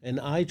move that. And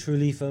I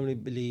truly firmly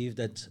believe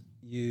that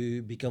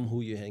you become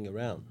who you hang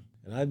around.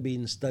 And I've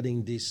been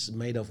studying this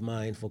mate of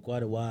mine for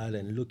quite a while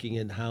and looking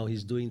at how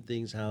he's doing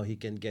things, how he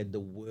can get the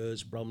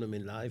worst problem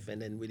in life,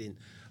 and then within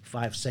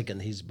 5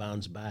 seconds he's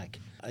bounced back.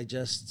 I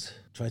just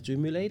try to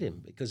emulate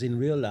him, because in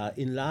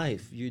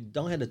life you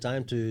don't have the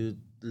time to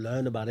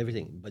learn about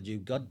everything, but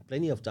you've got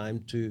plenty of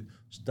time to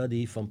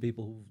study from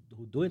people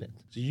who doing it.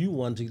 So you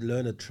want to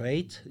learn a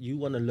trait, you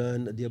want to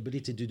learn the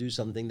ability to do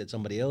something that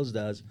somebody else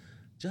does.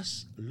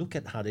 Just look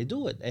at how they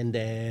do it and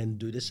then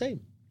do the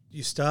same.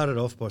 You started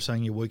off by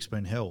saying your week's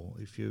been hell.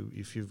 If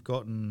you've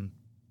gotten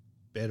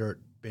better at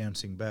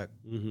bouncing back,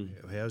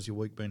 how's your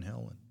week been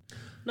hell?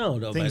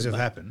 No, things have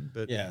happened,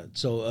 but yeah.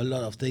 So a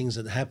lot of things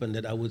that happened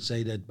that I would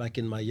say that back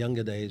in my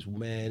younger days,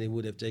 man, it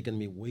would have taken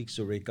me weeks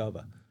to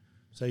recover.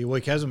 So your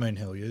week hasn't been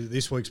hell.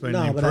 This week's been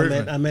no, an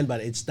improvement. but I meant,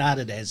 it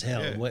started as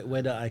hell. Yeah.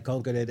 Whether I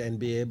conquered it and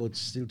be able to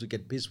still to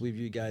get pissed with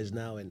you guys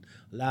now and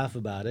laugh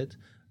about it.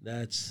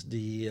 That's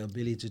the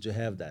ability to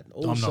have that.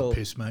 Also, I'm not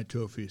pissed, mate.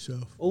 Do it for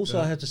yourself. Also,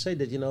 I have to say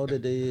that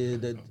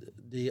that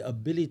the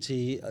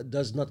ability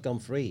does not come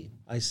free.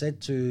 I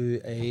said to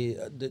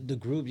the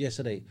group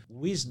yesterday,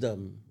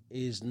 wisdom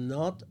is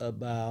not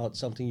about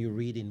something you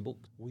read in book.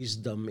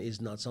 Wisdom is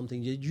not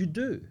something you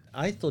do.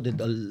 I thought that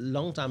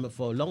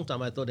for a long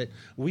time, I thought that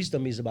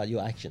wisdom is about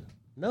your action.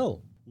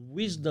 No.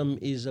 Wisdom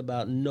is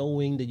about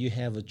knowing that you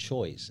have a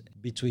choice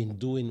between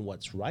doing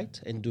what's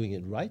right and doing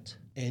it right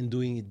and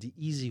doing it the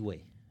easy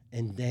way.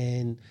 And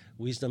then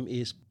wisdom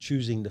is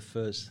choosing the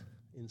first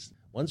instance.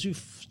 Once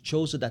you've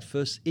chosen that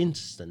first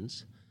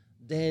instance,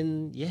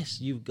 then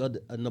yes, you've got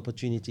an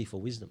opportunity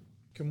for wisdom.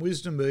 Can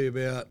wisdom be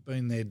about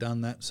being there,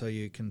 done that, so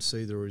you can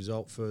see the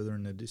result further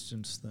in the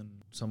distance than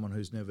someone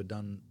who's never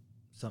done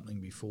something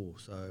before?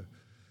 So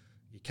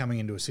you're coming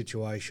into a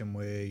situation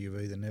where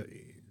you've either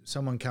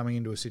someone coming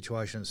into a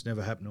situation that's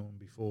never happened to them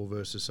before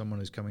versus someone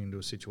who's coming into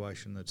a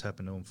situation that's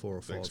happened to them 4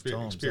 or 5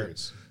 times.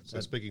 Experience. So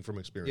speaking from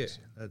experience.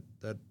 Yeah,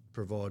 that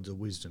provides a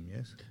wisdom,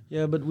 yes?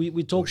 Yeah, but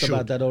we talked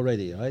about that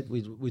already, right?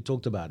 We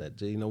talked about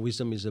it.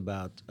 Wisdom is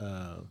about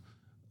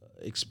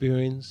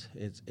experience.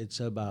 It's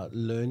about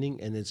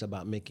learning, and it's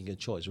about making a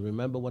choice.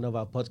 Remember one of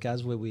our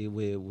podcasts where we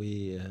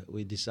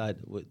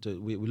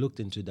looked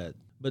into that.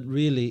 But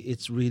really,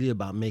 it's really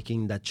about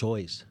making that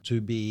choice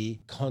to be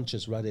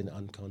conscious rather than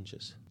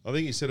unconscious. I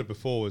think you said it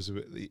before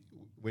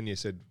when you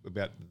said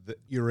about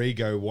your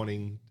ego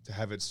wanting to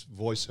have its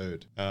voice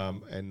heard.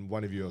 And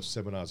one of your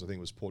seminars, I think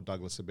it was Port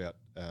Douglas, about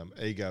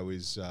ego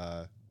is,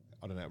 I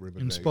don't know,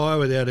 Rubenberg. Inspire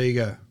without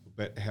ego.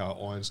 About how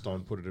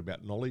Einstein put it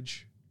about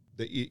knowledge.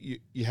 That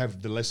you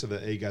have the less of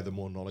the ego, the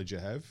more knowledge you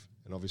have.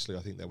 And obviously,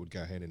 I think that would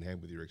go hand in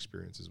hand with your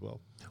experience as well.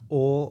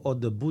 Or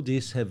the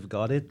Buddhists have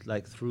got it,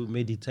 like through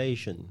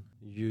meditation.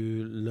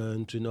 You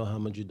learn to know how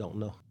much you don't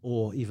know.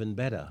 Or even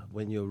better,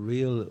 when you're a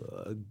real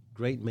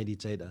great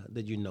meditator,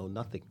 that you know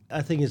nothing.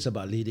 I think it's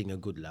about leading a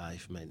good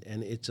life, man.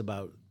 And it's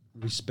about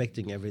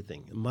respecting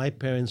everything. My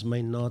parents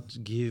may not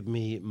give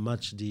me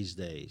much these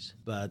days,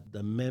 but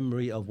the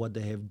memory of what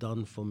they have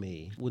done for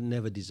me would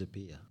never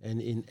disappear. And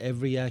in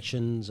every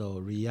actions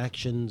or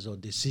reactions or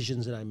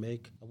decisions that I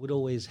make, I would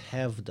always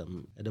have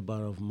them at the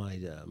bottom of my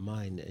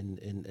mind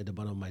and at the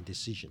bottom of my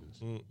decisions.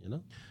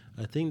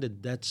 I think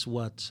that's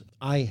what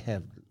I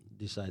have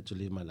decided to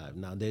live my life.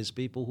 Now, there's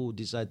people who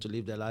decide to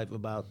live their life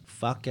about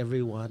fuck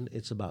everyone.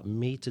 It's about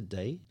me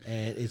today,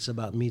 and it's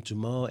about me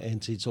tomorrow,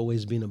 and it's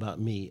always been about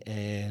me.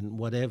 And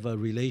whatever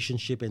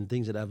relationship and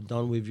things that I've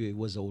done with you, it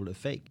was all a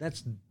fake.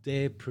 That's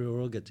their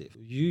prerogative.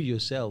 You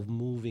yourself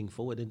moving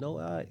forward and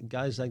know,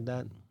 guys like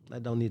that, I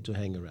don't need to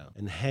hang around.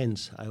 And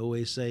hence, I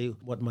always say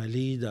what my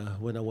leader,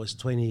 when I was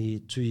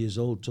 22 years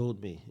old,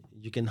 told me: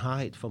 you can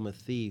hide from a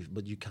thief,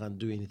 but you can't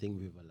do anything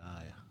with a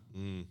liar.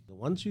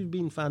 Once you've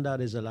been found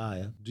out as a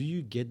liar, do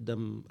you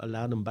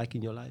allow them back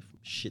in your life?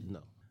 Shit,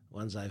 no.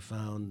 Once I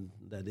found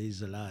that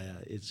he's a liar,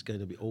 it's going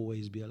to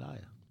always be a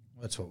liar.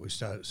 That's what we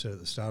said at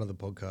the start of the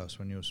podcast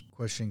when you were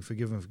questioning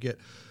forgive and forget.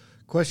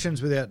 Question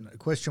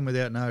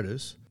without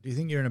notice. Do you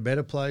think you're in a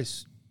better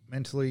place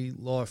mentally,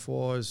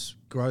 life-wise,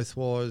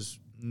 growth-wise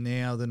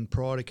now than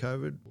prior to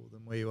COVID, or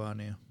than where you are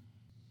now?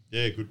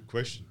 Yeah, good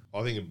question.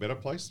 I think a better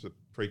place than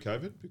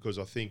pre-COVID, because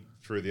I think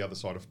through the other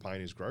side of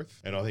pain is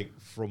growth. And I think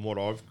from what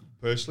I've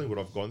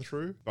gone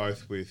through,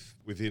 both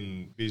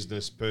within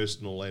business,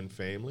 personal and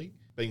family,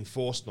 being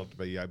forced not to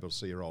be able to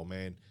see your old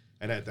man,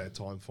 and at that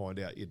time find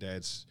out your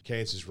dad's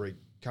cancer's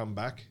come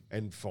back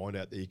and find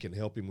out that you can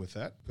help him with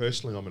that.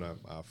 Personally, I'm in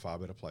a far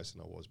better place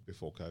than I was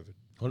before COVID.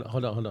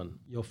 Hold on.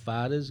 Your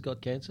father's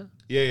got cancer?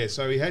 Yeah,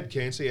 so he had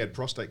cancer. He had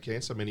prostate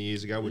cancer many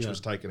years ago, which was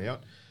taken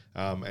out.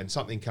 And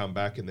something come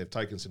back, and they've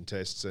taken some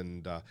tests,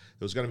 and there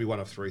was going to be one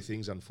of 3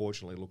 things.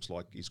 Unfortunately, it looks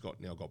like he's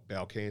now got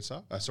bladder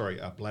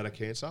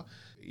cancer.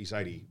 He's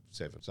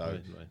 87. So,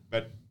 right.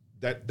 but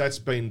that's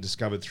been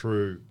discovered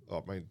through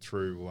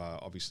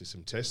obviously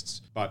some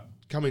tests. But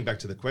coming back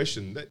to the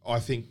question, that I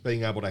think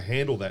being able to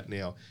handle that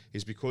now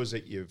is because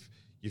that you've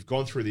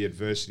gone through the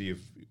adversity of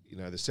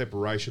the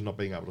separation, not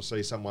being able to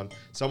see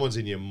someone's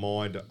in your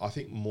mind. I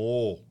think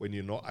more when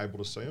you're not able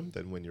to see them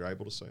than when you're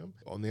able to see them.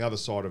 On the other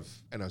side of,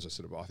 and as I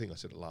said, I think I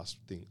said it last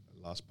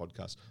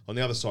podcast. On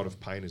the other side of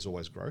pain is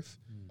always growth.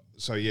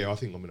 So I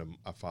think I'm in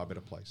a far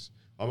better place.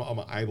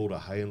 I'm able to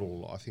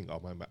handle. I think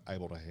I'm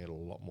able to handle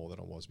a lot more than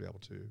I was able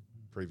to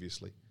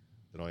previously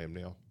than I am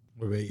now.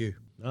 What about you?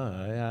 No,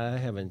 I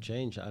haven't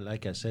changed.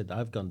 Like I said,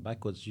 I've gone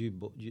backwards. You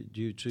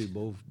two,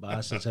 both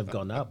bastards have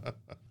ggone up.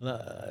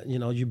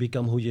 You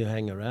become who you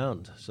hang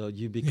around. So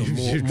you become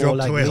more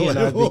like me, and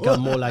I've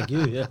become more like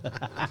you. Yeah.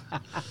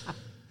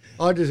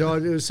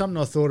 It was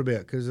something I thought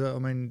about because,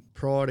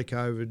 prior to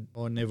COVID,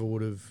 I never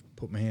would have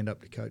put my hand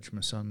up to coach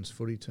my son's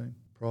footy team.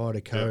 Prior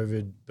to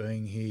COVID,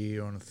 being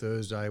here on a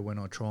Thursday when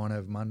I try and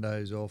have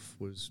Mondays off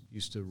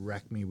used to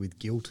rack me with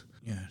guilt.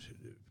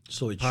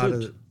 So it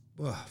should.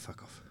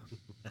 Fuck off.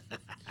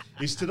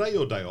 Is today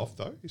your day off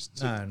though?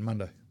 No,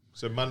 Monday.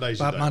 So Monday's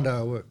your day Monday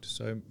off. I worked.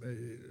 So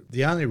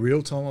the only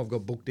real time I've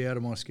got booked out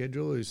of my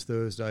schedule is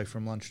Thursday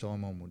from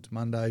lunchtime onwards.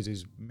 Mondays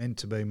is meant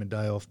to be my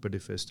day off, but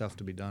if there's stuff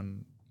to be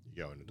done,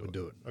 we'll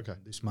do it. Okay.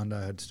 This Monday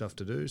I had stuff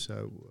to do,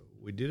 so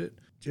we did it.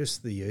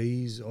 Just the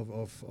ease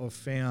I've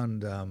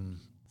found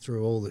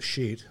through all the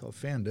shit. I've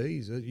found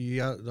ease.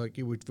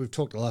 We've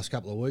talked the last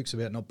couple of weeks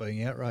about not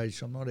being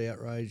outraged. I'm not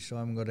outraged. I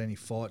haven't got any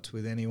fights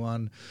with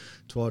anyone.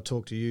 That's why I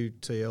talked to you,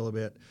 TL,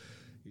 about.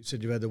 You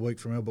said you've had the week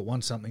from hell, but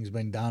once something's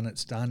been done,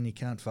 it's done. You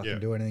can't fucking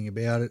do anything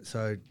about it.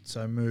 So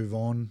move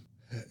on.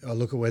 I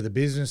look at where the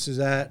business is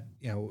at.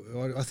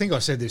 I think I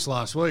said this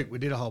last week. We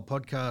did a whole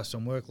podcast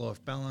on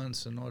work-life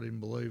balance, and I didn't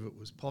believe it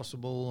was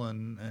possible.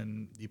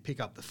 And you pick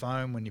up the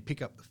phone when you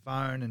pick up the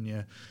phone,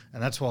 and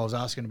that's why I was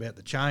asking about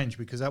the change,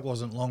 because that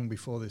wasn't long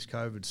before this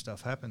COVID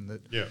stuff happened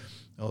that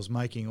I was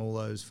making all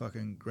those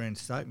fucking grand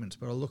statements.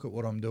 But I look at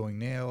what I'm doing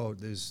now.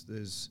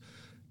 There's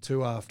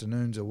 2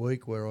 afternoons a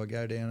week where I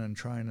go down and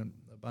train a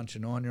bunch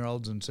of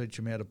 9-year-olds and teach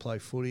them how to play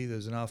footy.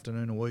 There's an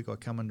afternoon a week I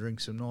come and drink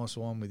some nice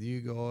wine with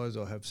you guys.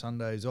 I have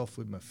Sundays off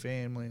with my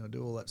family. I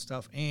do all that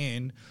stuff,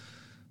 and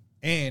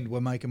we're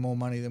making more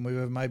money than we've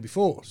ever made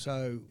before.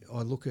 So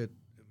I look at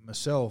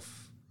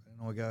myself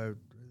and I go,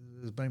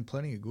 there's been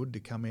plenty of good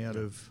to come out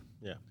of...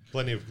 Yeah.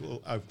 Plenty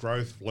of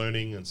growth,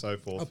 learning, and so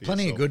forth.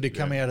 Plenty of good to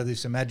come out of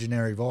this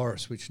imaginary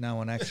virus, which no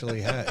one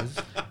actually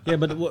has. Yeah,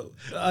 but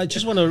I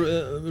just want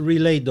to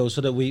relate, though,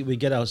 so that we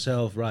get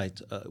ourselves right.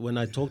 When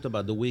I talked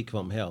about the week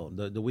from hell,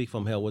 the week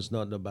from hell was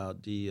not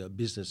about the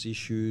business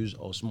issues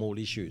or small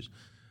issues.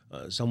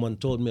 Someone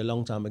told me a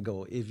long time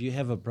ago, if you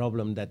have a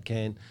problem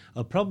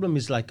a problem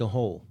is like a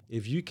hole.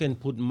 If you can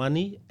put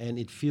money and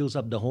it fills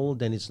up the hole,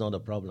 then it's not a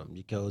problem,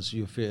 because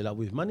you fill it up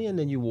with money and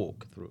then you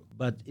walk through.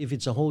 But if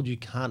it's a hole you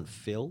can't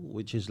fill,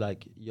 which is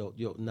like your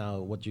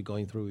now what you're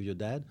going through with your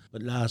dad.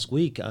 But last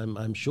week,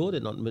 I'm sure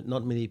that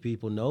not many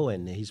people know,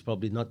 and he's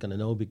probably not going to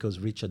know because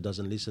Richard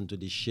doesn't listen to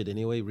this shit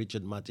anyway.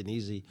 Richard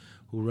Martinezzi,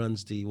 who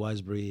runs the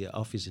Wisebury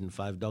office in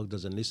 5 Dog,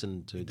 doesn't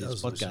listen to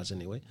this podcast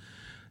anyway.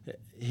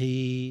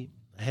 He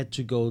had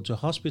to go to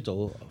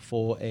hospital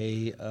for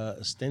a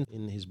stent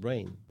in his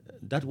brain.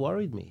 That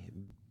worried me.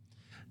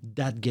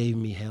 That gave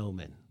me hell,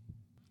 man.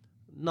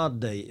 Not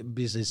the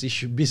business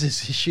issue.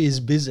 Business issue is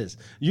business.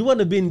 You want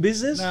to be in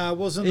business? No, it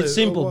wasn't. It's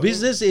simple.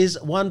 Business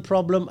is one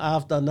problem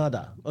after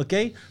another,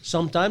 okay?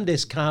 Sometimes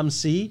there's calm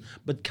sea,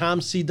 but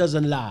calm sea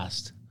doesn't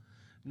last.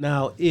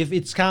 Now, if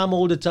it's calm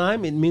all the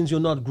time, it means you're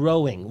not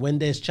growing. When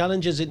there's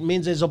challenges, it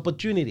means there's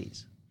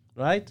opportunities,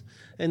 right?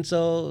 And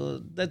so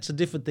that's a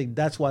different thing.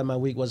 That's why my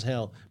week was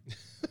hell.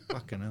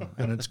 Fucking hell.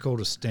 And it's called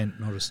a stent,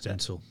 not a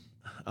stencil.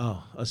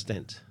 Oh, a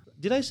stent.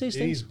 Did I say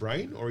stent? In his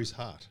brain or his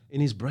heart? In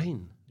his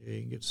brain.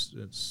 Yeah,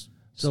 it's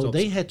so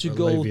they had to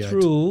go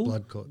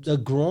through the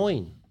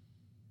groin.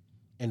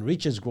 And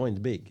Richard's groin's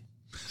big.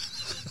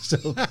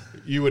 So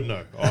you would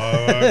know.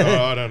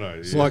 I don't know.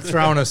 It's like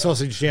throwing a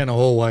sausage down a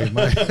hallway,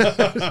 mate.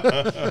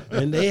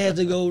 And they had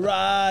to go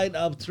right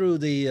up through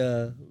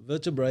the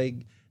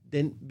vertebrae.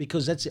 Then,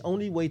 because that's the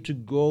only way to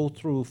go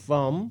through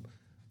from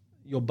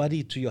your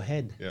body to your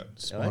head. Yeah.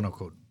 Spinal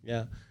cord.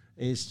 Yeah.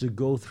 Is to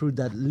go through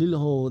that little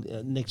hole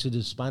next to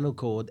the spinal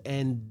cord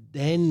and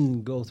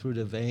then go through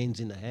the veins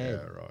in the head.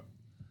 Yeah, right.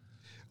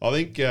 I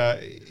think,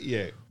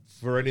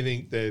 for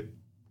anything that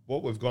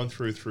what we've gone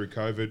through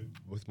COVID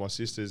with my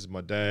sisters,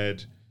 my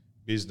dad,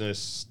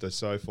 business, and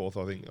so forth,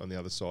 I think on the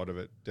other side of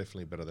it,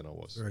 definitely better than I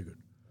was. Very good.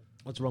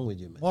 What's wrong with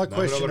you, man?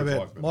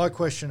 My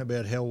question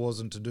about hell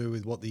wasn't to do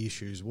with what the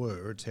issues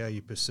were. It's how you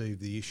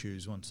perceive the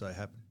issues once they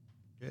happen.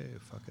 Yeah,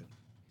 fuck it.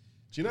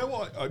 Do you know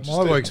what?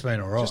 My week's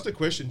been all right. Just a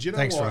question. Do you know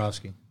Thanks why, for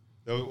asking.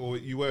 Or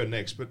you were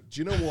next, but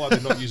do you know why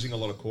they're not using a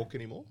lot of cork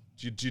anymore?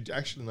 Do you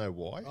actually know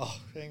why? Oh,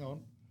 hang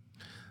on.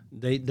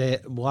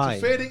 Why?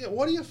 It's a fair thing.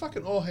 Why do you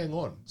fucking? Oh, hang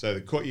on. So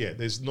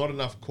there's not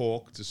enough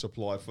cork to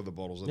supply for the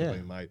bottles that are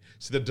being made.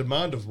 So the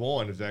demand of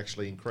wine has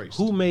actually increased.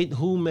 Who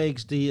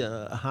makes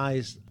the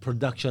highest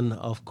production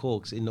of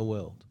corks in the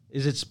world?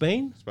 Is it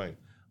Spain Spain.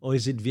 or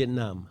is it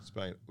Vietnam?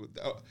 Spain.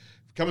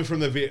 Coming from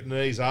the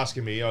Vietnamese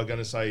asking me, I'm going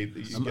to say,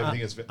 I'm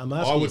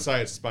I asking would you.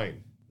 say it's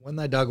Spain. When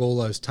they dug all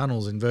those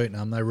tunnels in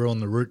Vietnam, they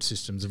ruined the root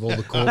systems of all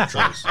the cork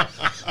trees.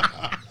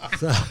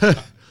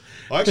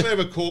 I actually have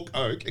a cork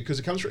oak because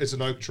it's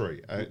an oak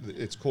tree.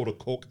 It's called a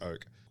cork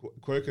oak.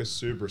 Quercus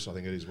subris, I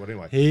think it is. But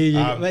anyway. Here you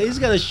go. Well, he's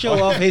going to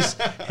show off his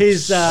Actually,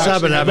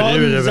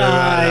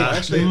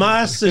 bonsai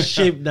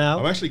mastership now.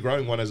 I'm actually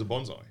growing one as a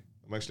bonsai.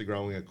 I'm actually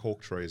growing a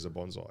cork tree as a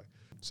bonsai.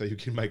 So you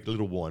can make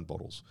little wine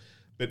bottles.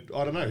 But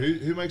I don't know.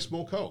 Who makes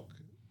more cork?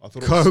 I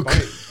thought Coke. it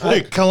was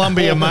Spain.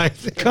 Colombia, mate.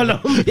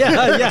 Colombia,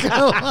 yeah.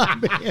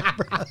 Colombia,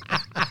 bro.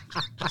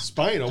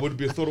 Spain. I would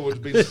have thought it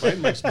would be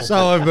Spain makes more So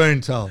cork. I've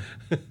been told.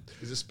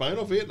 Is it Spain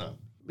or Vietnam?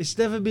 It's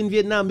never been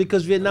Vietnam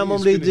because Vietnam I think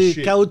only it's been a do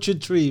shit.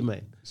 caoutchouc tree,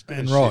 man. Spain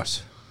And is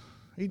rice.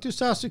 He just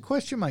asked a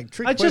question, mate.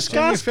 Trick I just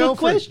question. You asked a fell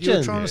for it. You were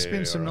question. trying to shit.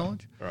 spin some all right.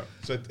 knowledge. All right.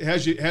 So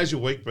how's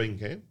your week been,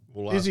 Cam?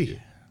 We'll ask you.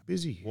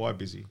 Busy. Why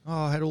busy? Oh,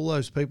 I had all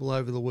those people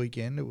over the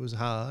weekend. It was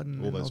hard.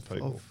 And All those I've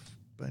people.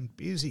 been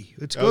busy.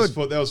 It's That good.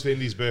 was for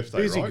Indy's birthday,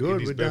 Busy, right? good.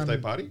 Indy's We've birthday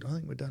done, party. I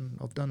think we've done.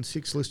 I've done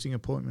 6 listing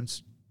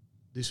appointments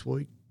this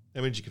week.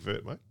 How many did you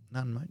convert, mate?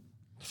 None, mate.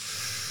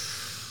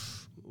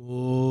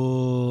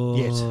 Oh,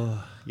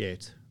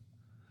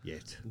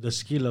 Yet. the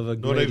skill of a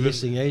Not great even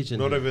listing agent.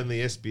 Not even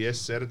the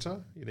SBS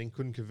editor. You then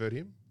couldn't convert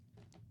him.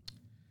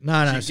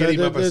 No. So you get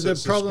him up as the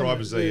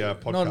subscribers to the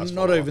podcast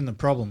not follower. even the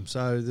problem.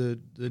 So the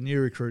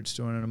new recruits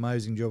doing an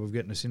amazing job of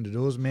getting us into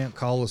doors. Mount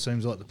Colah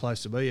seems like the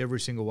place to be. Every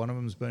single one of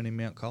them has been in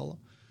Mount Colah.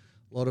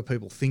 A lot of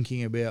people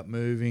thinking about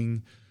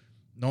moving,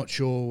 not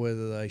sure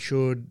whether they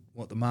should,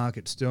 what the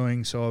market's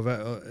doing.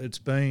 So it's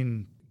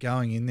been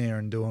going in there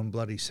and doing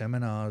bloody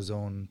seminars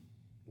on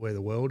where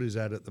the world is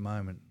at the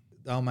moment.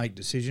 They'll make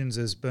decisions.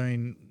 There's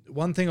been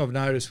one thing I've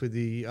noticed with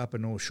the Upper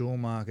North Shore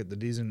market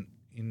that isn't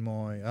in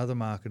my other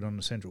market on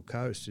the Central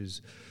Coast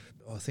is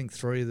I think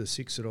 3 of the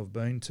 6 that I've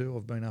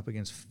been up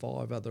against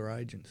 5 other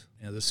agents.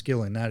 Now, the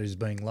skill in that is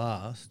being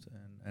last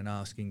and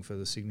asking for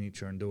the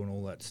signature and doing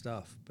all that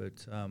stuff,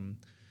 but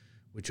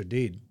which I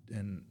did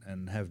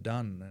and have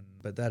done.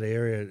 But that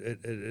area,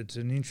 it's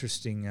an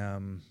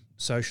interesting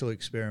social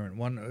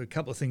experiment. A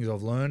couple of things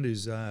I've learned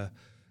is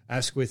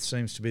Asquith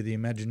seems to be the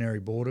imaginary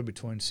border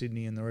between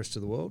Sydney and the rest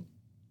of the world.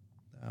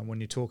 When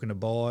you're talking to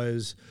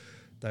buyers,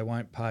 they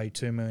won't pay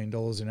 $2 million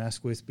in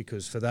Asquith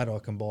because for that I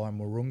can buy in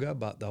Wahroonga,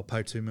 but they'll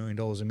pay $2 million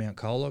in Mount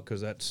Colah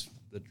because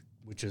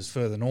which is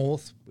further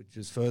north, which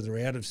is further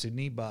out of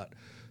Sydney. But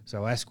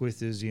so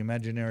Asquith is the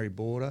imaginary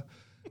border.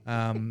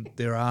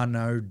 There are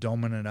no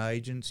dominant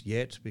agents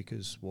yet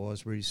because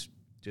Wisebury's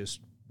just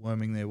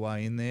worming their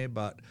way in there,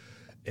 but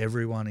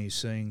everyone is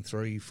seeing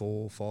 3,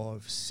 4,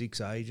 5,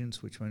 6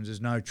 agents, which means there's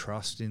no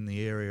trust in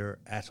the area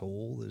at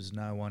all. There's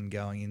no one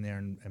going in there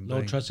and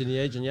No trust in the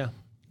agent, yeah.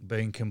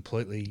 being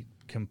completely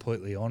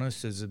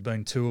honest. There's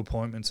been 2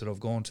 appointments that I've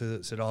gone to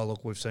that said, oh,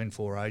 look, we've seen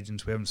 4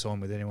 agents. We haven't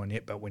signed with anyone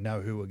yet, but we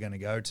know who we're going to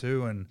go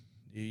to. And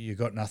you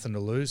got nothing to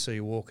lose. So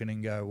you walk in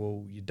and go,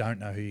 well, you don't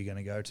know who you're going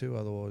to go to.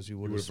 Otherwise you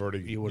would have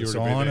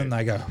signed. And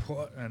they go,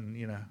 what? And,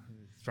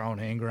 throwing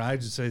hand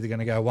grenades. It's either going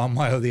to go one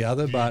way or the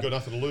other. But You've got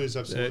nothing to lose,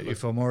 absolutely.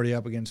 if I'm already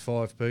up against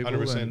 5 people,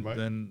 100%, mate.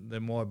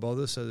 then why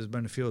bother? So there's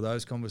been a few of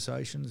those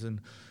conversations.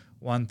 And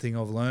one thing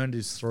I've learned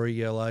is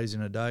 3 LAs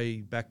in a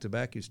day back to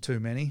back is too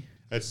many.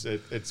 It's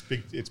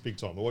big. It's big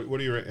time. How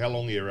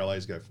long do your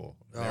LAs go for?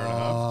 An hour and a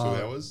half,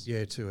 2 hours?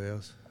 Yeah, 2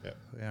 hours. Yeah.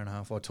 Hour and a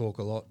half. I talk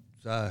a lot.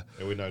 So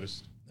Yeah, we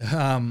noticed.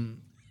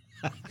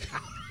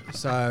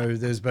 So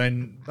there's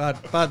been,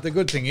 but the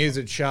good thing is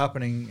it's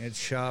sharpening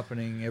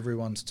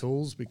everyone's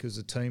tools because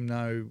the team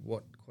know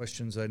what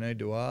questions they need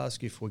to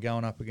ask. If we're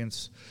going up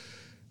against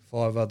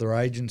 5 other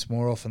agents,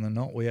 more often than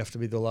not, we have to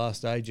be the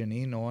last agent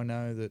in. I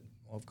know that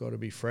I've got to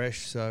be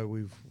fresh,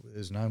 so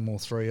there's no more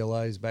 3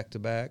 LAs back to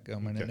back. I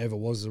mean, It never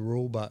was the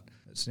rule, but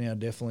it's now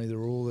definitely the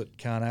rule that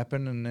can't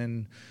happen. And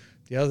then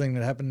the other thing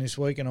that happened this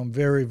week, and I'm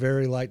very,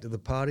 very late to the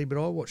party,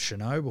 but I watched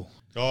Chernobyl.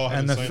 Oh, I and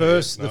haven't the seen it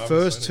yet. No, I haven't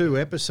first seen it 2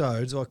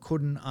 episodes, I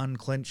couldn't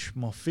unclench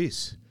my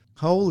fist.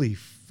 Holy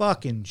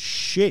fucking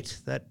shit!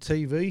 That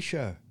TV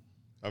show,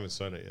 I haven't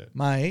seen it yet.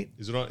 mate.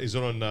 Is it on?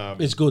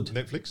 It's good.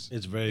 Netflix.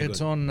 It's very It's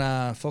good. on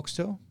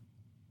Foxtel.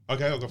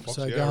 Okay, I've got Fox.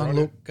 So yeah, go and right.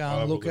 look. Go I'll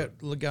and have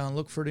a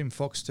look for it in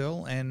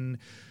Foxtel. And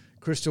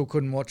Crystal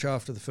couldn't watch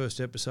after the first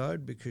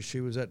episode because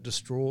she was that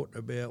distraught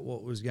about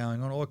what was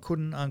going on. I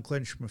couldn't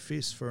unclench my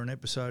fist for an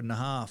episode and a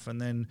half,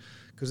 and then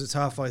because it's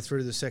halfway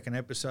through the second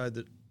episode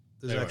that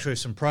there's Anyway. actually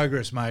some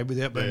progress made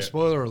without being Yeah.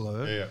 spoiler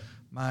alert. Yeah.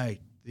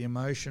 Mate, the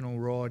emotional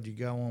ride you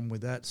go on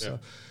with that. So Yeah.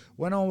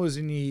 when I was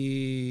in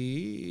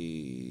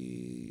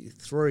year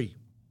 3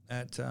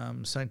 at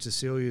St.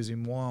 Cecilia's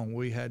in Wyong,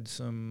 we had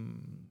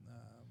some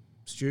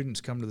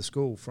students come to the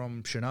school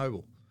from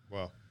Chernobyl.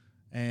 Wow.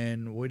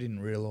 And we didn't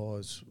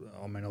realise,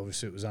 I mean,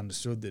 obviously it was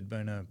understood there'd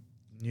been a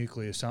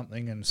nuclear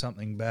something and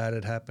something bad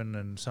had happened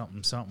and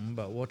something,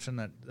 but watching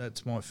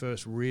that's my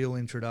first real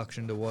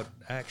introduction to what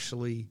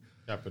actually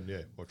happened, yeah,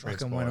 or fucking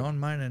transpired. went on,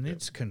 mate, and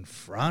it's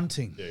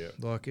confronting. Yeah.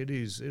 Like it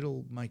is.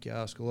 It'll make you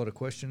ask a lot of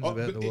questions Oh,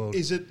 about but the world.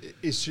 is it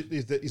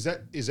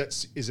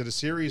a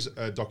series,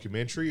 a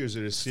documentary, or is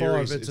it a It's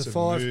series? It's a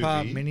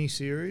 5-part movie? mini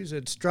series.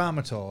 It's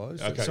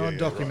dramatised. Okay, It's yeah, not yeah,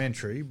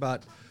 documentary,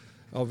 but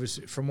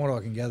obviously, from what I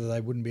can gather,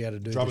 they wouldn't be able to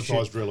do the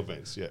Dramatised shit. real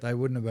events, yeah, They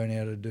wouldn't have been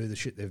able to do the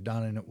shit they've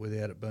done in it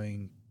without it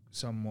being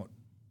somewhat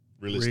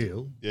realistic,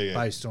 real, yeah,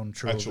 based on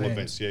true actual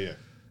events. events, yeah.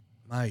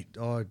 Mate,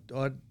 I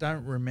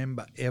don't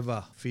remember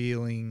ever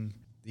feeling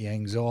the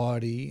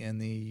anxiety and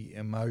the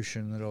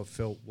emotion that I've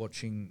felt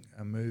watching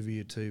a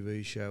movie, a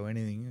TV show,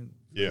 anything.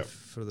 Yeah.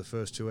 For the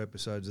first 2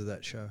 episodes of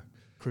that show,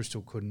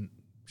 Crystal couldn't.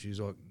 She's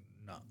like,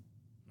 no.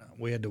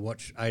 We had to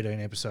watch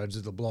 18 episodes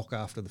of The Block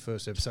after the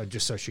first episode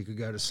just so she could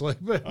go to sleep.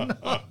 But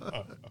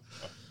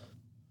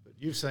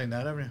you've seen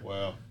that, haven't you?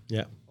 Wow.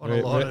 Yeah. On a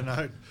lighter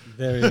note.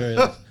 Very, very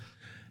nice.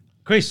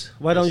 Chris,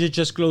 why don't you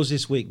just close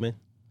this week, man?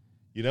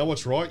 You know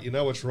what's right, you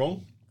know what's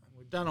wrong.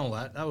 We've done all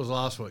that. That was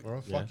last week. All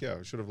right, fuck yeah,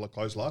 I should have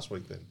closed last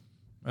week then.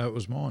 It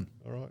was mine.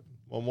 All right.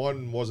 Well,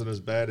 mine wasn't as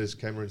bad as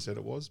Cameron said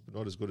it was, but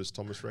not as good as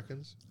Thomas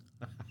reckons.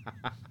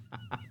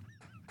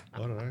 I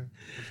don't know.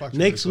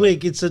 Next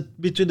week, it's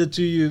between the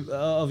two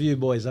of you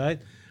boys, right?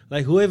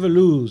 Like whoever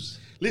lose.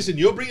 Listen,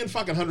 you're bringing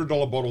fucking $100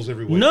 bottles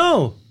every week.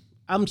 No,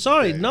 I'm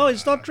sorry. No,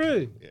 it's not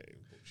true. Yeah,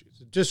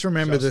 bullshit. Just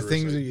remember Just the the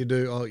things receipt. that you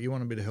do. Oh, you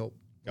want a bit of help?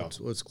 Go.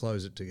 Let's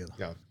close it together.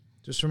 Go.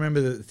 Just remember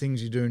that the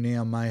things you do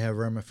now may have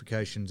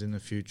ramifications in the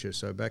future.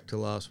 So back to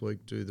last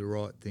week, do the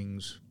right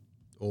things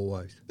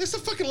always. That's the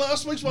fucking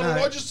last week's one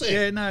I just said.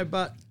 Yeah, no,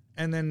 but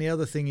and then the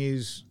other thing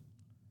is,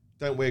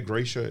 Don't wear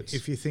grey shirts.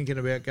 if you're thinking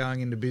about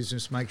going into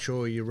business, make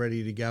sure you're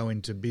ready to go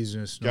into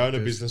business. Go into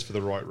just- business for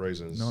the right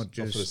reasons, not not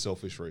for the just-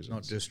 selfish reasons.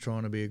 not just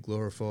trying to be a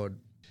glorified.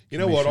 You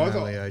know what? commission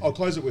only agent. I'll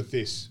close it with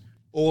this: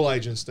 all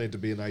agents need to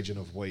be an agent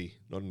of we,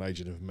 not an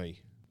agent of me.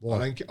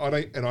 Why? I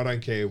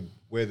don't care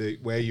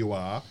where you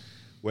are,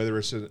 whether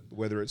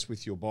it's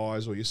with your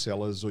buyers or your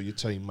sellers or your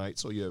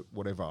teammates or your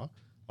whatever.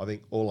 I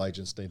think all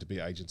agents need to be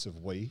agents of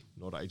we,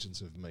 not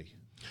agents of me.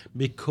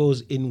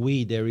 Because in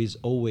we, there is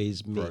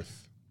always me.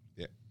 Growth,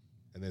 yeah,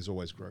 and there's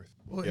always growth.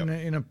 Well, Yep.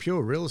 in a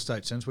pure real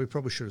estate sense, we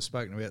probably should have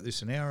spoken about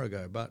this an hour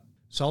ago, but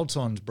sold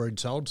signs breed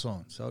sold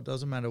signs. So it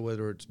doesn't matter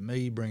whether it's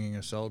me bringing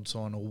a sold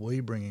sign or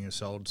we bringing a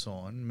sold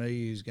sign,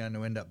 me is going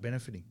to end up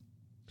benefiting.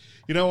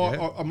 You know,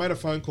 Yeah. I made a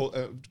phone call,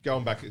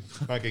 going back,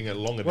 making it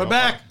longer. We're now.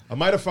 back. I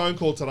made a phone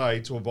call today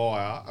to a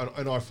buyer,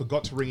 and I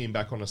forgot to ring him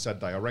back on a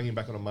Saturday. I rang him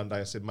back on a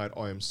Monday. I said, mate,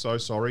 I am so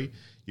sorry.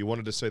 You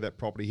wanted to see that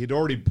property. He'd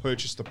already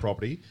purchased the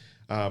property.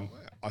 I'm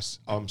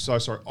so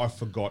sorry. I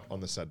forgot on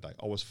the Saturday.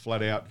 I was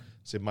flat out.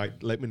 Said, mate,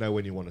 let me know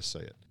when you want to see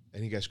it.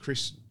 And he goes,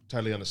 Chris,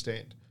 totally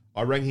understand.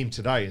 I rang him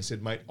today and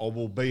said, mate, I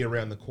will be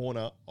around the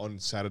corner on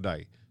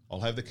Saturday. I'll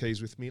have the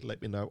keys with me.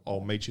 Let me know.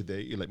 I'll meet you there.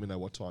 You let me know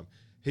what time.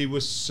 He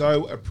was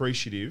so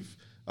appreciative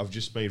of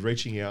just me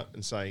reaching out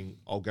and saying,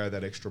 I'll go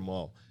that extra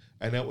mile.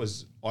 And that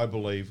was, I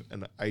believe,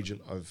 an agent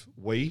of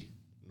we,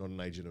 not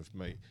an agent of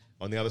me.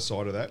 On the other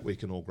side of that, we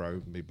can all grow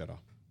and be better.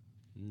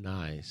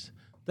 Nice.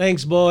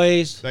 Thanks,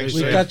 boys. Thanks,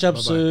 we'll Steve. catch up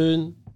Bye-bye. soon.